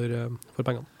på at du får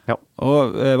pengene. Ja,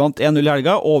 og vant 1-0 i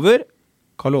helga over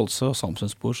Karl Olse og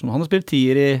Samsundsbor, som han har spilt 10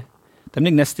 i, de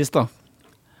ligger nest sist da.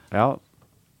 Ja,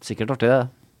 sikkert artig det.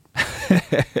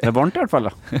 Det er varmt i hvert fall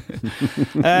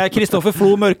da. Kristoffer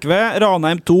Flo Mørkve,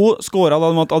 Ranheim 2, skåret da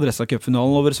de vant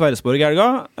Adressa-cupfinalen over Sverresborg i helga.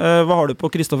 Hva har du på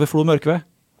Kristoffer Flo Mørkve?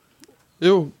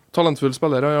 Jo, talentfull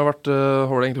spiller. Han har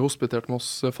vel egentlig hospitert med oss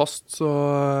fast, så...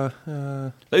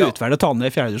 det er utverdig å ta ned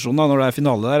i 4. divisjon da, når det er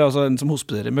finale der, altså en som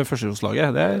hospiterer med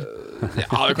førsteroslaget, det er...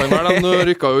 Ja, det kan være det. Nå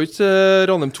rykket jo ikke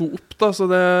Ranheim 2 opp da,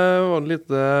 så det var en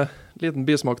liten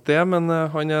bismak det, men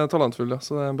han er talentfull, ja,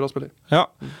 så det er en bra spiller. Ja,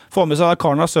 få med seg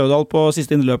Karna Sødal på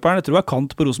siste innløperen. Jeg tror det er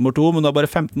kant på Rosenborg 2, men det er bare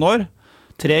 15 år.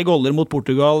 3 goller mot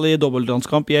Portugal i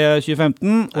dobbeltlandskamp i 2015.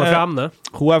 Hun er fra Hemne.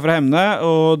 Hun er fra Hemne,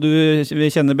 og vi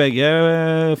kjenner begge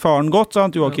faren godt,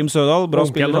 sant? Joakim Sødal, bra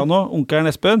spiller han også,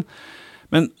 onkelen Espen.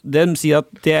 Men de sier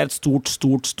at det er et stort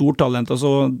talent,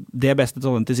 altså det beste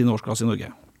talentet i sin årsklasse i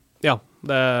Norge. Ja,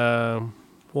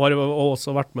 hun har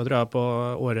også vært med, tror jeg, på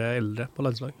året eldre på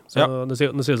landslag. Så det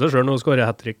sier seg selv når hun skårer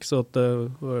hat-trick, så at det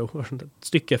var jo et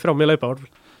stykke frem i løypa, i hvert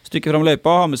fall. Stykke frem i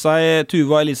løypa, har med seg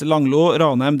Tuva Elise Langlo,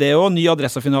 Ranheim DO, ny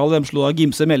adressafinale, de slo da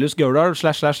Gimse Mellhus Gauldal, /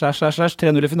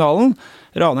 3-0 i finalen.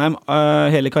 Ranheim,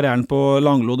 hele karrieren på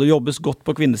Langlo, det jobbes godt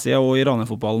på kvinnesida og i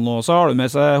Ranheim-fotballen nå. Så har hun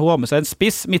har med seg en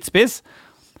midtspiss,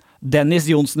 Dennis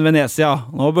Jonsen Venezia.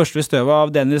 Nå børster vi støvet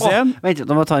av Dennis igjen. Vent,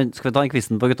 skal vi ta en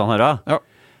kvisten på guttene her da? Ja.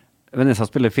 Venezia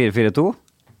spiller 4-4-2.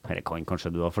 Her kan kanskje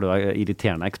du da, for du er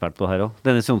irriterende ekspert på det her også.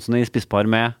 Dennis Jonsen i spisspar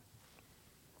med...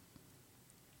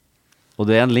 Og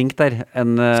det er en link der.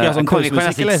 Kan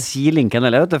jeg ikke si linken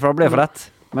eller, vet du, for da blir det for lett.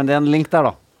 Men det er en link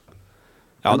der da.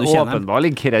 Ja, du kjenner den. Åpenbar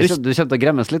link. Du kommer til å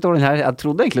gremmes litt over den her. Jeg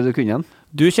trodde egentlig du kunne den.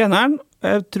 Du kjenner den.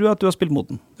 Jeg tror at du har spilt mot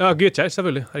den. Ja, Gutskjær,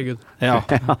 selvfølgelig. Herregud. Ja.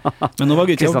 Men nå var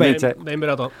Gutskjær på benken. Den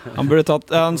burde jeg ta.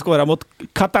 Han skåret mot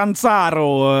Catanzaro,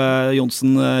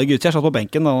 Jonsen. Gutskjær satt på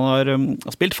benken. Han har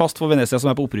spilt fast for Venezia, som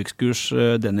er på opprykkskurs,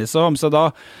 Dennis. Så da,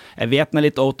 jeg vet den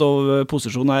er litt out of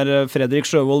posisjon her. Fredrik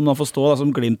Sjøvold, man får stå da,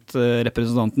 som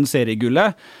Glimt-representanten,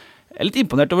 seriegullet. Jeg er litt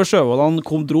imponert over Sjøvold.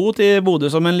 Han dro til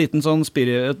Bodø som en liten sånn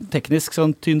teknisk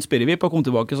sånn tynn spirrevip og kom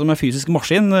tilbake som en fysisk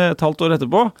maskin et halvt år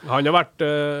etterpå. Han har vært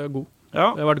god.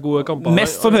 Ja. Det har vært gode kamper.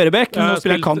 Mest som hørebekk, men nå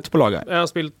spiller jeg kant på laget her. Jeg har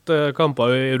spilt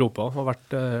kamper i Europa og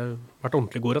vært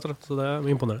ordentlig god, rett og slett, så det er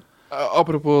imponerende.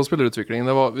 Apropos spillerutvikling,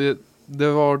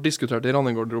 det var diskutert i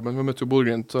Rannengård-droben. Vi møtte jo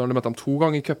Bodø-Glimt, og vi møtte dem 2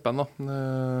 ganger i cupen da.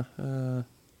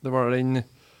 Det var den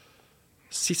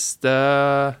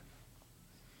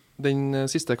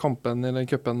siste kampen i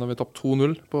den cupen da vi tappte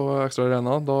 2-0 på Ekstra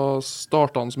Arena. Da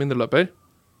startet han som indreløper.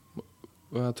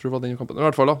 Jeg tror det var den kampen. I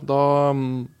hvert fall da var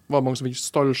det mange som fikk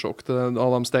stallsjokk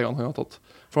av de stegene han har tatt.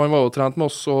 For han var jo trent med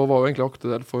oss og var jo egentlig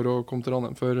aktuell for å komme til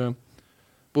Ranheim før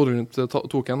Bodø-Glimt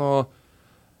tok han. Og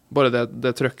bare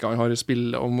det trøkket han har i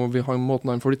spillet, og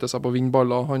måten han flytter seg på å vinne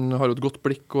baller. Han har jo et godt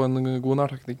blikk og en god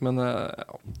nærteknikk, men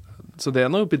så det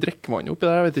noe oppi drekkvann oppi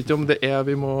der. Jeg vet ikke om det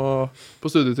vi må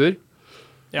på studietur.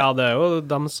 Ja, det jo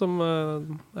dem som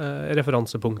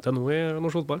referansepunktet nå i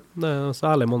norsk fotball. Det så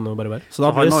ærlig må det jo bare være. Så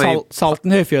da blir det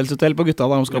Salten Høyfjellshotell på gutta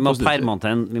da de skal på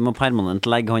studier. Vi må permanent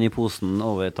legge han i posen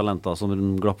over talenter som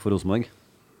glapp for Rosenborg.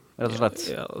 Rett og slett.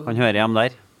 Han hører hjem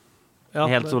der.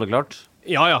 Helt soleklart.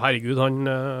 Ja, herregud, han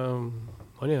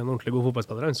en ordentlig god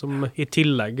fotballspiller, han som i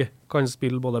tillegg kan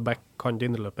spille både back, kant,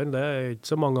 indreløper. Det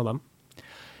ikke så mange av dem.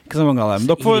 Ikke så mange av dem.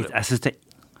 Jeg synes det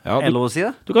lov å si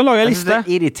det. Du kan lage en liste. Jeg synes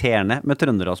det irriterende med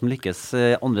trøndere som lykkes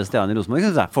andre steder i Rosenborg,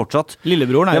 synes jeg, fortsatt.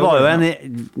 Lillebroren det var jo en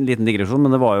liten digresjon,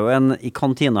 men det var jo en i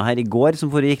kantina her i går som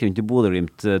gikk rundt i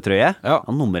Bodø-Glimt-trøye.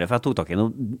 Nummeret for jeg tok tak i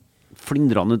noe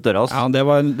flindrende ut døra. Ja, det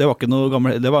var ikke noe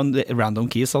gammel, det var en random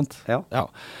key, sant? Ja.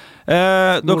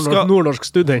 Nordnorsk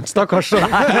student, stakkars.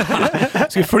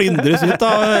 Skal flindres ut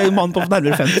av en mann på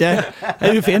nærmere 50 her.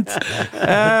 Det ufint.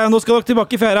 Nå skal dere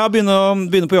tilbake i ferie,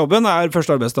 begynne på jobben.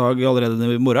 Første arbeidsdag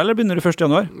allerede i morgen, eller begynner du 1.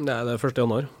 januar? Nei, det 1.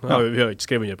 januar. Vi har ikke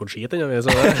skrevet under på skit ennå.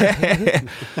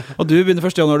 Og du begynner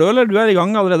 1. januar du, eller du i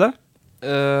gang allerede?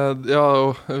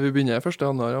 Vi begynner 1.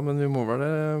 januar, men vi må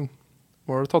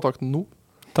vel ta tak nå.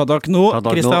 Ta takk nå.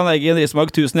 Kristian Eggen Rismark,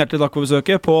 tusen hjertelig takk for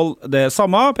besøket. Pål, det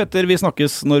samme. Petter, vi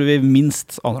snakkes når vi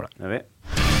minst aner det. Det vi.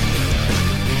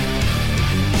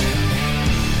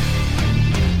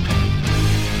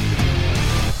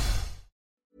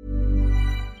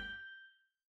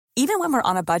 Even when we're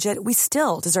on a budget, we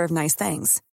still deserve nice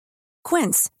things.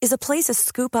 Quince is a place to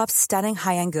scoop up stunning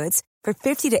high-end goods for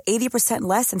 50 to 80%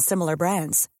 less than similar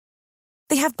brands.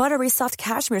 They have buttery soft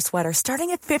cashmere sweaters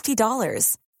starting at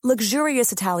 $50.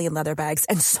 Luxurious Italian leather bags,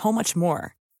 and so much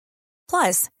more.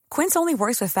 Plus, Quince only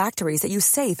works with factories that use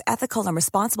safe, ethical, and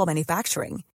responsible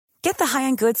manufacturing. Get the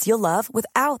high-end goods you'll love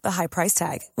without the high price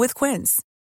tag with Quince.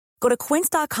 Go to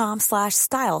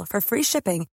quince.com/style for free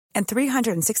shipping and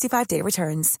 365-day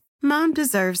returns. Mom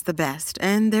deserves the best,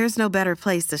 and there's no better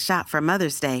place to shop for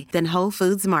Mother's Day than Whole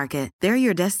Foods Market. They're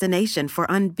your destination for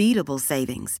unbeatable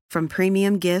savings, from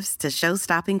premium gifts to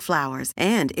show-stopping flowers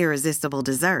and irresistible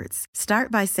desserts. Start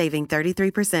by saving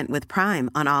 33% with Prime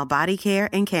on all body care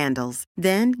and candles.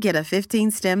 Then get a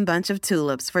 15-stem bunch of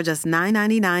tulips for just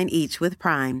 $9.99 each with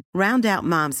Prime. Round out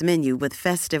Mom's menu with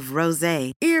festive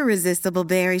rosé, irresistible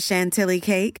berry chantilly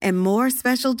cake, and more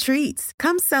special treats.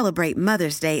 Come celebrate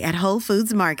Mother's Day at Whole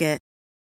Foods Market.